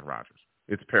protect Aaron Rodgers.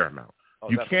 It's paramount.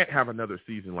 You can't have another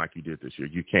season like you did this year.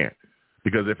 You can't.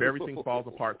 Because if everything falls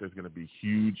apart, there's going to be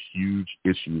huge, huge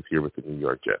issues here with the New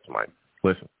York Jets, Mike.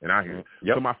 Listen, and I hear you.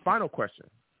 Yep. So my final question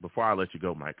before I let you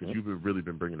go, Mike, because you've really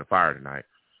been bringing the fire tonight.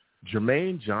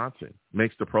 Jermaine Johnson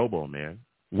makes the Pro Bowl, man.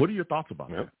 What are your thoughts about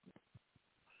that?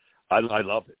 I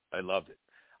loved it.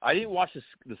 I didn't watch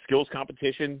the skills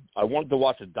competition. I wanted to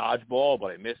watch the dodgeball,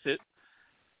 but I missed it.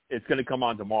 It's going to come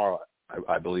on tomorrow,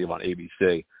 I believe, on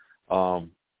ABC. I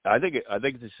think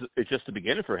it's just the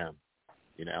beginning for him.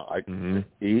 He's going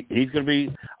to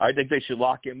be. I think they should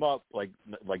lock him up like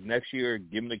next year.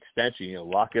 Give him an extension.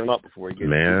 Lock him up before he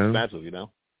gets too expensive.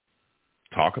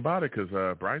 Talk about it,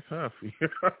 because Bryce Huff,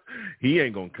 he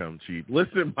ain't gonna come cheap.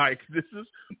 Listen, Mike, this is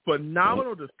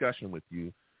phenomenal discussion with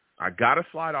you. I gotta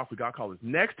slide off. We got callers.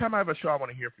 Next time I have a show, I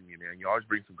want to hear from you, man. You always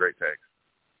bring some great takes.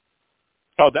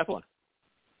 Oh, definitely.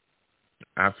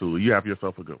 Absolutely. You have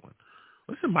yourself a good one.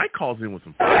 Listen, Mike calls in with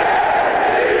some fire.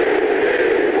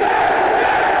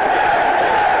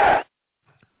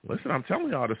 Listen, I'm telling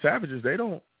y'all, the Savages, they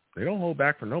don't hold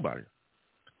back for nobody.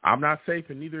 I'm not safe,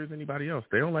 and neither is anybody else.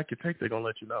 They don't like your take. They're going to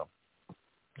let you know.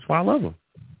 That's why I love them.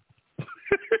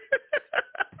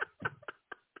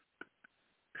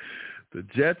 The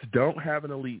Jets don't have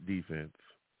an elite defense,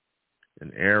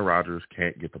 and Aaron Rodgers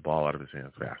can't get the ball out of his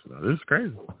hands fast enough. This is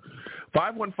crazy.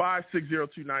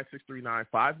 515-602-9639.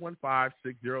 515-602-9639 is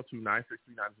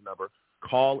the number.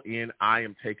 Call in. I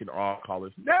am taking all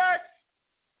callers. Next!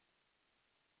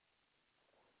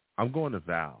 I'm going to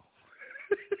Val.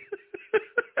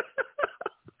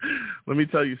 Let me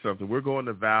tell you something. We're going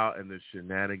to Val, and the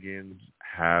shenanigans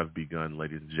have begun,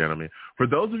 ladies and gentlemen. For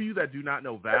those of you that do not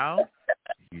know Val,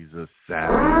 he's a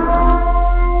savage.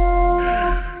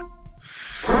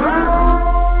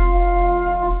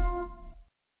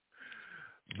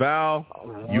 Val,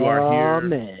 you are here.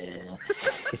 Man.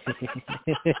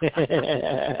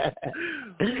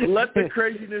 Let the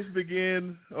craziness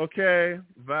begin, okay?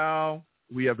 Val,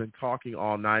 we have been talking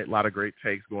all night. A lot of great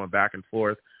takes going back and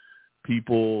forth.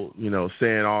 People,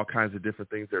 saying all kinds of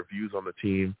different things, their views on the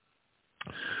team.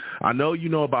 I know you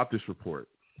know about this report,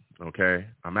 okay?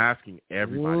 I'm asking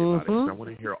everybody about it. I want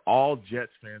to hear all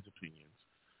Jets fans' opinions.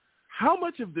 How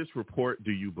much of this report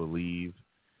do you believe?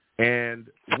 And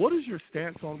what is your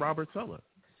stance on Robert Saleh?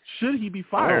 Should he be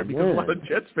fired? Because a lot of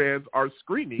Jets fans are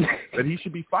screaming that he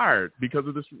should be fired because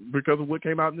of what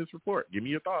came out in this report. Give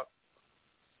me your thoughts.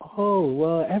 Oh,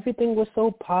 well, everything was so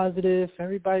positive.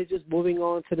 Everybody's just moving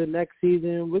on to the next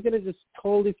season. We're going to just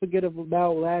totally forget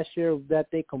about last year that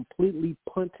they completely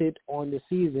punted on the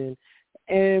season,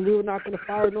 and we were not going to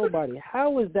fire nobody.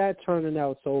 How is that turning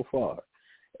out so far?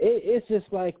 It's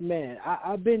just like, man,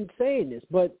 I've been saying this,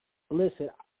 but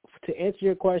listen, to answer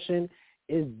your question,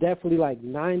 it's definitely like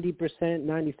 90%,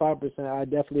 95%. I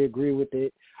definitely agree with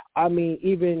it. I mean,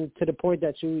 even to the point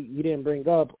that you didn't bring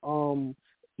up,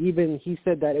 even he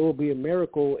said that it will be a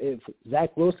miracle if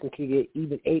Zach Wilson can get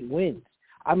even 8 wins.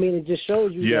 I mean, it just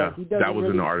shows you that he doesn't that was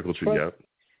really in the article too,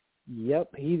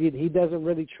 Yep, he doesn't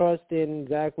really trust in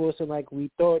Zach Wilson like we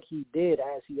thought he did,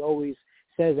 as he always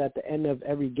says at the end of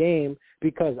every game,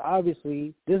 because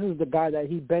obviously this is the guy that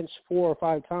he benched 4 or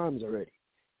 5 times already.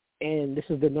 And this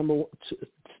is the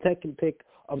second pick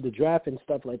of the draft and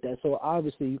stuff like that. So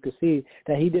obviously you could see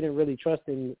that he didn't really trust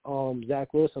in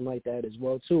Zach Wilson like that as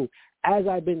well too. As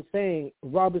I've been saying,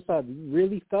 Robert Saleh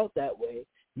really felt that way.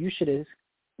 You should have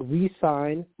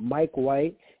re-signed Mike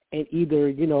White and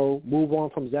either, move on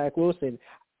from Zach Wilson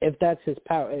if that's his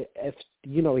power, if,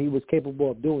 he was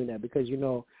capable of doing that, because you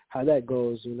know how that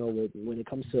goes, when it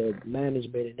comes to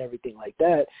management and everything like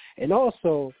that. And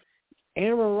also,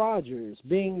 Aaron Rodgers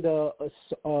being the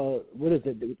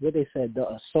what they said, the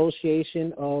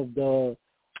association of the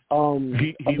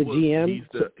GM.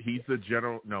 He's the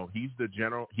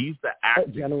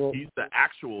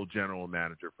actual general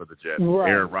manager for the Jets. Right.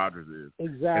 Aaron Rodgers is.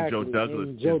 Exactly. And Joe Douglas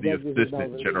is the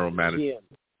assistant general manager. GM.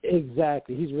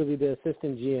 Exactly. He's really the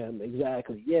assistant GM.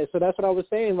 Exactly. Yeah, so that's what I was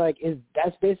saying.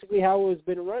 That's basically how it's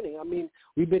been running. I mean,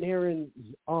 we've been hearing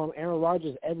Aaron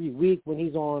Rodgers every week when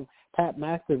he's on Pat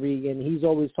McAfee, and he's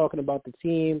always talking about the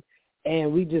team,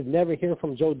 and we just never hear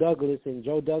from Joe Douglas, and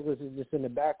Joe Douglas is just in the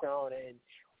background, and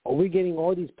we're getting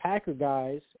all these Packer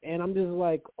guys, and I'm just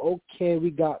like, okay, we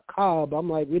got Cobb. I'm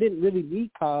like, we didn't really need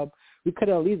Cobb. We could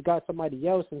have at least got somebody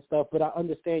else and stuff, but I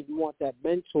understand you want that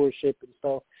mentorship and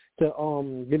stuff to,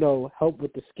 help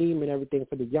with the scheme and everything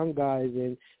for the young guys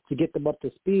and to get them up to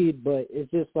speed. But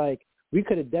it's just like we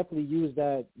could have definitely used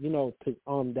that,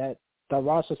 that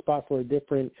roster spot for a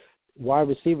different wide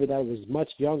receiver that was much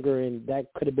younger and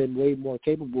that could have been way more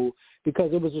capable,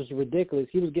 because it was just ridiculous.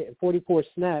 He was getting 44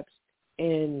 snaps,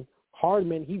 and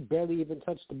Hardman, he barely even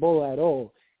touched the ball at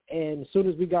all. And as soon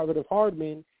as we got rid of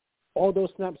Hardman, all those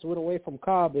snaps went away from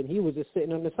Cobb, and he was just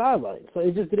sitting on the sideline. So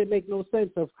it just didn't make no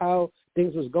sense of how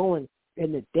things was going.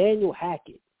 And the Daniel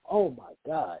Hackett, oh, my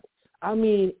God. I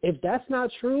mean, if that's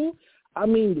not true, I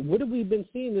mean, what have we been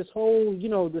seeing this whole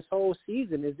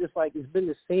season? It's just like it's been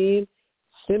the same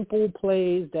simple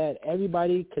plays that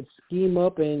everybody could scheme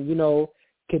up and,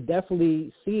 could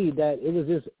definitely see that it was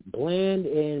just bland,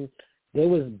 and they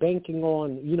was banking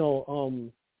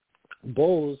on,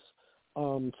 Bowles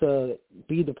to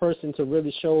be the person to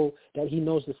really show that he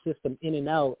knows the system in and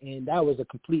out, and that was a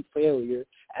complete failure.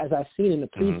 As I've seen in the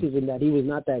preseason that he was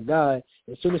not that guy.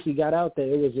 As soon as he got out there,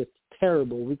 it was just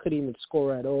terrible. We couldn't even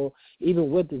score at all,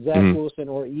 even with Zach Wilson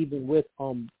or even with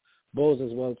Bowles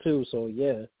as well too. So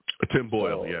yeah, Tim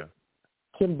Boyle,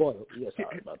 Tim Boyle. Yeah,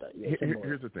 sorry about that. Yeah,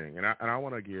 here's the thing, and I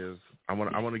want to give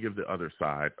the other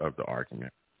side of the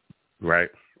argument, right?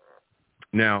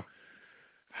 Now,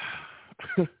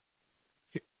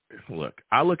 look,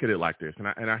 I look at it like this, and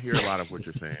I hear a lot of what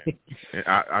you're saying. And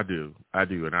I do,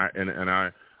 and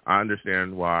I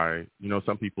understand why, you know,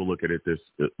 some people look at it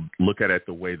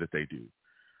the way that they do.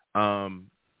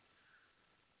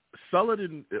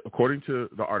 Sullivan, according to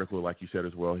the article, like you said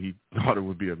as well, he thought it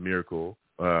would be a miracle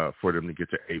for them to get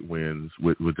to 8 wins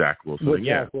with Zach Wilson.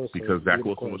 Because Zach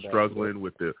Wilson was struggling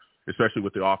especially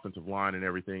with the offensive line and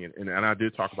everything. And I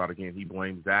did talk about, again, he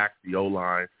blamed Zach, the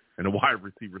O-line, and the wide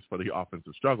receivers for the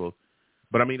offensive struggles.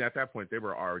 But, I mean, at that point, they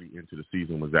were already into the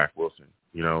season with Zach Wilson.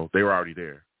 You know, they were already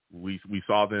there. We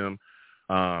saw them.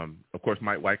 Of course,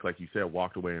 Mike White, like you said,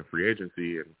 walked away in free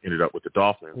agency and ended up with the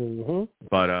Dolphins. Mm-hmm.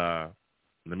 But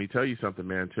let me tell you something,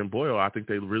 man. Tim Boyle, I think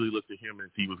they really looked at him as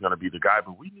he was going to be the guy,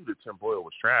 but we knew that Tim Boyle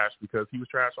was trash because he was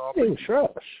trash all season. He was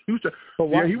trash. He was trash.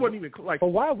 Yeah, he wasn't even like. But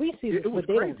why we see this? But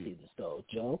they crazy. don't see this, though,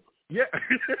 Joe. Yeah.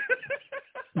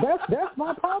 That's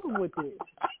my problem with this.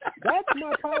 That's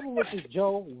my problem with this,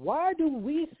 Joe. Why do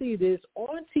we see this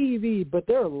on TV, but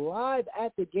they're live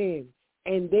at the game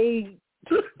and they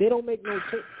don't make no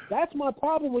change? That's my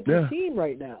problem with this team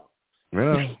right now.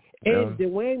 Yeah. And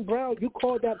Dwayne Brown, you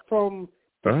called that from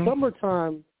the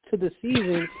summertime to the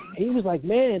season, and he was like,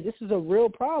 man, this is a real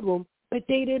problem, but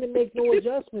they didn't make no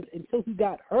adjustments until he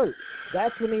got hurt.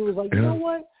 That's when he was like, you know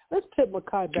what? Let's put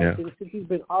Mekhi back in since he's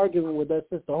been arguing with us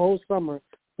since the whole summer.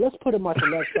 Let's put him on the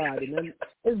left side. And then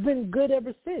it's been good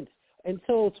ever since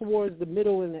until towards the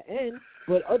middle and the end.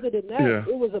 But other than that,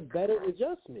 it was a better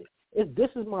adjustment. This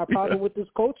is my problem with this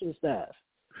coaching staff.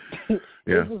 This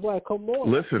is like, come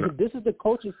on. Listen, if this is the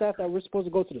coaching staff that we're supposed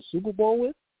to go to the Super Bowl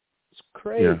with? It's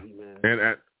crazy,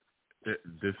 man. And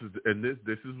this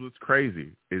is what's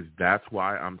crazy is that's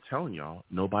why I'm telling y'all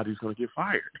nobody's going to get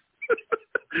fired.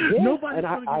 Nobody's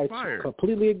going to get fired. I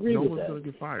completely agree with that. No one's going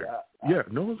to get fired.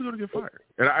 No one's going to get fired.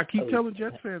 And I keep telling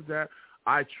Jets fans that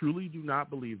I truly do not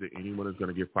believe that anyone is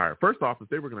going to get fired. First off, if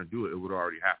they were going to do it, it would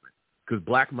already happen because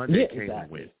Black Monday came and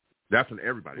went. That's when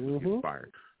everybody was getting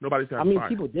fired. Nobody's gotten fired.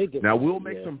 People did get now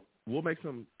fired. We'll make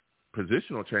some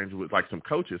positional changes with like some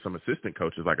coaches, some assistant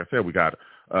coaches. Like I said, we got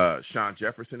Sean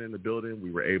Jefferson in the building.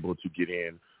 We were able to get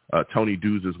in Tony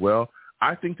Dews as well.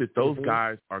 I think that those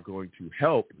guys are going to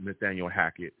help Nathaniel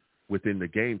Hackett within the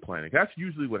game planning. That's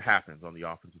usually what happens on the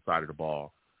offensive side of the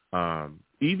ball.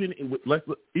 Even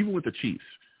with the Chiefs,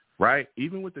 right?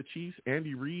 Even with the Chiefs,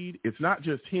 Andy Reid, it's not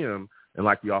just him and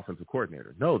like the offensive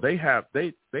coordinator. No, they help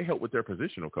with their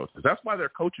positional coaches. That's why their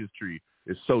coaches tree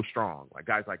is so strong. Like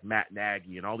guys like Matt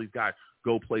Nagy and all these guys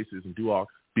go places and do all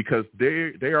because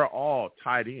they are all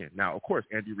tied in. Now, of course,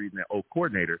 Andy Reid and that old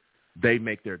coordinator, they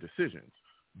make their decisions,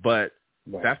 but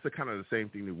that's the kind of the same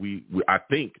thing that we I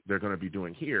think they're going to be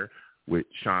doing here with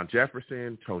Sean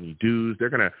Jefferson, Tony Dews. They're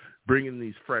going to bring in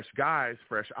these fresh guys,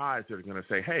 fresh eyes that are going to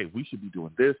say, hey, we should be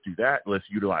doing this, do that. Let's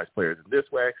utilize players in this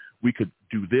way. We could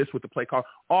do this with the play call,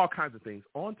 all kinds of things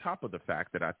on top of the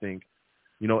fact that I think,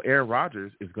 you know, Aaron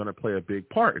Rodgers is going to play a big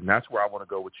part. And that's where I want to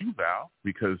go with you, Val,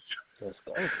 because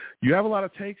you have a lot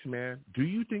of takes, man. Do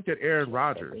you think that Aaron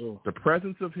Rodgers, the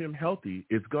presence of him healthy,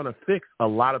 is going to fix a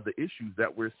lot of the issues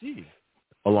that we're seeing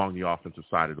along the offensive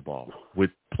side of the ball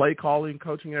with play calling,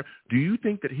 coaching? Do you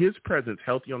think that his presence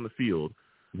healthy on the field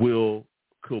will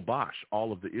kibosh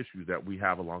all of the issues that we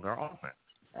have along our offense?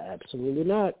 Absolutely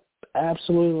not.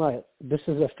 Absolutely not. This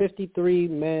is a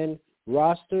 53-man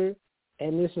roster,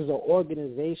 and this is an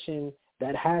organization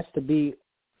that has to be,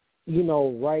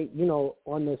 right,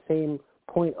 on the same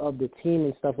point of the team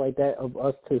and stuff like that of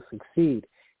us to succeed.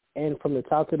 And from the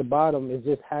top to the bottom, it's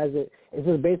just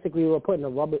basically we're putting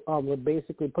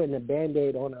a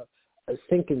Band-Aid on a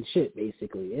sinking ship,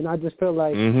 basically. And I just feel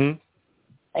like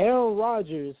Aaron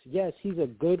Rodgers, yes, he's a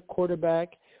good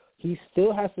quarterback. He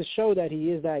still has to show that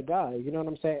he is that guy. You know what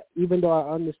I'm saying? Even though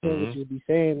I understand what you'd be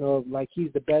saying of like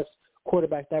he's the best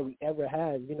quarterback that we ever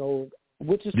had,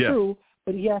 which is true.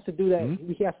 But he has to do that.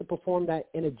 He has to perform that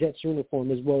in a Jets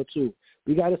uniform as well too.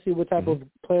 We got to see what type of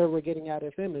player we're getting out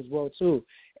of him as well too.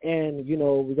 And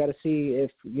we got to see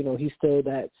if he's still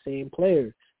that same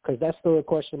player, because that's still a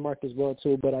question mark as well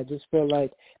too. But I just feel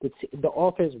like the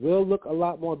offense will look a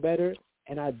lot more better,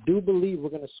 and I do believe we're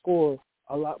going to score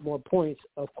a lot more points,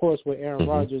 of course, with Aaron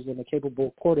Rodgers and a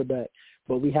capable quarterback.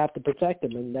 But we have to protect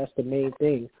him, and that's the main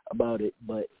thing about it.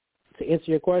 But to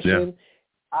answer your question,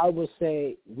 I would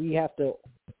say we have to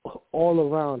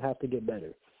all around have to get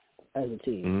better as a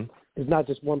team. It's not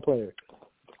just one player.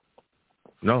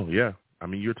 No, yeah. I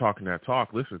mean, you're talking that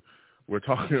talk. Listen, we're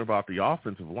talking about the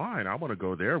offensive line. I want to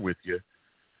go there with you.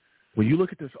 When you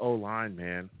look at this O-line,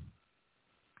 man,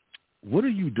 what are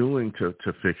you doing to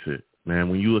fix it, man?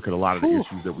 When you look at a lot of the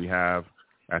issues that we have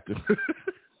at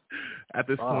At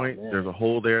this point, there's a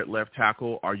hole there at left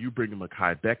tackle. Are you bringing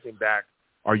Mekhi Becton back?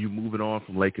 Are you moving on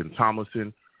from Laken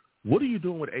Tomlinson? What are you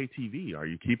doing with ATV? Are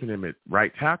you keeping him at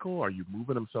right tackle? Are you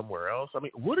moving him somewhere else? I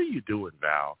mean, what are you doing,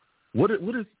 Val? What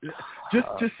is just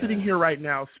sitting here right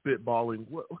now spitballing?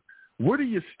 Where do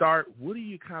you start? What do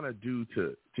you kind of do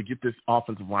to get this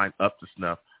offensive line up to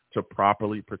snuff to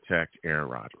properly protect Aaron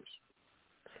Rodgers?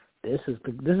 This is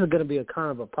going to be a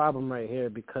kind of a problem right here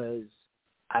because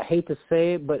I hate to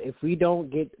say it, but if we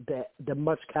don't get the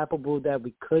much capable that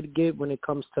we could get when it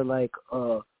comes to like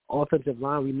offensive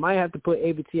line, we might have to put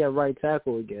AVT at right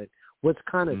tackle again, which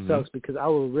kind of sucks because I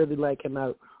would really like him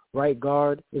at right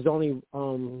guard. Is only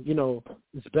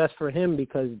it's best for him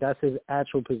because that's his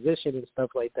actual position and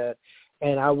stuff like that.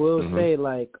 And I will say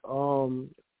like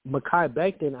Mekhi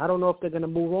Becton, I don't know if they're going to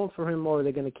move on for him or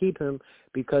they're going to keep him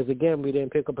because, again, we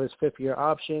didn't pick up his fifth-year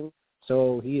option,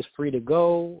 so he's free to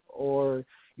go or,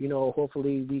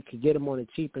 hopefully we could get him on a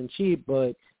cheap,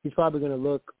 but he's probably going to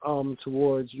look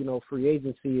towards, free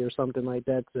agency or something like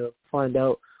that to find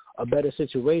out a better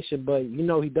situation. But,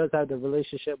 he does have the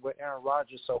relationship with Aaron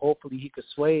Rodgers, so hopefully he could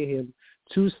sway him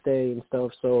to stay and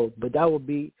stuff. So, but that would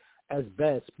be as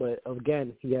best. But,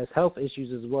 again, he has health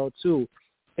issues as well, too.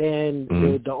 And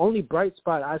the only bright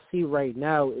spot I see right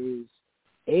now is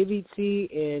AVT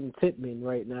and Tippmann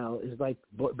right now is like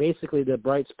basically the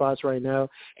bright spots right now.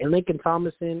 And Lincoln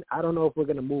Thomason, I don't know if we're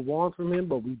going to move on from him,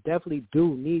 but we definitely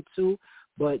do need to.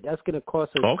 But that's going to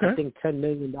cost us, I think, $10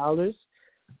 million.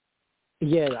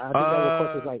 Yeah, I think that would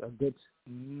cost us like a good.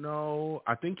 No,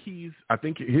 I think he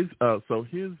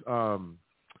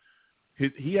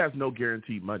has no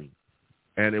guaranteed money.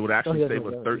 And it would actually save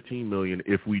us $13 million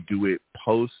if we do it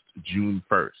post June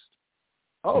 1st.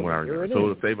 Oh, so it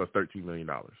would save us $13 million.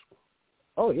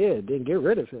 Oh yeah, then get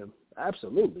rid of him.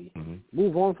 Absolutely,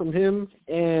 move on from him.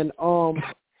 And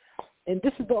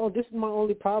this is my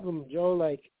only problem, Joe.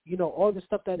 Like all the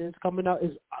stuff that is coming out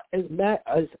is as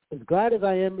glad as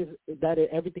I am that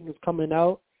everything is coming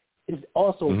out is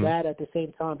also bad at the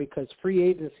same time because free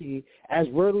agency, as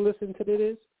we're listening to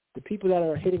this. The people that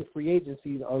are hitting free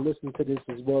agencies are listening to this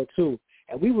as well, too.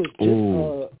 And we were just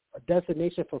a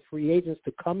destination for free agents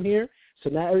to come here. So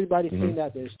now everybody's saying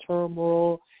that there's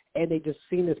turmoil, and they just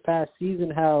seen this past season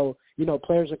how,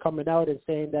 players are coming out and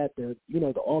saying that the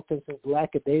offense is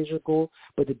lackadaisical,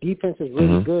 but the defense is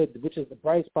really good, which is the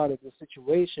bright spot of the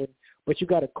situation. But you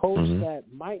got a coach that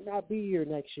might not be here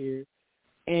next year.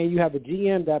 And you have a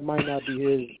GM that might not be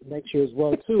here next year as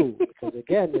well, too. Because,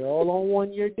 again, they're all on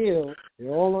one-year deal.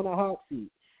 They're all on a hot seat.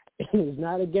 It's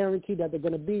not a guarantee that they're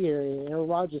going to be here. And Aaron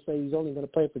Rodgers said he's only going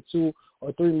to play for 2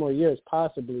 or 3 more years,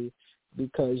 possibly.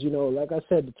 Because, like I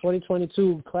said, the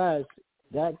 2022 class,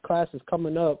 that class is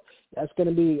coming up. That's going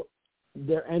to be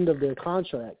their end of their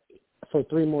contract for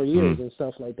 3 more years and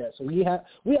stuff like that. So we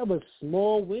have a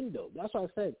small window. That's what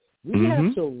I said. We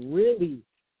have to really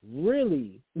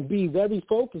be very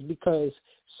focused because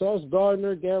Sauce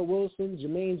Gardner, Garrett Wilson,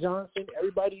 Jermaine Johnson,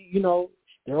 everybody,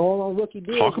 they're all on rookie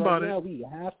deals right now. We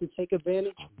have to take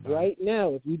advantage right now.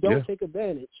 If we don't take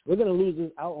advantage, we're going to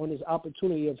lose out on this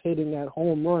opportunity of hitting that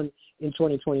home run in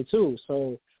 2022.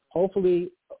 So hopefully,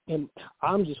 and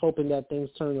I'm just hoping that things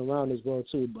turn around as well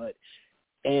too.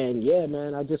 And yeah,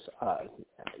 man, I just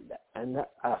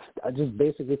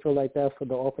basically feel like that for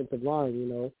the offensive line,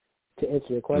 to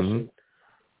answer your question.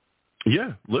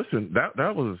 Yeah, listen,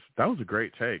 that was a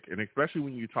great take, and especially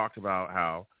when you talked about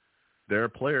how there are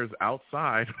players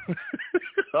outside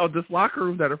of this locker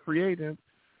room that are free agents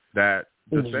that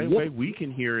the same way we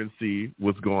can hear and see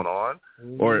what's going on,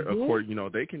 or of course,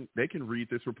 they can read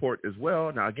this report as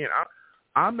well. Now, again,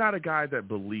 I'm not a guy that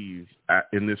believes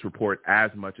in this report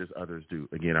as much as others do.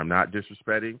 Again, I'm not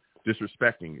disrespecting,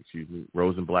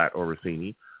 Rosenblatt or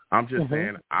Rossini. I'm just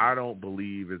saying I don't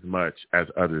believe as much as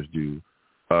others do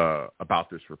about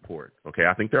this report. Okay,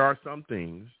 I think there are some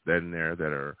things in there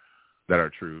that are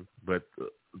true, but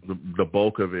the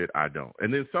bulk of it I don't.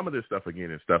 And then some of this stuff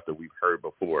again is stuff that we've heard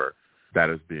before that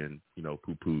has been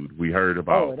poo-pooed. We heard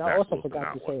about. Oh, and I also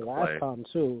forgot to say last time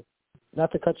too,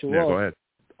 not to cut you off. Go ahead.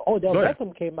 Odell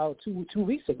Beckham came out two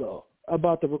weeks ago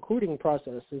about the recruiting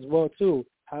process as well too.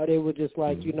 How they were just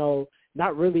like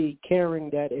not really caring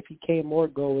that if he came or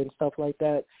go and stuff like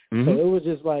that. So it was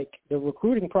just like the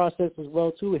recruiting process as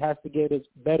well too. It has to get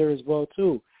better as well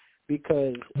too,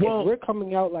 because if we're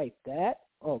coming out like that.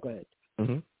 Oh, go ahead.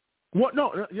 Well,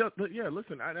 no, yeah.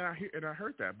 Listen, I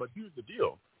heard that, but here's the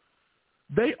deal: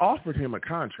 they offered him a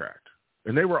contract,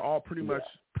 and they were all pretty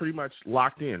much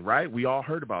locked in, right? We all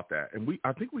heard about that, and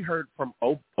I think we heard from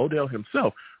Odell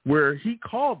himself, where he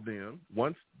called them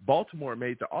once Baltimore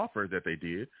made the offer that they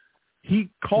did. he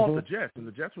called the Jets, and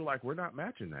the Jets were like, we're not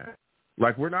matching that.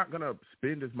 Like, we're not going to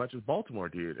spend as much as Baltimore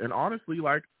did. And honestly,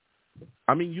 like,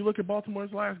 I mean, you look at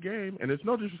Baltimore's last game, and it's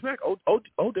no disrespect.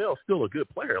 Odell's still a good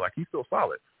player. Like, he's still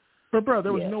solid. But, bro,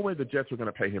 there was no way the Jets were going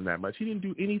to pay him that much. He didn't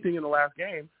do anything in the last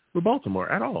game with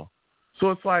Baltimore at all.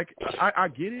 So it's like, I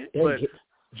get it, but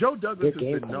Joe Douglas has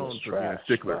been known for being a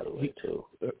stickler.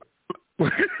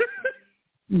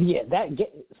 Yeah,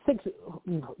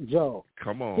 Joe.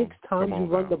 Come on. 6 times you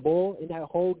run the ball in that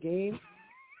whole game,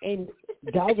 and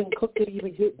Dalvin Cook didn't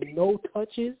even get no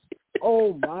touches.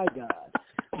 Oh, my God.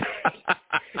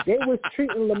 They was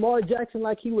treating Lamar Jackson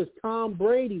like he was Tom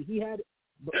Brady. He had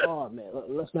 – oh, man,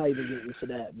 let's not even get into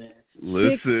that, man.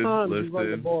 6 times you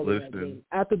run the ball in that game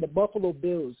after the Buffalo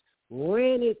Bills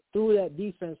ran it through that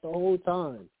defense the whole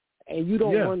time, and you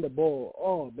don't run the ball.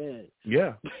 Oh, man.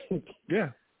 Yeah. Yeah.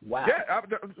 Wow. Yeah,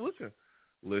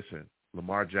 listen.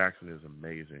 Lamar Jackson is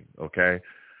amazing, okay?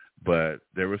 But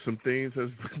there were some things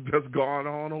that's gone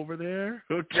on over there,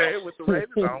 okay, with the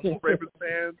Ravens. I don't want Ravens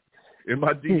fans in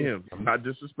my DMs. I'm not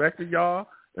disrespecting y'all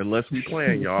unless we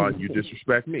playing y'all and you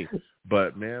disrespect me.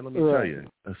 But, man, let me tell you,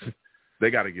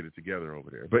 they got to get it together over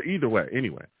there. But either way,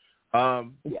 anyway,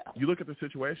 you look at the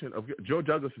situation of Joe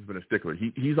Douglas has been a stickler.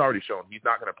 He's already shown he's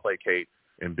not going to placate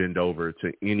and bend over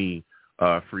to any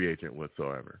free agent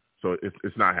whatsoever. So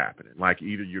it's not happening. Like,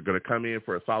 either you're going to come in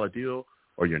for a solid deal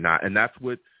or you're not. And that's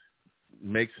what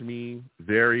makes me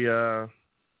very, it's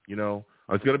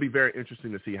going to be very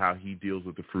interesting to see how he deals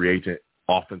with the free agent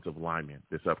offensive lineman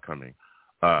this upcoming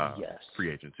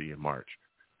free agency in March.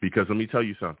 Because let me tell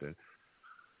you something.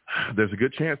 There's a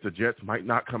good chance the Jets might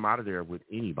not come out of there with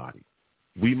anybody.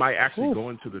 We might actually go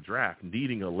into the draft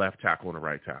needing a left tackle and a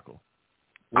right tackle.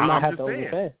 I'm just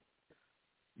saying.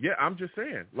 Yeah, I'm just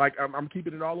saying. Like, I'm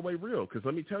keeping it all the way real because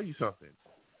let me tell you something.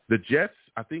 The Jets,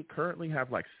 I think, currently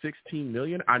have like $16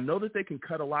 million. I know that they can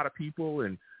cut a lot of people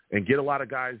and get a lot of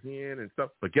guys in and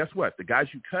stuff, but guess what? The guys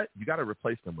you cut, you got to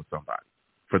replace them with somebody.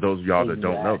 For those of y'all that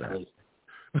don't know that.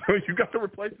 You got to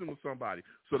replace them with somebody.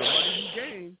 So the money you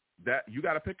gain, that you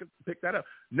got to pick that up.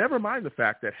 Never mind the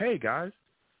fact that, hey, guys,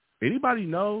 anybody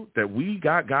know that we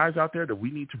got guys out there that we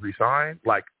need to resign?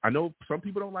 Like, I know some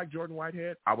people don't like Jordan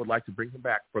Whitehead. I would like to bring him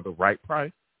back for the right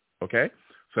price, okay?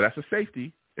 So that's a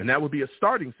safety, and that would be a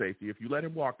starting safety. If you let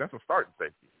him walk, that's a starting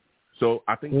safety. So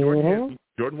I think Jordan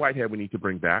Whitehead we need to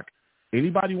bring back.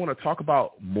 Anybody want to talk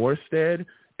about Morstead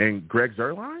and Greg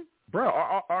Zuerlein? Bro,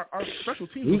 our special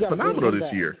team was phenomenal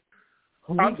this year.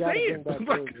 I'm saying.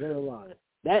 Like,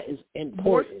 that is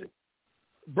important.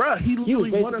 Bruh, he literally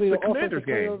won us the Commanders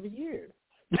game.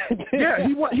 Yeah,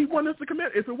 he won us the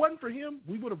Commanders. If it wasn't for him,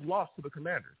 we would have lost to the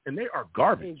Commanders, and they are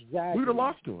garbage. Exactly. We would have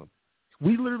lost to them.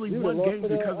 We literally won games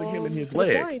because of him and his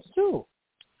legs. Giants too.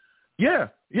 Yeah.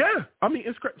 I mean,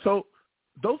 it's crazy. So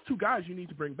those two guys you need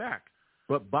to bring back.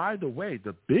 But by the way,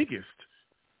 the biggest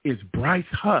is Bryce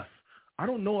Huff. I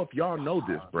don't know if y'all know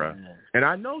this, bruh. And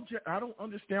I know I don't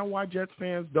understand why Jets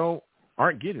fans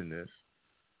aren't getting this.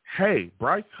 Hey,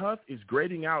 Bryce Huff is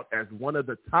grading out as one of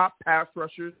the top pass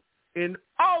rushers in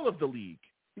all of the league,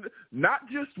 not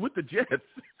just with the Jets,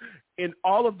 in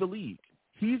all of the league.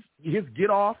 His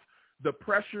get off, the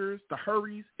pressures, the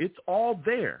hurries, it's all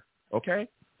there, okay?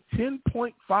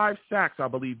 10.5 sacks, I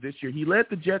believe, this year. He led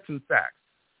the Jets in sacks.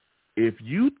 If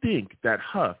you think that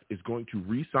Huff is going to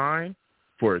re-sign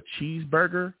for a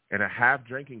cheeseburger and a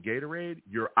half-drinking Gatorade,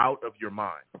 you're out of your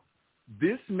mind.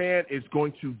 This man is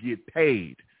going to get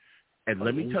paid. And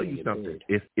let me tell you something.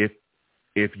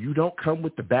 If you don't come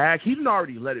with the bag, he didn't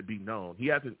already let it be known. He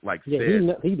hasn't said he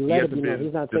let it be known.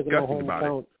 He's not taking a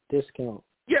hometown discount.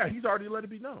 Yeah, he's already let it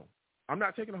be known. I'm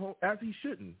not taking a home as he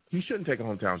shouldn't. He shouldn't take a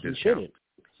hometown discount. Shouldn't.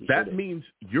 That means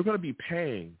you're going to be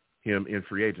paying him in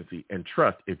free agency. And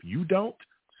trust, if you don't,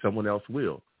 someone else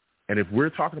will. And if we're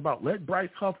talking about let Bryce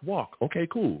Huff walk, okay,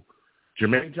 cool.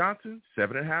 Jermaine Johnson,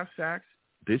 7.5 sacks.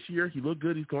 This year, he looked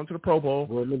good. He's going to the Pro Bowl.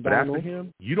 But after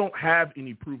him, you don't have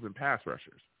any proven pass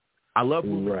rushers. I love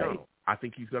Will McDonald. I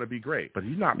think he's going to be great. But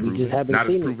he's not proven. Not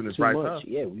as proven as Bryce Huff.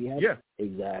 Yeah, we have.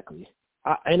 Exactly.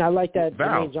 And I like that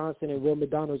Jermaine Johnson and Will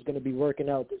McDonald is going to be working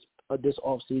out this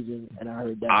offseason, and I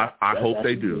heard that. I hope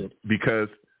they do because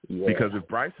if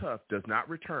Bryce Huff does not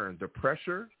return, the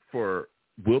pressure for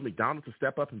Will McDonald to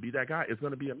step up and be that guy is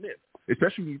going to be a myth,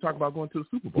 especially when you talk about going to the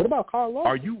Super Bowl. What about Carl Lawson?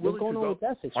 Are you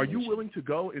willing to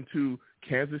go into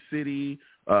Kansas City,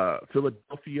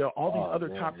 Philadelphia, all these other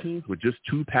top teams with just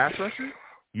 2 pass rushers?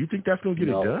 You think that's going to get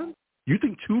it done? You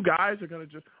think 2 guys are going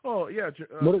to just,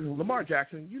 Lamar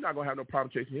Jackson, you're not going to have no problem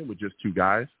chasing him with just 2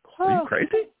 guys. Are you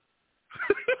crazy?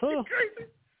 Are you crazy?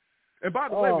 And by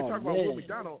the way, we talk about Will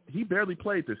McDonald. He barely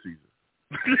played this season.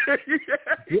 Yeah, exactly.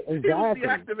 He was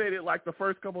deactivated like the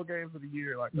first couple of games of the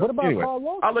year. Like, what about anyway, Carl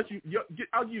Lawson?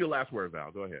 I'll give you the last word,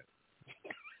 Val. Go ahead.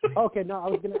 Okay, no, I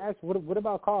was going to ask, what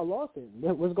about Carl Lawson?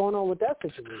 What's going on with that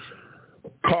situation?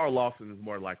 Carl Lawson is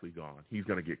more likely gone. He's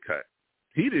going to get cut.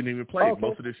 He didn't even play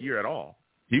most of this year at all.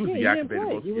 He was deactivated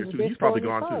most of the year, too. He's probably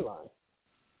gone, too.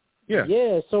 Yeah.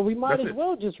 Yeah, so we might as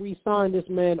well just re-sign this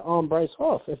man, Bryce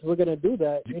Huff, if we're going to do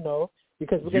that,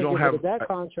 because we're going to get rid of that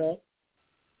contract.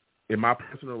 In my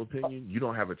personal opinion, you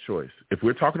don't have a choice. If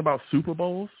we're talking about Super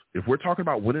Bowls, if we're talking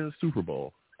about winning a Super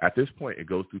Bowl, at this point, it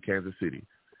goes through Kansas City.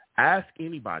 Ask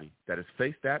anybody that has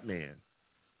faced that man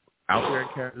out there in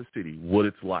Kansas City what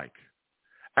it's like.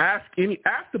 Ask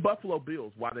the Buffalo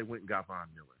Bills why they went and got Von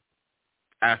Miller.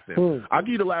 Ask them. I'll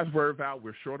give you the last word, Val.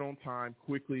 We're short on time.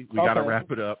 Quickly, we got to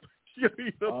wrap it up.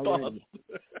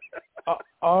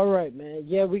 All right, man.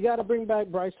 Yeah, we got to bring back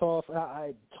Bryce Huff.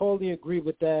 I totally agree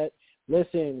with that.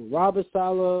 Listen, Robert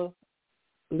Saleh,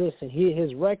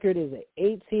 his record is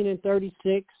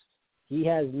 18-36. He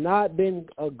has not been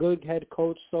a good head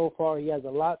coach so far. He has a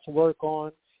lot to work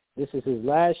on. This is his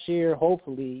last year,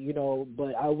 hopefully,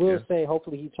 but I will say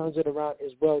hopefully he turns it around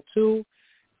as well, too,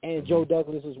 and Joe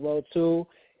Douglas as well, too.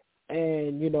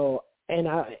 And,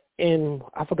 and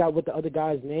I forgot what the other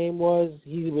guy's name was.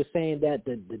 He was saying that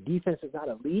the defense is not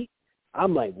elite.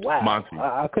 I'm like, wow. Monty.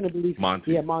 I couldn't believe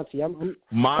Monty. Yeah, Monty. I'm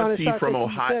Monty from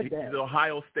Ohio. He's an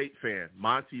Ohio State fan.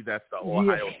 Monty, that's the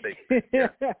Ohio State fan. Yeah,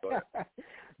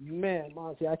 man,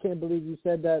 Monty, I can't believe you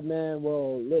said that, man.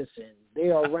 Well, listen, they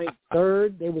are ranked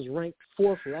third. They was ranked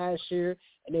fourth last year,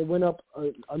 and they went up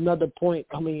another point.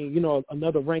 I mean,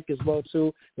 another rank as well,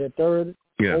 too. They're third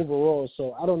overall.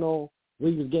 So I don't know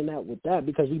where he was getting at with that,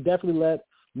 because he definitely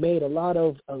made a lot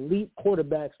of elite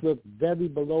quarterbacks look very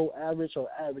below average or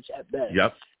average at best.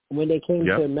 Yep. When they came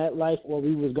to MetLife or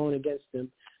we was going against them,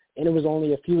 and it was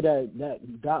only a few that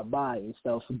got by and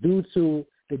stuff due to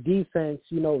the defense,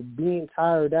 being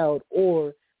tired out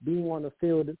or being on the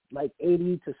field like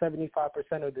 80 to 75%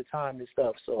 of the time and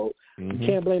stuff. So you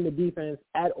can't blame the defense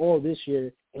at all this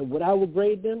year. And what I would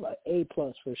grade them, an A+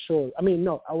 for sure. I mean,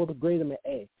 no, I would grade them an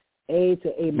A to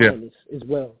A- as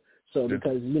well. So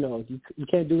because, you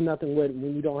can't do nothing with it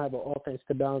when you don't have an offense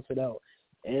to balance it out.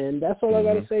 And that's all I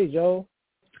got to say, Joe.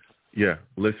 Yeah,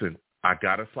 listen, I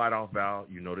got to slide off, Val.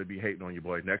 You know they be hating on you,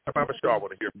 boy. Next time I'm a show, I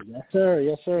want to hear from you.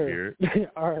 Yes, sir.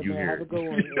 All right, man, have a good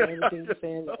one. Everything you're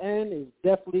saying at the end is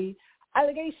definitely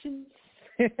allegations.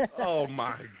 Oh,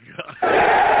 my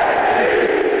God.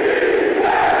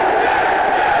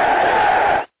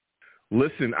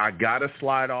 Listen, I gotta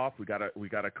slide off. We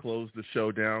gotta close the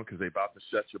show down because they're about to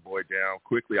shut your boy down.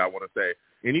 Quickly, I want to say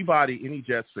any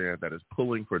Jets fan that is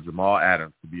pulling for Jamal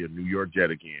Adams to be a New York Jet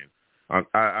again,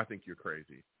 I think you're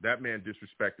crazy. That man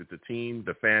disrespected the team,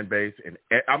 the fan base, and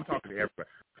I'm talking to everybody.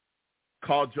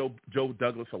 Called Joe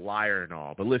Douglas a liar and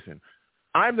all. But listen,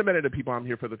 I'm the man of the people. I'm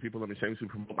here for the people. Let me shamelessly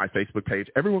promote my Facebook page.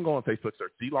 Everyone go on Facebook,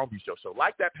 search The Long Beach Joe Show.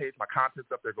 Like that page. My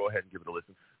content's up there. Go ahead and give it a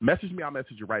listen. Message me. I'll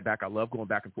message you right back. I love going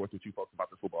back and forth with you folks about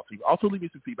the football team. Also, leave me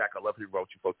some feedback. I love hearing what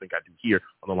you folks think I do here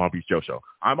on The Long Beach Joe Show.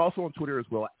 I'm also on Twitter as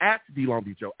well, at The Long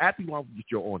Beach Joe, at The Long Beach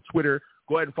Joe on Twitter.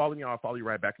 Go ahead and follow me. I'll follow you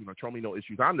right back. Troll me, no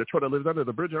issues. I'm the troll that lives under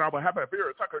the bridge, and I will have a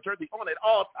Vera Tucker jersey on at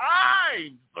all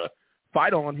times.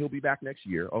 Fight on. He'll be back next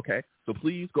year, okay? So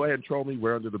please go ahead and troll me.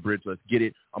 We're under the bridge. Let's get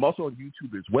it. I'm also on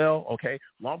YouTube as well, okay?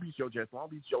 Long Beach Joe Jets on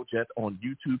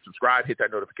YouTube. Subscribe. Hit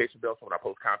that notification bell so when I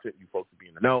post content, you folks will be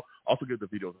in the know. Also give the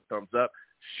videos a thumbs up.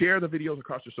 Share the videos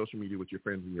across your social media with your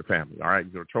friends and your family, all right?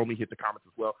 You're going to troll me. Hit the comments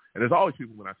as well. And as always,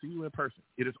 people, when I see you in person,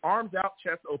 it is arms out,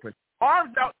 chest open.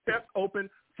 Arms out, chest open.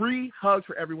 Free hugs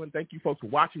for everyone. Thank you, folks, for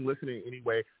watching, listening, any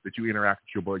way that you interact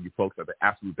with your boy. You folks are the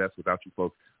absolute best. Without you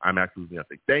folks, I'm absolutely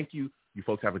nothing. Thank you. You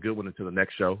folks have a good one until the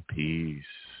next show. Peace.